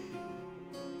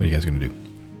 What are you guys going to do?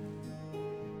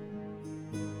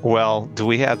 Well, do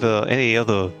we have any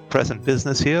other present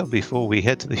business here before we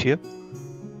head to the ship?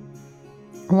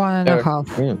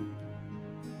 1.5. Yeah.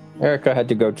 Erica had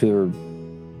to go to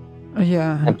her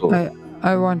Yeah, temple.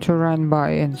 I want to run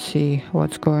by and see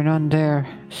what's going on there.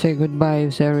 Say goodbye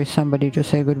if there is somebody to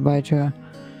say goodbye to.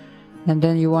 And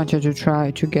then you wanted to try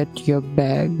to get your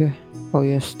bag or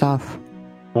your stuff.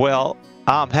 Well,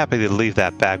 I'm happy to leave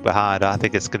that bag behind. I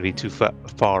think it's going to be too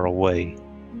far away.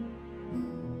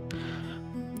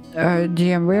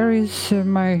 DM, where is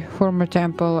my former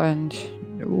temple, and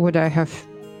would I have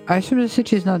I assume the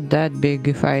city is not that big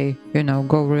if I,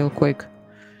 go real quick.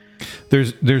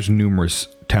 There's numerous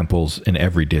temples in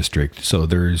every district, so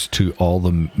there's to all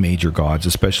the major gods,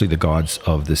 especially the gods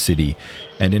of the city.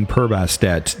 And in Per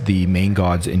Bastet, the main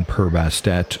gods in Per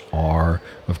Bastet are,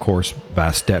 of course,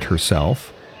 Bastet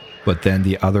herself, but then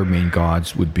the other main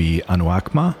gods would be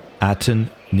Anuakma, Aten,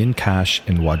 Ninkash,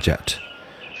 and Wajet.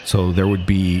 So there would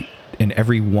be, in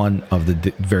every one of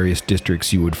the various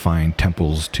districts, you would find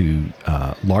temples to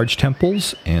large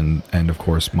temples and of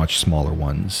course much smaller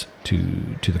ones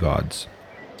to the gods,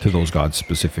 to those gods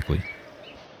specifically.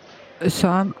 So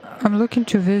I'm looking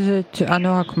to visit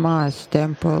Anuakma's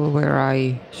temple where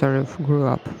I sort of grew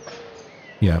up.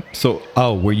 Yeah. So,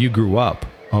 where you grew up.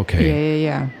 Okay.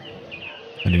 Yeah.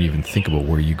 I didn't even think about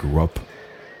where you grew up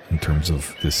in terms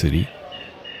of the city.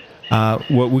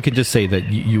 Well, we could just say that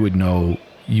you would know.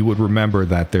 You would remember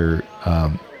that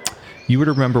you would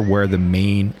remember where the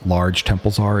main large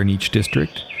temples are in each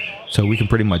district. So we can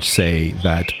pretty much say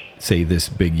that, this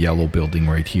big yellow building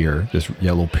right here, this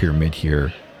yellow pyramid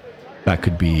here, that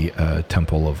could be a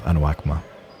temple of Anuakma.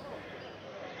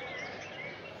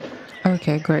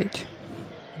 Okay, great.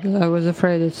 I was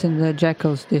afraid it's in the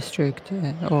Jackals district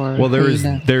or. Well, there is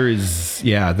Hina.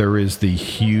 the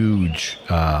huge.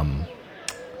 I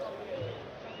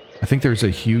think there's a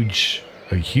huge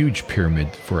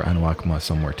pyramid for Anuakma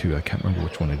somewhere too. I can't remember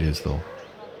which one it is though.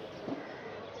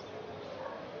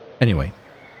 Anyway,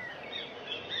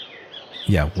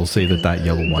 yeah, we'll say that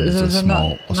yellow one is a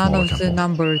smaller None of temple. the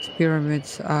numbered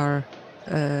pyramids are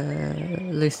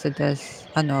listed as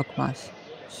Anuakmas.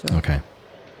 So Okay.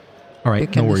 All right, you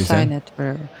can no worries assign then. it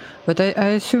wherever. But I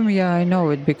assume, I know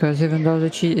it because even though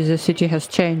the city has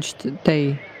changed,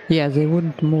 they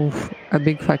wouldn't move a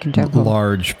big fucking temple.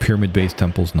 Large pyramid-based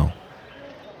temples, no.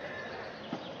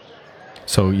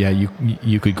 So yeah,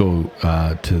 you could go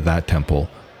to that temple,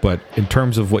 but in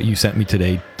terms of what you sent me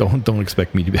today, don't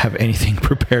expect me to have anything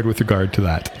prepared with regard to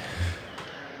that.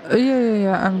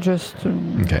 Yeah. I'm just.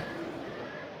 Okay.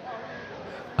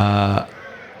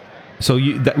 So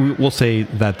we'll say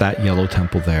that yellow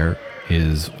temple there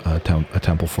is a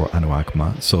temple for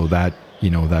Anuakma. So that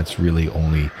that's really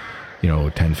only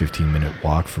 10-15 minute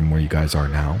walk from where you guys are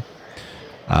now.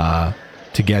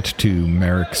 To get to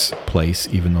Merrick's place,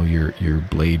 even though your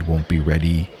blade won't be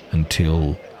ready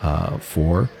until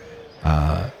 4,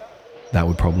 that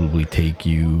would probably take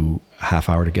you a half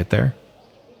hour to get there.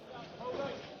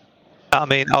 I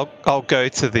mean, I'll go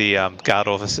to the guard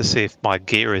office to see if my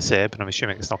gear is there, but I'm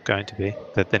assuming it's not going to be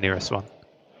the nearest one.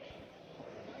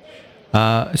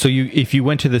 So if you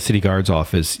went to the city guard's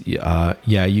office,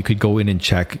 you could go in and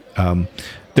check.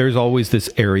 There's always this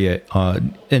area,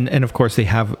 and of course they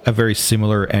have a very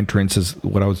similar entrance as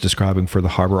what I was describing for the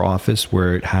harbor office,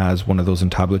 where it has one of those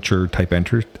entablature type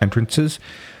entrances,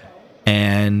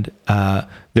 and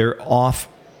they're off.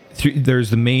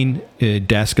 There's the main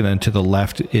desk, and then to the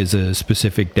left is a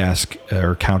specific desk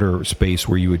or counter space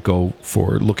where you would go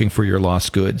for looking for your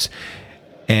lost goods.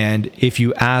 And if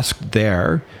you asked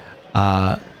there,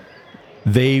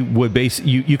 they would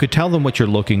you could tell them what you're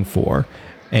looking for,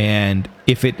 and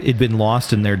if it had been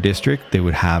lost in their district, they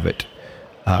would have it,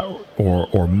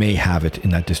 or may have it in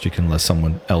that district unless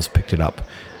someone else picked it up.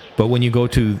 But when you go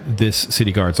to this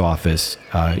city guard's office,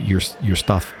 your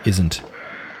stuff isn't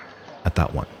at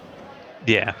that one.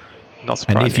 Yeah, not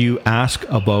surprising. And if you ask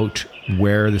about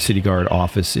where the city guard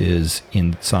office is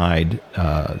inside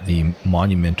the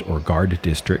monument or guard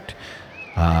district,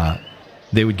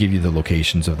 they would give you the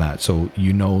locations of that. So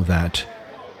you know that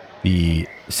the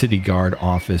city guard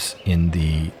office in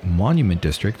the monument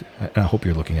district, and I hope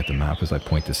you're looking at the map as I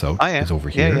point this out, is over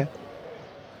here.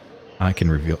 Yeah.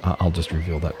 I'll just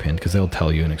reveal that pin because they'll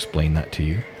tell you and explain that to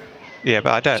you. Yeah,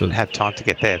 but I don't have time to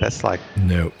get there. That's like...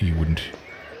 No, you wouldn't.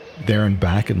 There and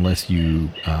back unless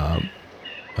you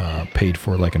paid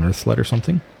for like an earth sled or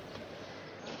something.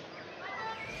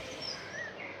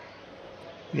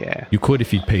 Yeah. You could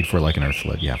if you paid for like an earth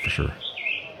sled, yeah, for sure.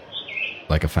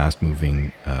 Like a fast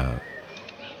moving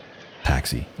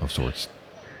taxi of sorts.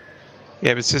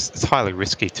 Yeah, but it's highly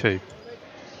risky too.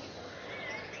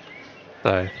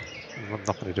 So I'm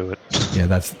not going to do it. Yeah,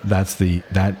 that's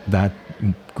that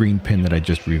green pin that I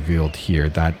just revealed here.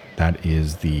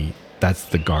 That's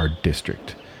the guard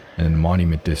district, and the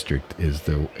monument district is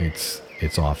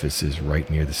its office is right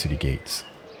near the city gates.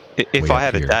 If I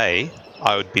had a day,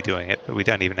 I would be doing it, but we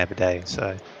don't even have a day,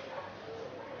 so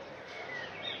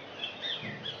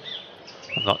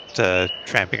I'm not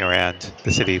tramping around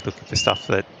the city looking for stuff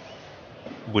that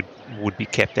would be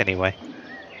kept anyway.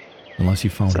 Unless you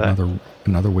found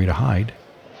another way to hide.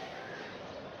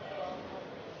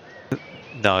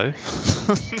 No.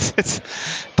 Keep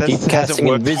hasn't casting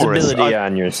worked for us. invisibility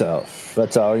on yourself.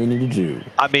 That's all you need to do.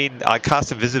 I mean, I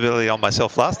cast invisibility on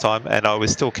myself last time, and I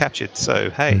was still captured. So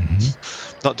hey,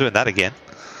 not doing that again.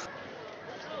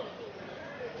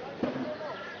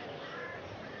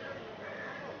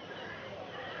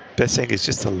 Best thing is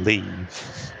just to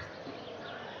leave.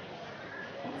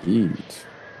 Jeez.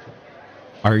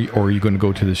 Are you going to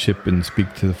go to the ship and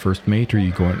speak to the first mate, or are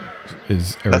you going?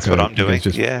 Is Erica? That's what I'm you doing. guys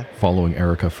just Yeah. following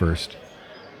Erica first.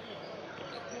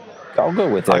 I'll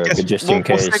go with I Erica guess just we'll in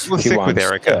case stick- we'll she stick wants. with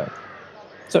Erica.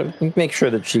 So make sure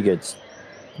that she gets.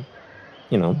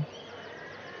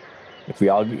 If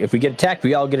we get attacked,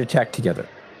 we all get attacked together.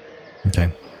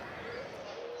 Okay.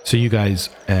 So you guys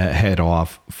head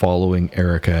off following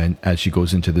Erica, and as she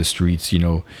goes into the streets,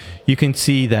 you can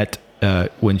see that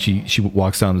when she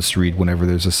walks down the street, whenever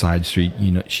there's a side street,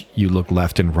 you look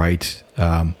left and right.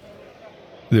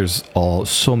 There's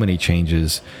so many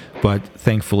changes, but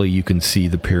thankfully you can see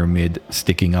the pyramid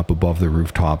sticking up above the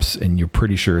rooftops, and you're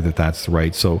pretty sure that that's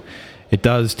right. So it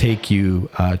does take you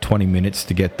 20 minutes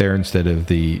to get there instead of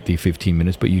the 15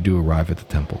 minutes, but you do arrive at the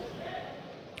temple.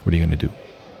 What are you going to do?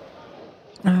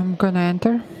 I'm gonna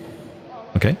enter.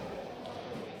 Okay.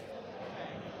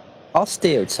 I'll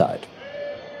stay outside.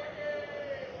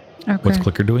 Okay. What's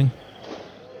Clicker doing?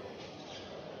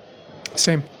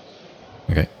 Same.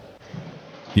 Okay.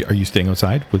 Are you staying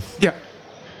outside with? Yeah.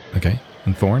 Okay.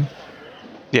 And Thorn?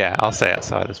 Yeah, I'll stay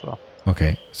outside as well.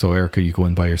 Okay. So Erica, you go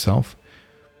in by yourself?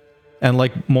 And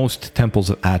like most temples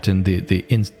at Aten,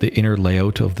 the inner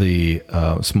layout of the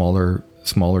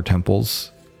smaller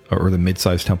temples or the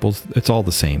mid-sized temples, it's all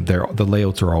the same. The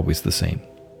layouts are always the same.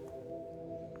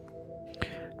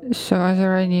 So are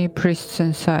there any priests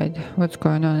inside? What's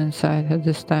going on inside at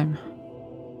this time?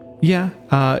 Yeah,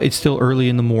 it's still early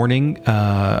in the morning,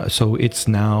 so it's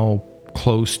now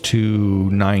close to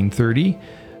 9:30.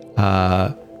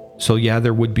 So yeah,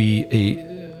 there would be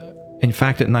in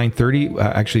fact, at 9:30,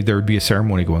 actually there would be a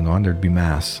ceremony going on. There'd be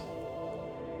mass.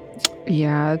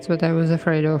 Yeah, that's what I was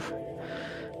afraid of.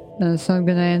 It's not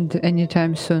gonna end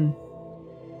anytime soon.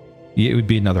 Yeah, it would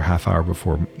be another half hour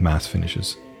before mass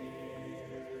finishes.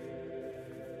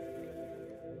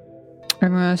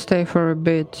 I'm gonna stay for a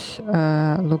bit,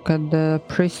 look at the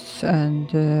priests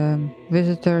and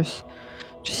visitors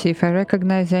to see if I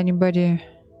recognize anybody.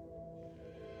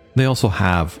 They also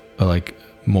have, like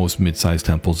most mid-sized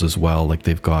temples as well, like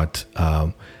they've got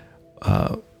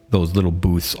those little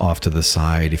booths off to the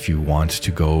side if you want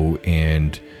to go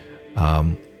and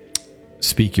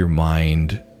speak your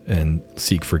mind and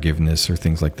seek forgiveness or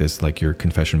things like this, like your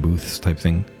confession booths type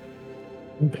thing.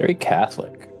 Very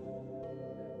Catholic.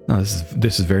 No,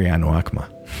 this is very Anuakma.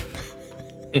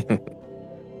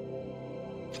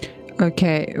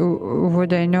 Okay,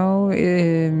 would I know,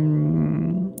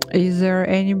 is there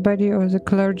anybody of the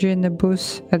clergy in the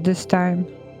booth at this time?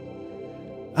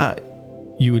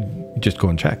 You would just go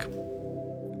and check.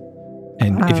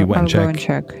 And if you went I'll and check, go and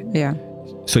check, yeah.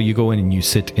 So you go in and you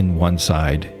sit in one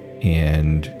side,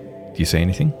 and do you say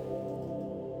anything?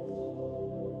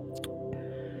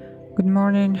 Good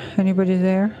morning, anybody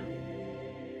there?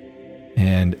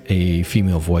 And a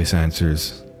female voice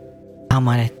answers, How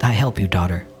might I help you,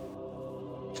 daughter?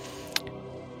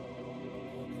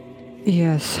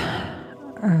 Yes.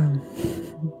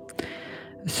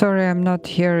 Sorry, I'm not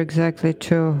here exactly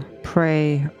to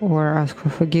pray or ask for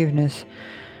forgiveness.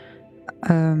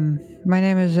 My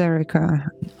name is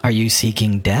Erica. Are you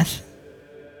seeking death?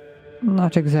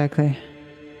 Not exactly.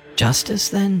 Justice,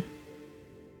 then?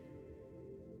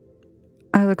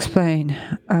 I'll explain.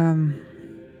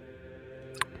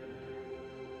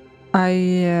 I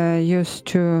used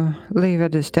to live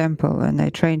at this temple and I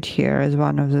trained here as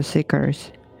one of the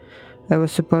seekers. I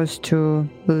was supposed to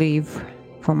leave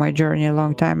for my journey a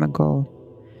long time ago,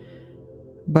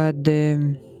 but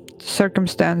the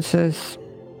circumstances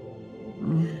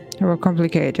were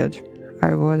complicated.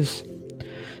 I was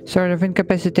sort of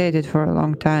incapacitated for a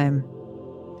long time,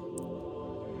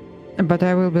 but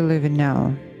I will be leaving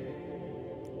now.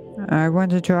 I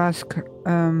wanted to ask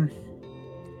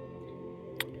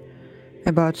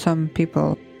about some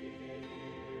people.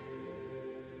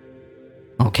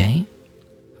 Okay.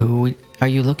 Who are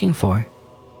you looking for?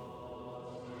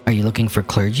 Are you looking for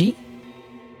clergy?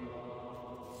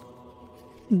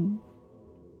 Do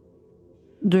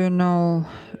you know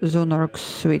Zunork's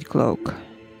Sweet Cloak?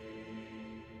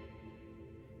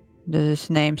 Does his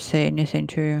name say anything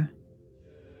to you?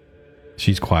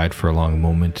 she's quiet for a long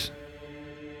moment.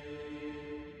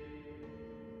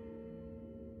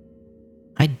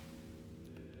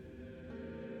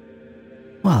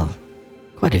 Well,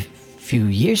 quite a few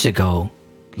years ago,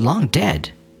 long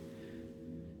dead.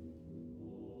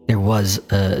 There was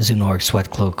a Zunorg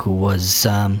Sweatcloak who was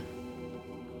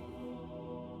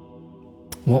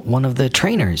one of the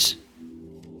trainers.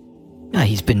 Yeah,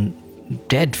 he's been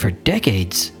dead for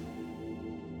decades.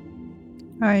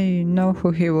 I know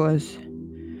who he was.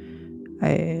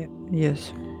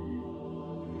 Yes.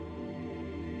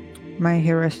 May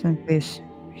he rest in peace.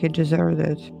 He deserved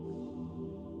it.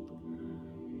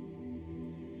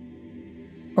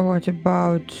 What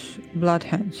about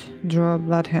Bloodhands? Draw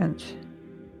Bloodhands.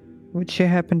 Would she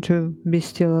happen to be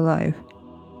still alive?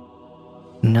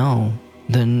 No,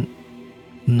 the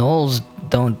Knolls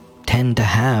don't tend to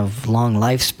have long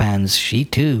lifespans. She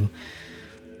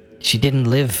didn't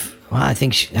live. Well, I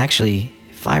think actually,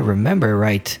 if I remember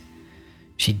right,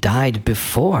 she died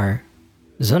before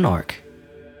Zunorg.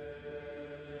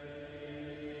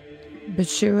 But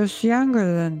she was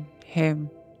younger than him.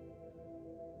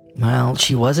 Well,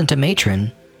 she wasn't a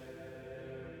matron.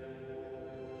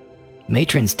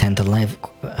 Matrons tend to live.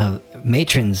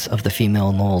 Matrons of the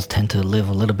female Knolls tend to live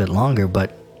a little bit longer,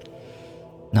 but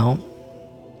no.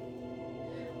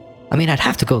 I mean, I'd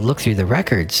have to go look through the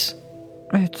records.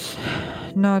 It's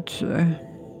not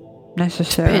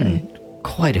necessary. It's been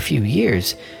quite a few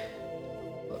years.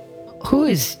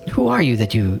 Who are you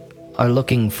that you are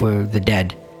looking for the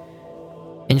dead?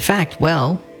 In fact,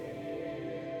 well,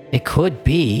 it could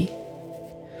be.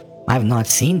 I've not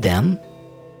seen them.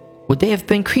 Would they have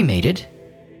been cremated?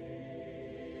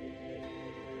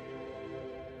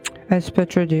 As per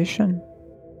tradition.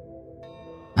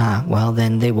 Ah, well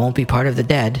then they won't be part of the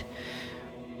dead.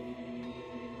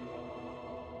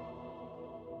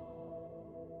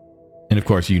 And of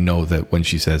course, you know that when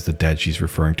she says the dead, she's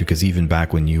referring to, because even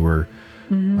back when you were,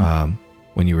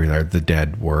 there, the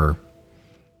dead were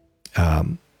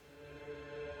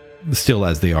still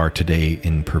as they are today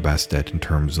in Perbestet in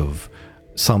terms of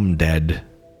some dead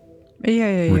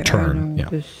return. I know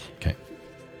this. Okay.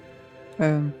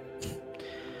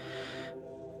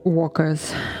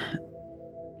 Walkers.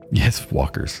 Yes,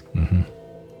 walkers. Mm-hmm.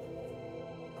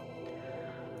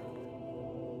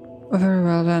 Very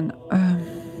well then.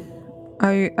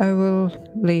 I will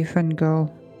leave and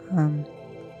go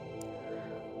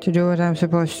to do what I'm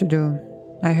supposed to do.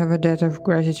 I have a debt of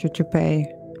gratitude to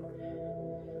pay.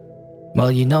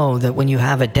 Well, you know that when you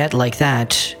have a debt like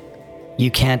that,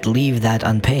 you can't leave that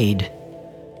unpaid.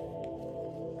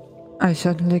 I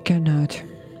certainly cannot.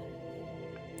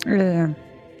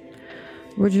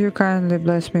 Would you kindly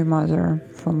bless me, Mother,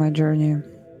 for my journey?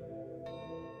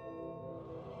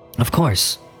 Of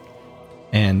course.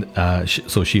 And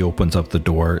so she opens up the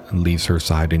door and leaves her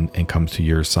side and comes to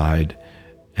your side.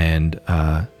 And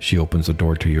she opens the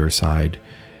door to your side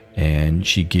and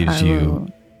she gives you...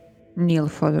 kneel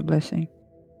for the blessing.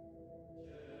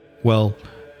 Well,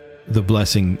 the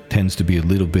blessing tends to be a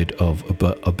little bit of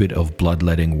a bit of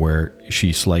bloodletting, where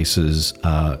she slices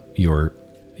your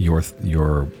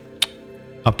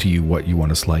up to you what you want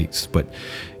to slice, but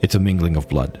it's a mingling of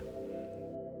blood.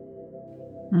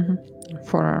 Mm-hmm.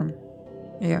 Forearm.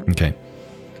 Yeah. Okay.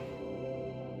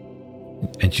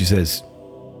 And she says,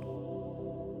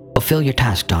 "Fulfill your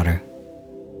task, daughter."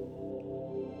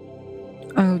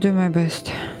 I'll do my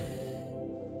best.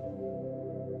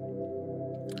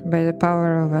 By the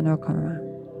power of Anokama.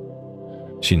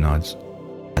 She nods.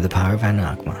 By the power of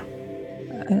Anokama.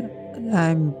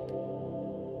 I'm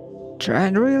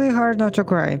trying really hard not to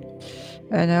cry.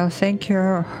 And I'll thank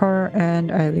her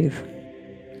and I leave.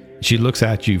 She looks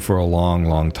at you for a long,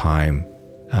 long time,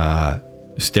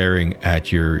 staring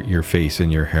at your face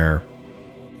and your hair.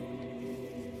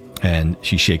 And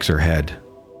she shakes her head.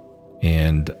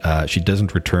 And she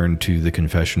doesn't return to the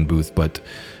confession booth, but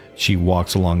she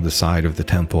walks along the side of the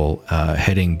temple,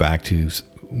 heading back to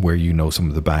where you know some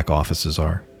of the back offices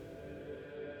are.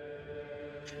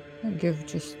 I give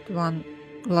just one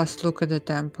last look at the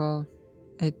temple.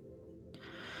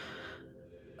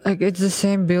 It's the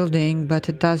same building, but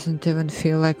it doesn't even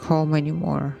feel like home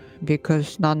anymore,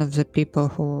 because none of the people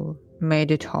who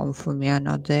made it home for me are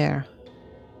not there.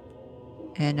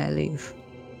 And I leave.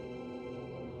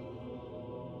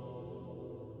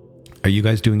 Are you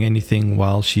guys doing anything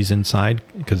while she's inside?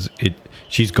 Because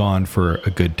she's gone for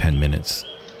a good 10 minutes.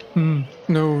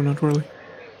 No, not really.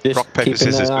 Just Rock, paper, keeping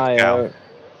scissors an with eye Cal. out.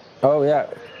 Oh yeah,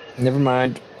 never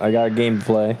mind. I got a game to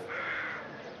play.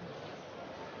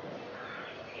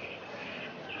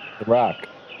 Rock.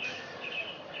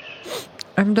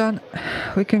 I'm done.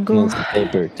 We can go. No, it's the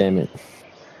paper. Damn it.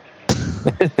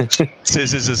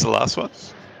 Scissors is the last one.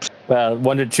 Well,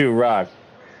 1 to 2 rock.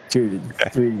 2 to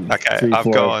 3. Okay, 3, I'm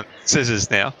 4. going scissors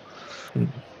now.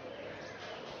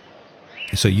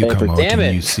 So you Hey, come out damn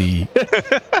and it. you see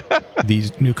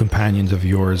these new companions of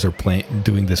yours are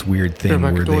doing this weird thing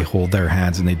back where door. they hold their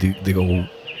hands and they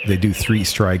do 3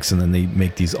 strikes and then they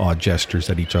make these odd gestures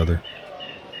at each other.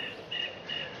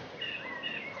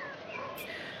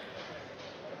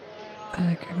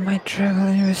 Like, am I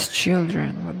traveling with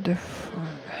children? What the fuck?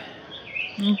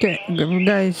 Okay,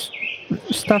 guys,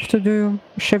 stuff to do,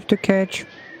 ship to catch.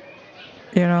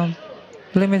 You know,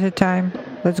 limited time.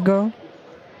 Let's go.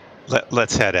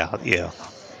 Let's head out. Yeah.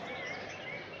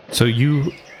 So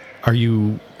are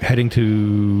you heading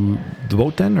to the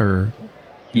boat then, or?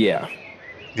 Yeah.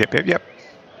 Yep.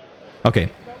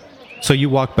 Okay. So you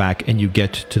walk back and you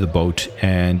get to the boat,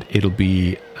 and it'll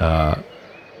be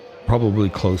probably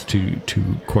close to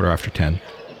 10:15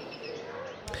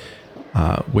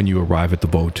 when you arrive at the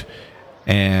boat.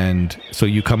 And so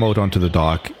you come out onto the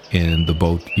dock in the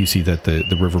boat. You see that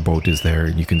the river boat is there,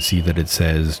 and you can see that it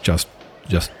says just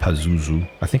Pazuzu.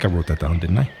 I think I wrote that down,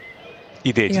 didn't I?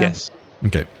 You did, Yeah. yes.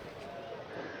 Okay.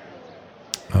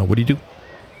 What do you do?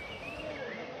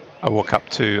 I walk up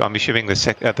to. I'm assuming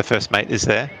the first mate is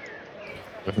there.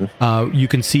 You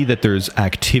can see that there's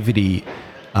activity.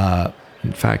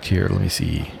 In fact, here, let me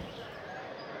see.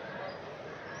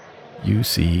 You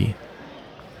see.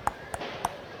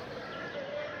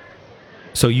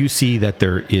 So you see that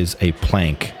there is a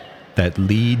plank that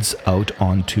leads out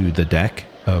onto the deck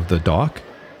of the dock,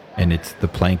 and the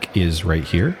plank is right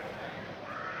here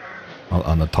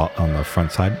on the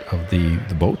front side of the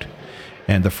boat,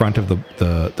 and the front of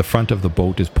the front of the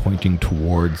boat is pointing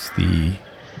towards the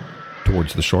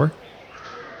shore.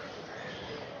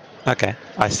 Okay.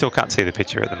 I still can't see the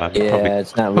picture at the moment. Yeah, Probably,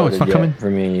 it's not Oh, loaded it's not yet coming?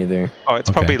 for me either. it's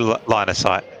Okay. probably line of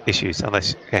sight issues,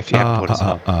 unless if you haven't put us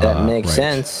on. That makes right.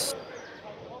 sense.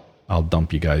 I'll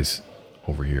dump you guys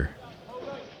over here.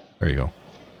 There you go.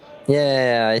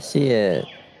 Yeah, I see it.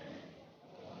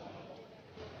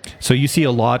 So you see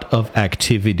a lot of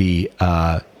activity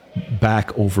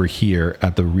back over here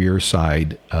at the rear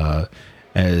side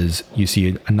as you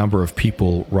see a number of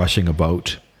people rushing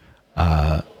about.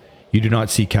 You do not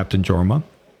see Captain Jorma.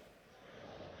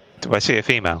 Do I see a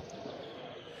female?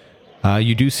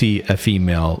 You do see a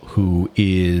female who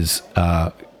is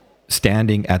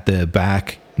standing at the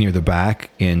back, near the back,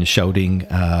 and shouting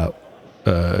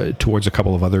towards a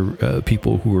couple of other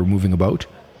people who are moving about.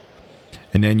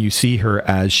 And then you see her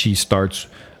as she starts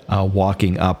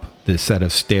walking up the set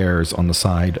of stairs on the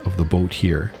side of the boat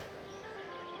here.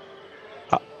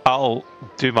 I'll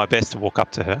do my best to walk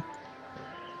up to her,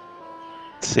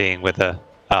 seeing whether.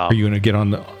 Are you going to get on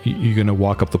the? You going to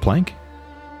walk up the plank?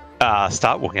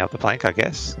 Start walking up the plank, I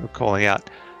guess. Calling out.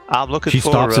 I'm looking She for.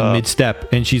 stops in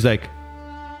mid-step and she's like,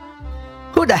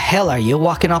 Who the hell are you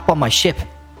walking up on my ship?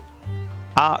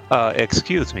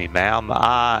 Excuse me, ma'am.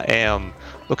 I am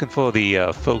looking for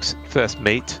the first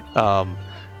mate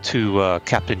to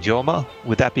Captain Jorma.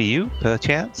 Would that be you,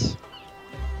 perchance?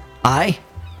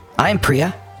 I'm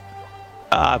Priya.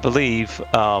 I believe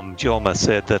Jorma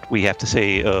said that we have to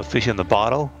say fish in the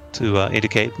bottle to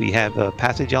indicate we have a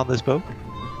passage on this boat.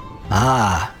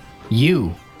 Ah,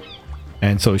 you.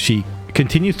 and so she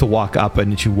continues to walk up,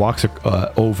 and she walks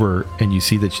over, and you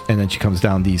see that, and then she comes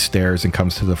down these stairs and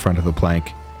comes to the front of the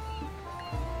plank.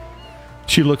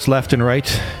 She looks left and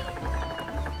right.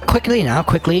 Quickly now,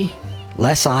 quickly.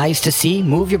 Less eyes to see.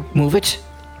 Move it.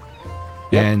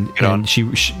 And she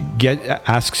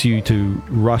asks you to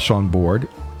rush on board,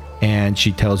 and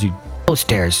she tells you Those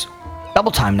stairs.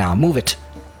 Double time now. Move it.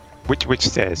 Which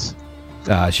stairs?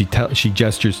 she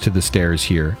gestures to the stairs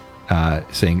here,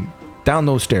 saying, "Down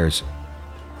those stairs."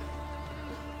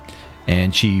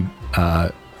 And she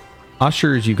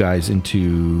ushers you guys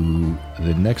into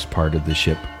the next part of the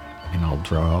ship, and I'll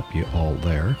drop you all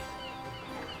there.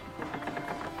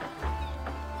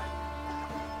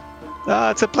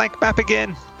 It's a blank map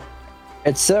again.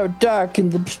 It's so dark in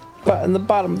the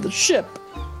bottom of the ship.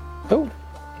 Oh.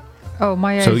 Oh,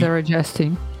 my eyes So are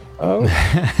adjusting. Oh.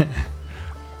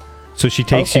 So she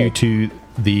takes Okay. you to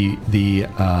the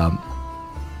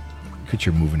because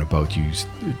you're moving about.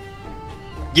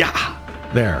 Yeah,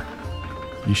 there.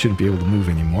 You shouldn't be able to move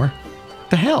anymore.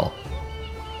 The hell?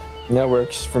 That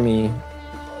works for me.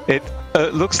 It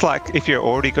looks like if you've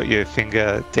already got your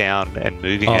finger down and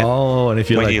moving it, Oh, and if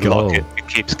you when let you go, lock it, it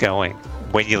keeps going.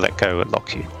 When you let go, it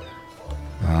locks you.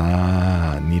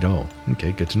 Ah, neato.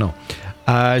 Okay, good to know.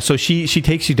 So she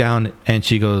takes you down, and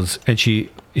she goes, and she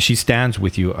stands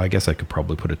with you. I guess I could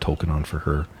probably put a token on for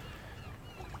her.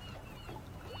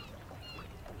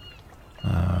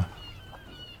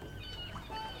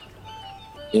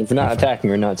 If you're not attacking,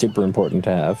 you're not super important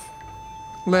to have.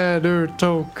 Ladder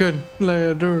token,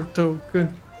 ladder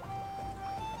token.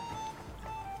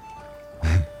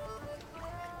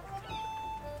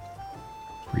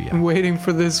 been waiting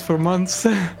for this for months.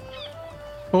 I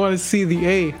want to see the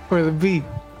A or the B.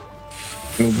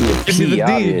 It would be a Give me the P, D.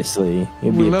 obviously. It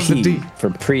would We be a love the P D. for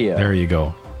Priya. There you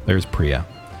go. There's Priya.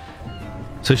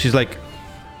 So she's like,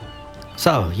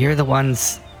 So, you're the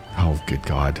ones. oh, good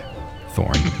God.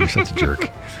 Thorn, you're such a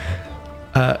jerk.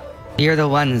 You're the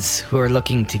ones who are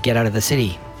looking to get out of the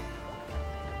city.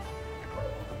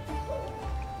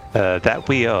 That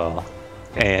we are.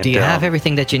 And Do you have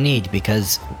everything that you need?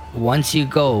 Because once you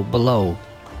go below,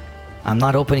 I'm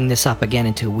not opening this up again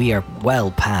until we are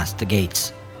well past the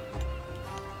gates.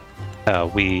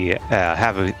 we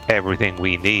have everything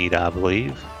we need, I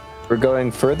believe. We're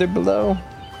going further below?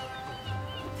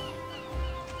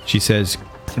 She says,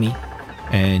 To me.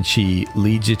 and she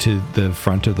leads you to the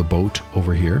front of the boat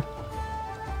over here.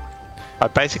 I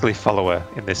basically follow her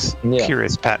in this Yeah.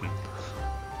 curious pattern.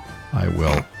 I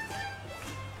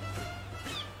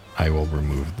will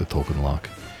remove the token lock.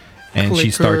 And she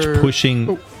starts Clicker. pushing.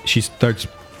 Oh. She starts.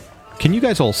 Can you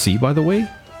guys all see, by the way?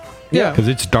 Yeah. Because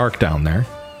it's dark down there.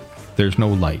 There's no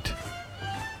light.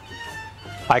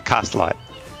 I cast light.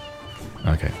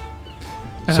 Okay.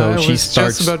 So I she was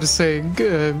starts. just about to say,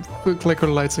 Clicker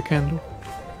lights a candle.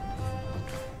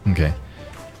 Okay.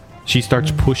 She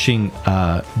starts pushing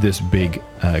this big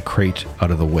crate out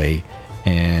of the way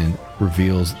and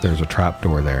reveals there's a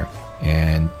trapdoor there.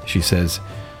 And she says,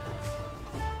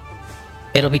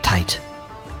 It'll be tight.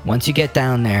 Once you get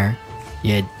down there,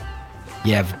 you've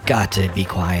got to be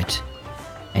quiet.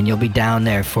 And you'll be down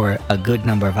there for a good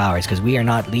number of hours because we are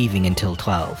not leaving until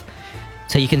 12.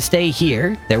 So you can stay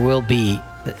here. There will be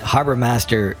Harbor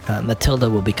Master Matilda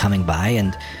will be coming by,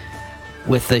 and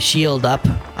with the shield up,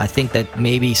 I think that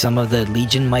maybe some of the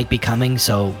Legion might be coming,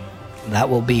 so that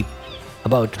will be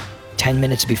about 10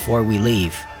 minutes before we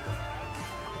leave.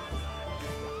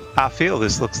 I feel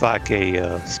this looks like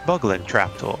a smuggling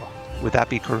trapdoor. Would that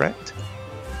be correct?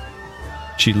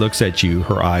 she looks at you,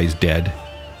 her eyes dead.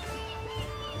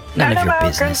 None of your our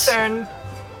business. concern.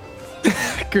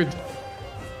 Good.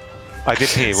 I didn't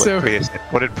hear what So- Priya said.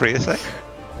 What did Priya say?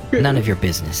 None of your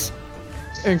business.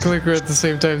 And Clicker at the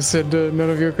same time said,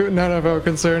 none of our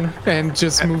concern, and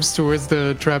just moves towards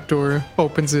the trapdoor,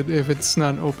 opens it if it's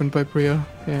not opened by Priya,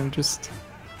 and just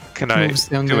Can I moves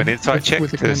down do an there insight check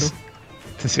with a candle.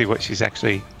 to see what she's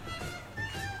actually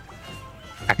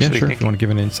Yeah, sure. If you thinking? want to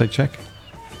give an insight check.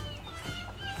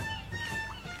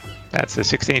 That's a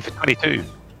 16 for 22.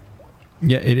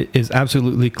 Yeah, it is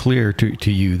absolutely clear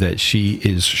to you that she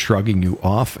is shrugging you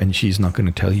off and she's not going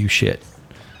to tell you shit.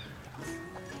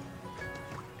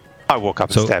 I walk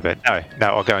up So- and stab her. No,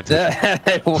 I'll go into the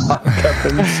I walk up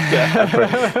and stab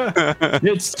her.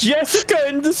 It's Jessica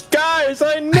in disguise.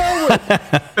 I know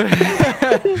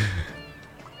it.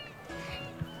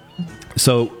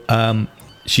 So,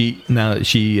 she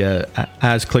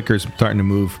as Clicker's starting to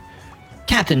move,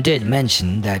 Captain did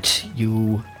mention that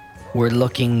you were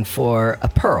looking for a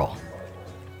pearl.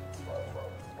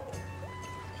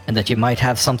 And that you might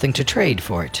have something to trade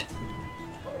for it.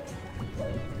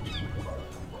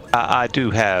 I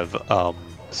do have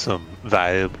some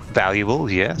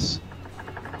valuables, yes.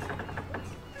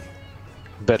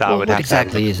 But I Well, would what have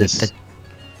exactly to is it that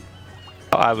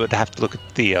I would have to look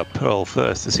at the pearl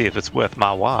first to see if it's worth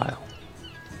my while.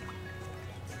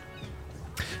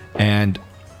 and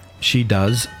she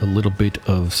does a little bit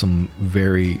of some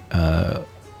very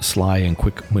sly and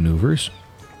quick maneuvers.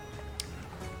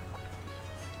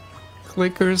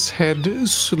 Clicker's head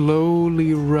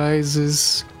slowly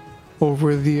rises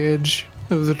over the edge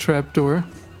of the trapdoor.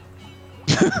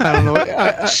 I don't know.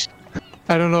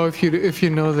 I don't know if you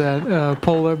know that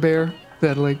polar bear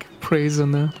that like preys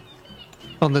on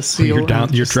the seal. You're down.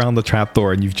 and You're just- around the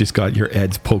trapdoor, and you've just got your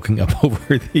heads poking up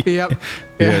over the Yep.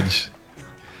 edge.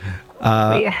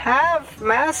 We have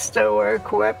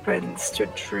masterwork weapons to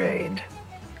trade.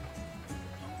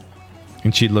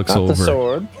 And she looks Not the over.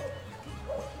 sword.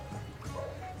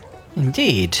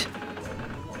 Indeed.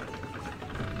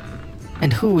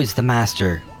 And who is the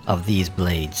master of these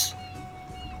blades?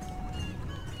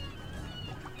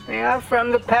 We are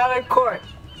from the Pallid Court.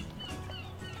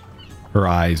 Her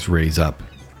eyes raise up.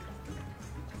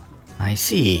 I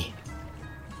see.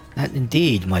 That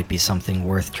indeed might be something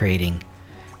worth trading.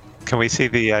 Can we see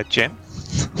the gem?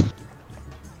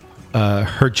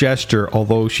 Her gesture,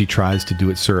 although she tries to do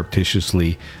it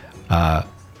surreptitiously,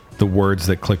 the words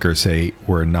that Clicker say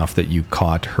were enough that you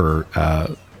caught her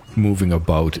moving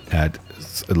about at,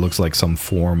 it looks like some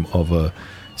form of a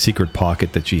secret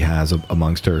pocket that she has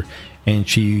amongst her. And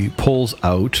she pulls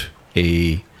out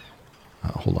a,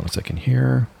 hold on a second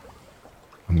here.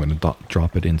 I'm going to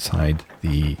drop it inside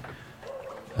the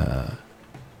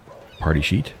party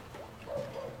sheet.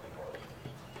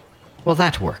 Will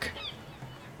that work?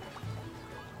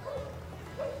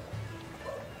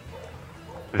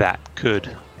 That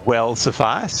could well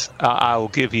suffice. I will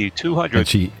give you 200. And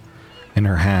she, in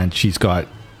her hand, she's got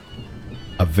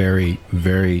a very,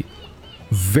 very,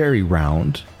 very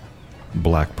round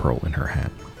black pearl in her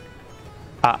hand.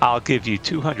 I'll give you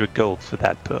 200 gold for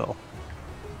that pearl.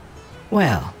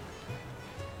 Well,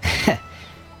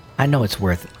 I know it's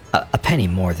worth a penny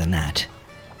more than that.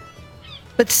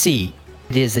 Let's see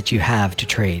what it is that you have to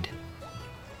trade.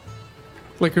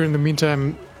 Flicker, in the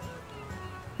meantime,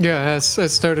 has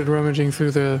started rummaging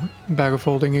through the bag of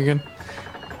holding again.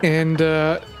 And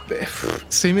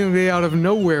seemingly out of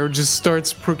nowhere just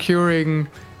starts procuring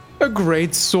a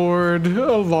great sword,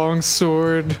 a long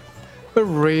sword, a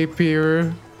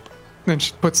rapier. Then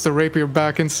she puts the rapier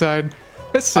back inside.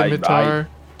 A scimitar.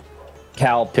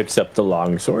 Cal picks up the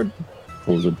longsword,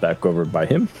 pulls it back over by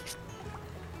him.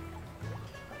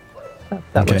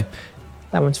 Okay.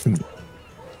 That one's for me.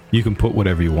 You can put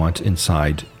whatever you want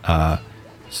inside. Are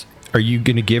you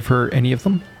going to give her any of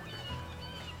them?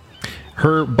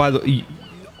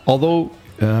 Although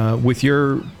with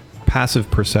your passive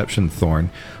perception, Thorn,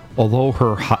 although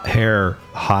her hair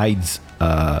hides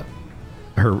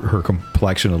her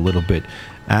complexion a little bit,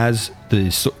 as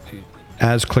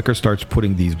Clicker starts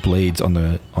putting these blades on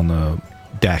the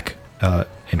deck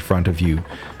in front of you,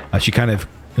 she kind of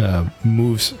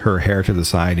moves her hair to the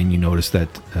side, and you notice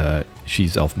that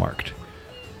she's elf marked.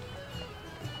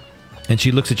 And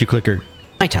she looks at you, Clicker,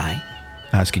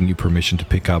 asking you permission to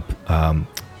pick up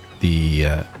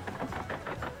the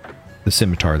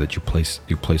scimitar that you place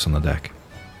on the deck.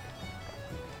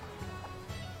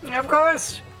 Of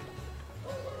course.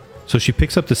 So she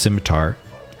picks up the scimitar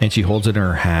and she holds it in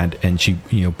her hand, and she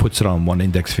puts it on one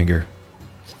index finger.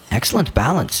 Excellent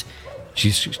balance.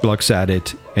 She looks at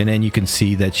it, and then you can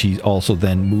see that she also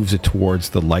then moves it towards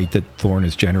the light that Thorn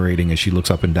is generating as she looks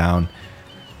up and down.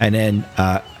 And then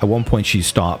at one point she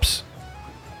stops,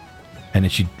 and then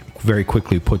she very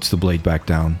quickly puts the blade back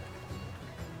down.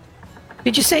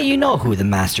 Did you say you know who the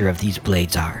master of these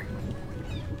blades are?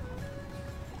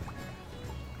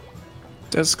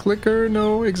 Does Clicker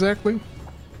know exactly?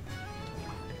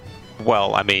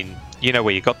 Well, I mean, you know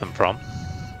where you got them from.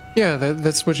 Yeah,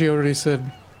 that's what she already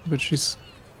said.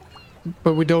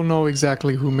 But we don't know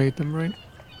exactly who made them, right?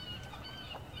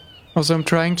 Also, I'm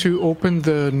trying to open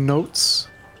the notes.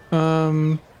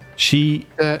 That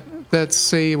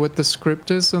say what the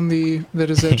script is that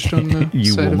is etched on the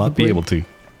you side will of not the be blade. able to.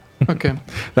 Okay.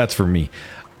 That's for me.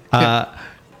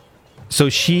 So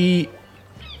she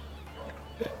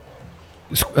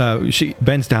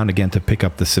bends down again to pick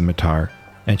up the scimitar,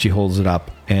 and she holds it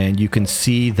up, and you can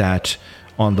see that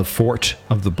on the fort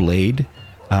of the blade,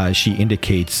 she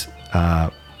indicates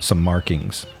some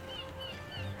markings.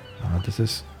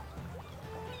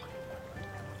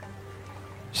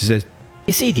 She says,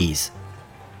 "You see these?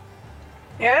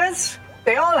 Yes,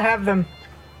 they all have them.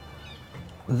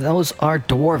 Those are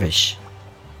dwarvish."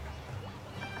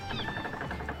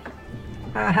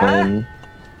 Uh-huh.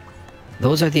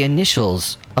 Those are the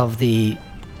initials of the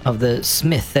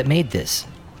smith that made this.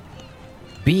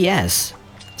 BS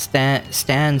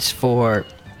stands for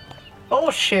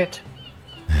Bullshit.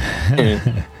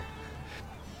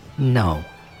 no.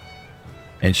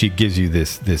 And she gives you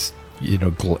this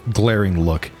glaring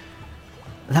look.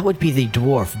 That would be the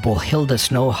dwarf Bolhilda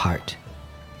Snowheart.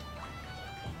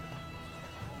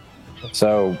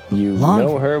 So you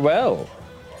know her well,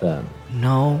 then?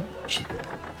 No.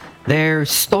 There are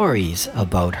stories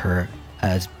about her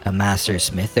as a master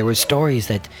smith. There were stories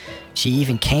that she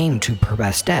even came to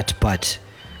Perbastet, but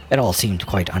it all seemed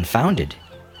quite unfounded.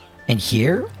 And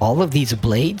here, all of these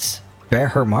blades bear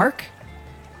her mark?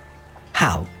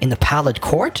 How? In the Pallid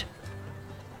Court?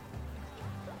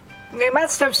 They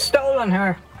must have stolen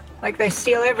her, like they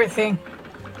steal everything.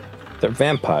 They're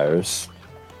vampires.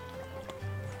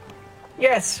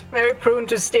 Yes, very prone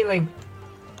to stealing.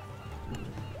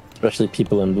 Especially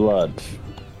people in blood.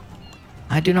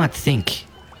 I do not think.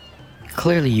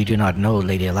 Clearly you do not know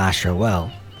Lady Alashra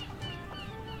well.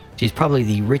 She's probably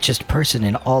the richest person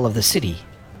in all of the city.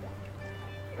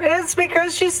 It's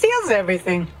because she steals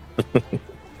everything.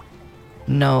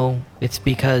 No, it's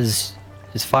because,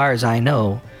 as far as I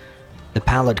know, the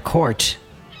Pallid Court,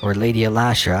 or Lady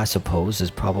Alashra, I suppose,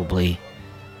 is probably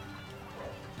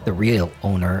the real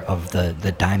owner of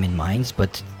the diamond mines,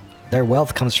 but their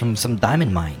wealth comes from some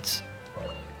diamond mines.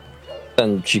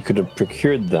 Then she could have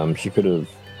procured them. She could have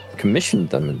commissioned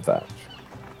them, in fact.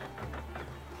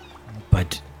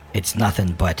 But it's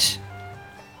nothing but...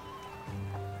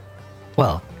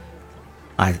 Well,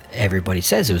 everybody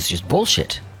says it was just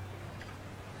bullshit.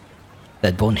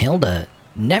 that Brunhilde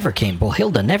never came.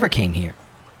 Brunhilde never came here.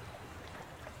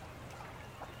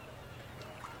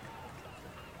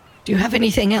 Do you have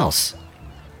anything else?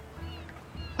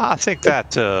 I think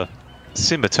that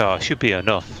scimitar should be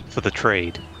enough for the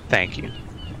trade. Thank you.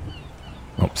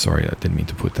 Oh, sorry, I didn't mean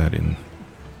to put that in.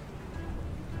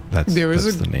 That's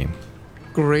the name.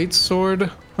 Great sword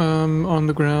on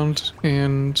the ground,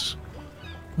 and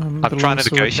I'm trying to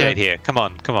negotiate here. Come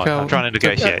on. I'm trying to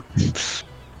negotiate.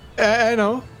 I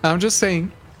know. I'm just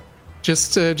saying.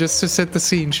 Just to set the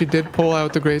scene, she did pull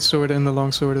out the great sword and the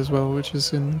long sword as well, which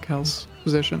is in Cal's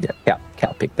possession. Yeah,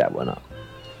 Cal picked that one up.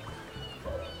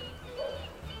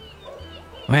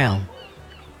 Well,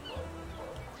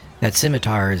 that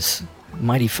scimitar is a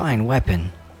mighty fine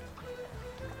weapon.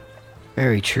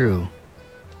 Very true.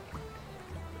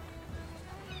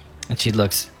 And she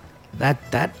looks...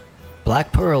 That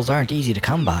black pearls aren't easy to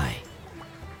come by.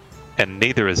 And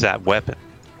neither is that weapon.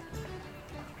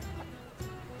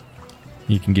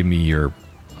 You can give me your...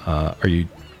 are you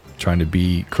trying to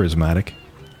be charismatic?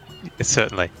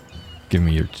 Certainly. Give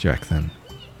me your check then.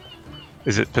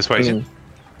 Is it persuasion?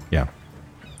 Yeah.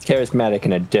 Charismatic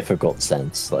in a difficult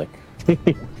sense, like.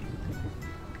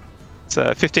 It's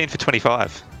 15 for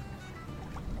 25.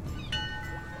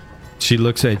 She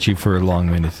looks at you for a long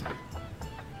minute.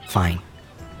 Fine.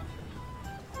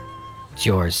 It's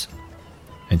yours.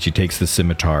 And she takes the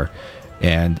scimitar,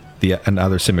 and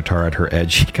another scimitar at her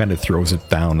edge. She kind of throws it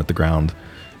down at the ground.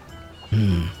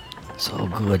 So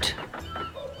good.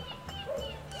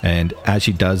 And as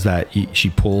she does that,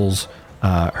 she pulls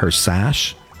her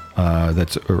sash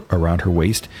that's around her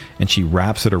waist, and she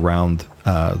wraps it around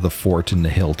the fort in the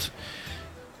hilt.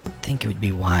 I think it would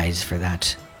be wise for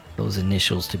those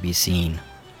initials to be seen.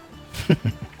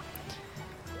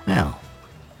 Well,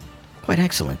 quite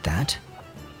excellent that.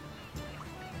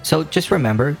 So just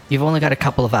remember, you've only got a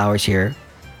couple of hours here.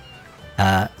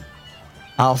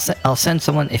 I'll send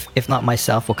someone, if not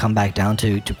myself, will come back down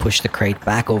to push the crate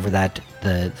back over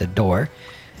the door.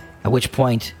 At which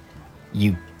point,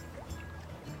 you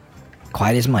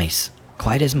quiet as mice.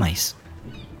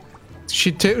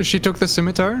 She took the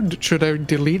scimitar. Should I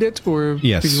delete it, or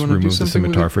yes? do you want to do Remove the something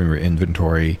with scimitar it? from your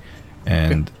inventory,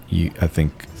 and I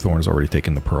think Thorn has already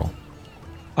taken the pearl.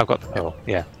 I've got the pearl.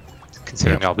 Yeah,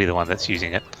 considering I'll be the one that's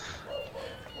using it.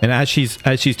 And as she's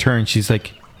turned, she's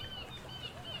like,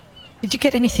 Did you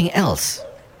get anything else?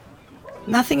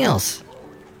 Nothing else?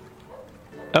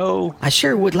 Oh. I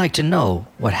sure would like to know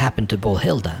what happened to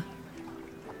Brunhilde.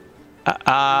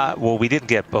 Well, we didn't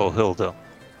get Brunhilde.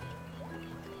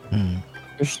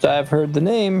 First I've heard the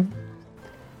name.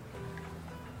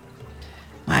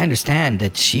 I understand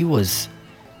that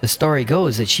the story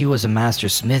goes that she was a master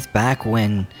smith back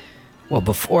when,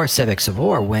 before Sevek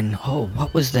Savor,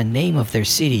 what was the name of their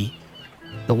city?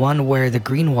 The one where the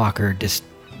Green Walker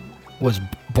was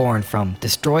born from,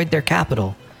 destroyed their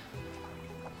capital.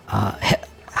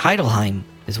 Heidelheim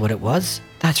is what it was.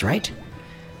 That's right.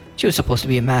 She was supposed to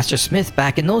be a master smith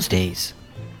back in those days.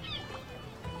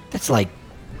 That's like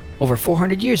over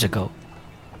 400 years ago.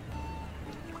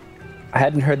 I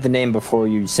hadn't heard the name before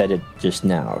you said it just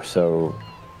now, so...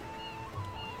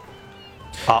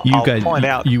 You guys,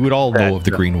 you would all know of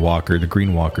the Green Walker. The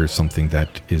Green Walker is something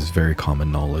that is very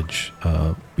common knowledge,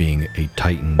 being a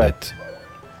titan that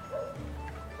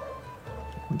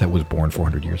was born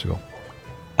 400 years ago.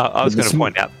 I was going to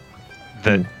point out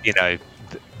that,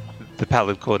 the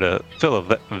Pallid Court are full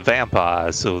of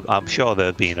vampires, so I'm sure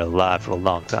they've been alive for a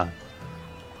long time.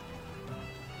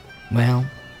 Well,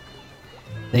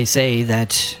 they say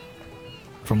that,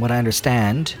 from what I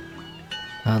understand,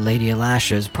 Lady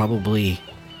Elasha is probably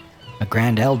a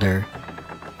Grand Elder.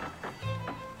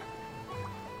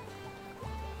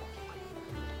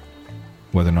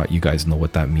 Whether or not you guys know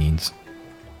what that means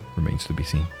remains to be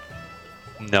seen.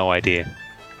 No idea.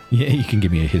 Yeah, you can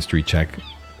give me a history check.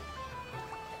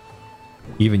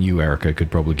 Even you, Erica,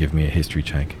 could probably give me a history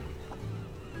check.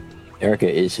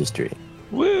 Erica is history.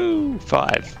 Woo!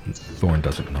 5. Thorn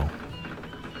doesn't know.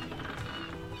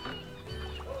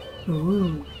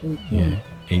 Ooh, 18. Yeah,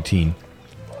 18.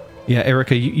 Yeah,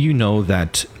 Erica, you know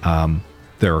that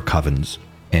there are covens,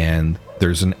 and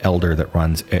there's an elder that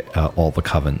runs all the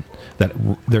coven.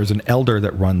 There's an elder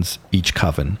that runs each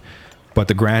coven, but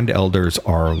the grand elders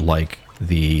are like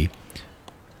the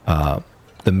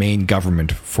main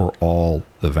government for all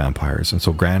the vampires, and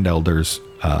so grand elders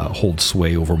hold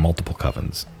sway over multiple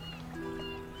covens.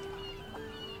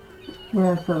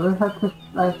 Yeah, so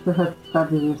I still have to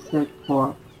study this shit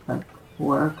for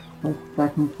work, but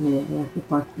technically they're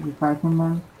supposed to be fighting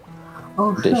them.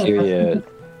 Oh shit!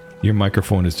 Your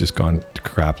microphone has just gone to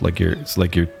crap. It's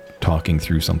like you're talking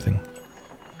through something.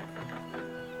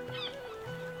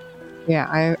 Yeah,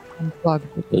 I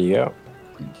unplugged it. Yeah.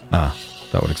 Ah,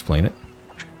 that would explain it.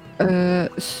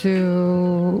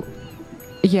 So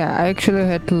yeah, I actually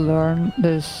had to learn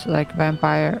this like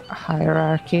vampire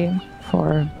hierarchy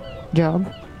for job.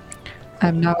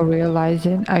 I'm now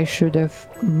realizing I should have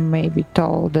maybe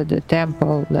told at the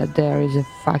temple that there is a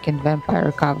fucking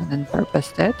vampire covenant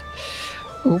purpose dead.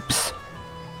 Oops.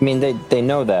 I mean, they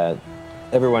know that.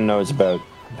 Everyone knows about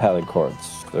Pally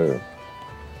Courts. They're...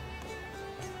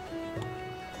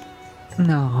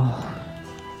 No.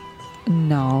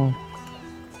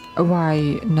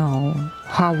 Why no?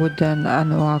 How would then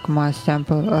Anuak Ma's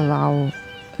temple allow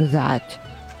that?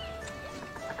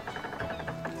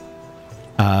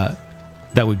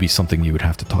 That would be something you would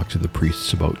have to talk to the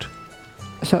priests about.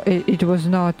 So it was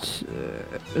not.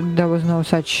 There was no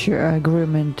such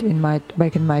agreement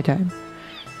back in my time.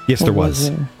 Yes, Or there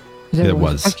was. There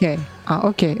was. Okay.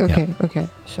 Okay.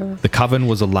 So The coven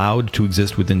was allowed to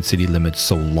exist within city limits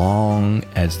so long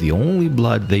as the only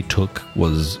blood they took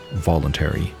was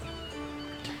voluntary.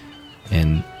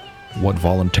 And what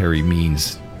voluntary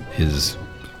means is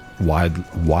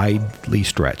widely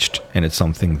stretched, and it's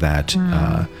something that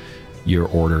your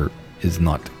order does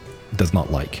not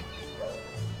like.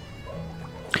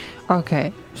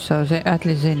 okay. So at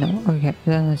least they know. Okay,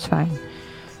 then it's fine.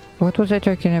 What was I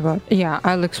talking about? Yeah,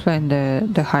 I'll explain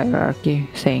the hierarchy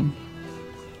thing.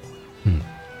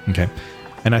 Okay.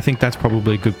 And I think that's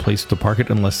probably a good place to park it,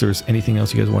 unless there's anything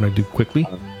else you guys want to do quickly.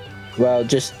 Well,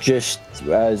 just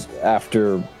as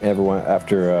after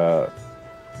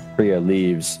Priya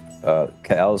leaves,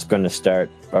 Cal's going to start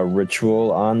a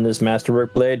ritual on this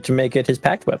masterwork blade to make it his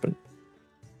pact weapon.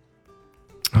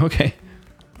 Okay.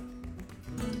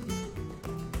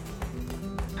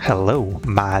 Hello,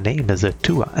 my name is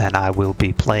Atua, and I will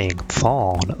be playing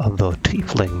Fawn, the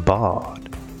Tiefling Bard.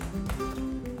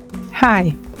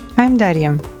 Hi, I'm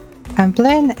Darium. I'm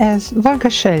playing as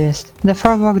Vorga Shelest, the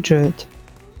Farwalk Druid.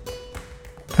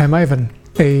 I'm Ivan,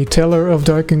 a teller of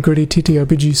dark and gritty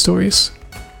TTRPG stories.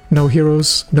 No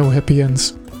heroes, no happy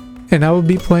ends. And I will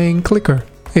be playing Clicker,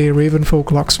 a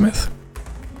Ravenfolk locksmith.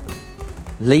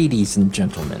 Ladies and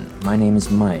gentlemen, my name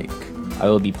is Mike. I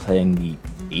will be playing the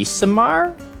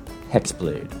Asamar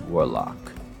Hexblade Warlock,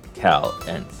 Cal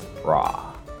and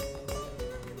Ra.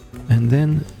 And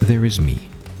then there is me.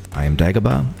 I am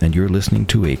Dagobah, and you're listening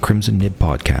to a Crimson Nib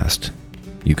podcast.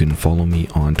 You can follow me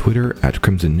on Twitter at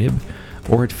Crimson Nib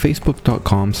or at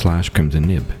facebook.com/Crimson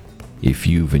Nib. If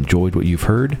you've enjoyed what you've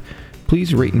heard,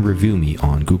 please rate and review me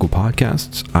on Google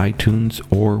Podcasts, iTunes,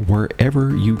 or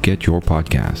wherever you get your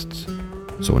podcasts.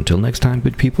 So until next time,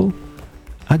 good people,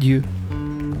 adieu.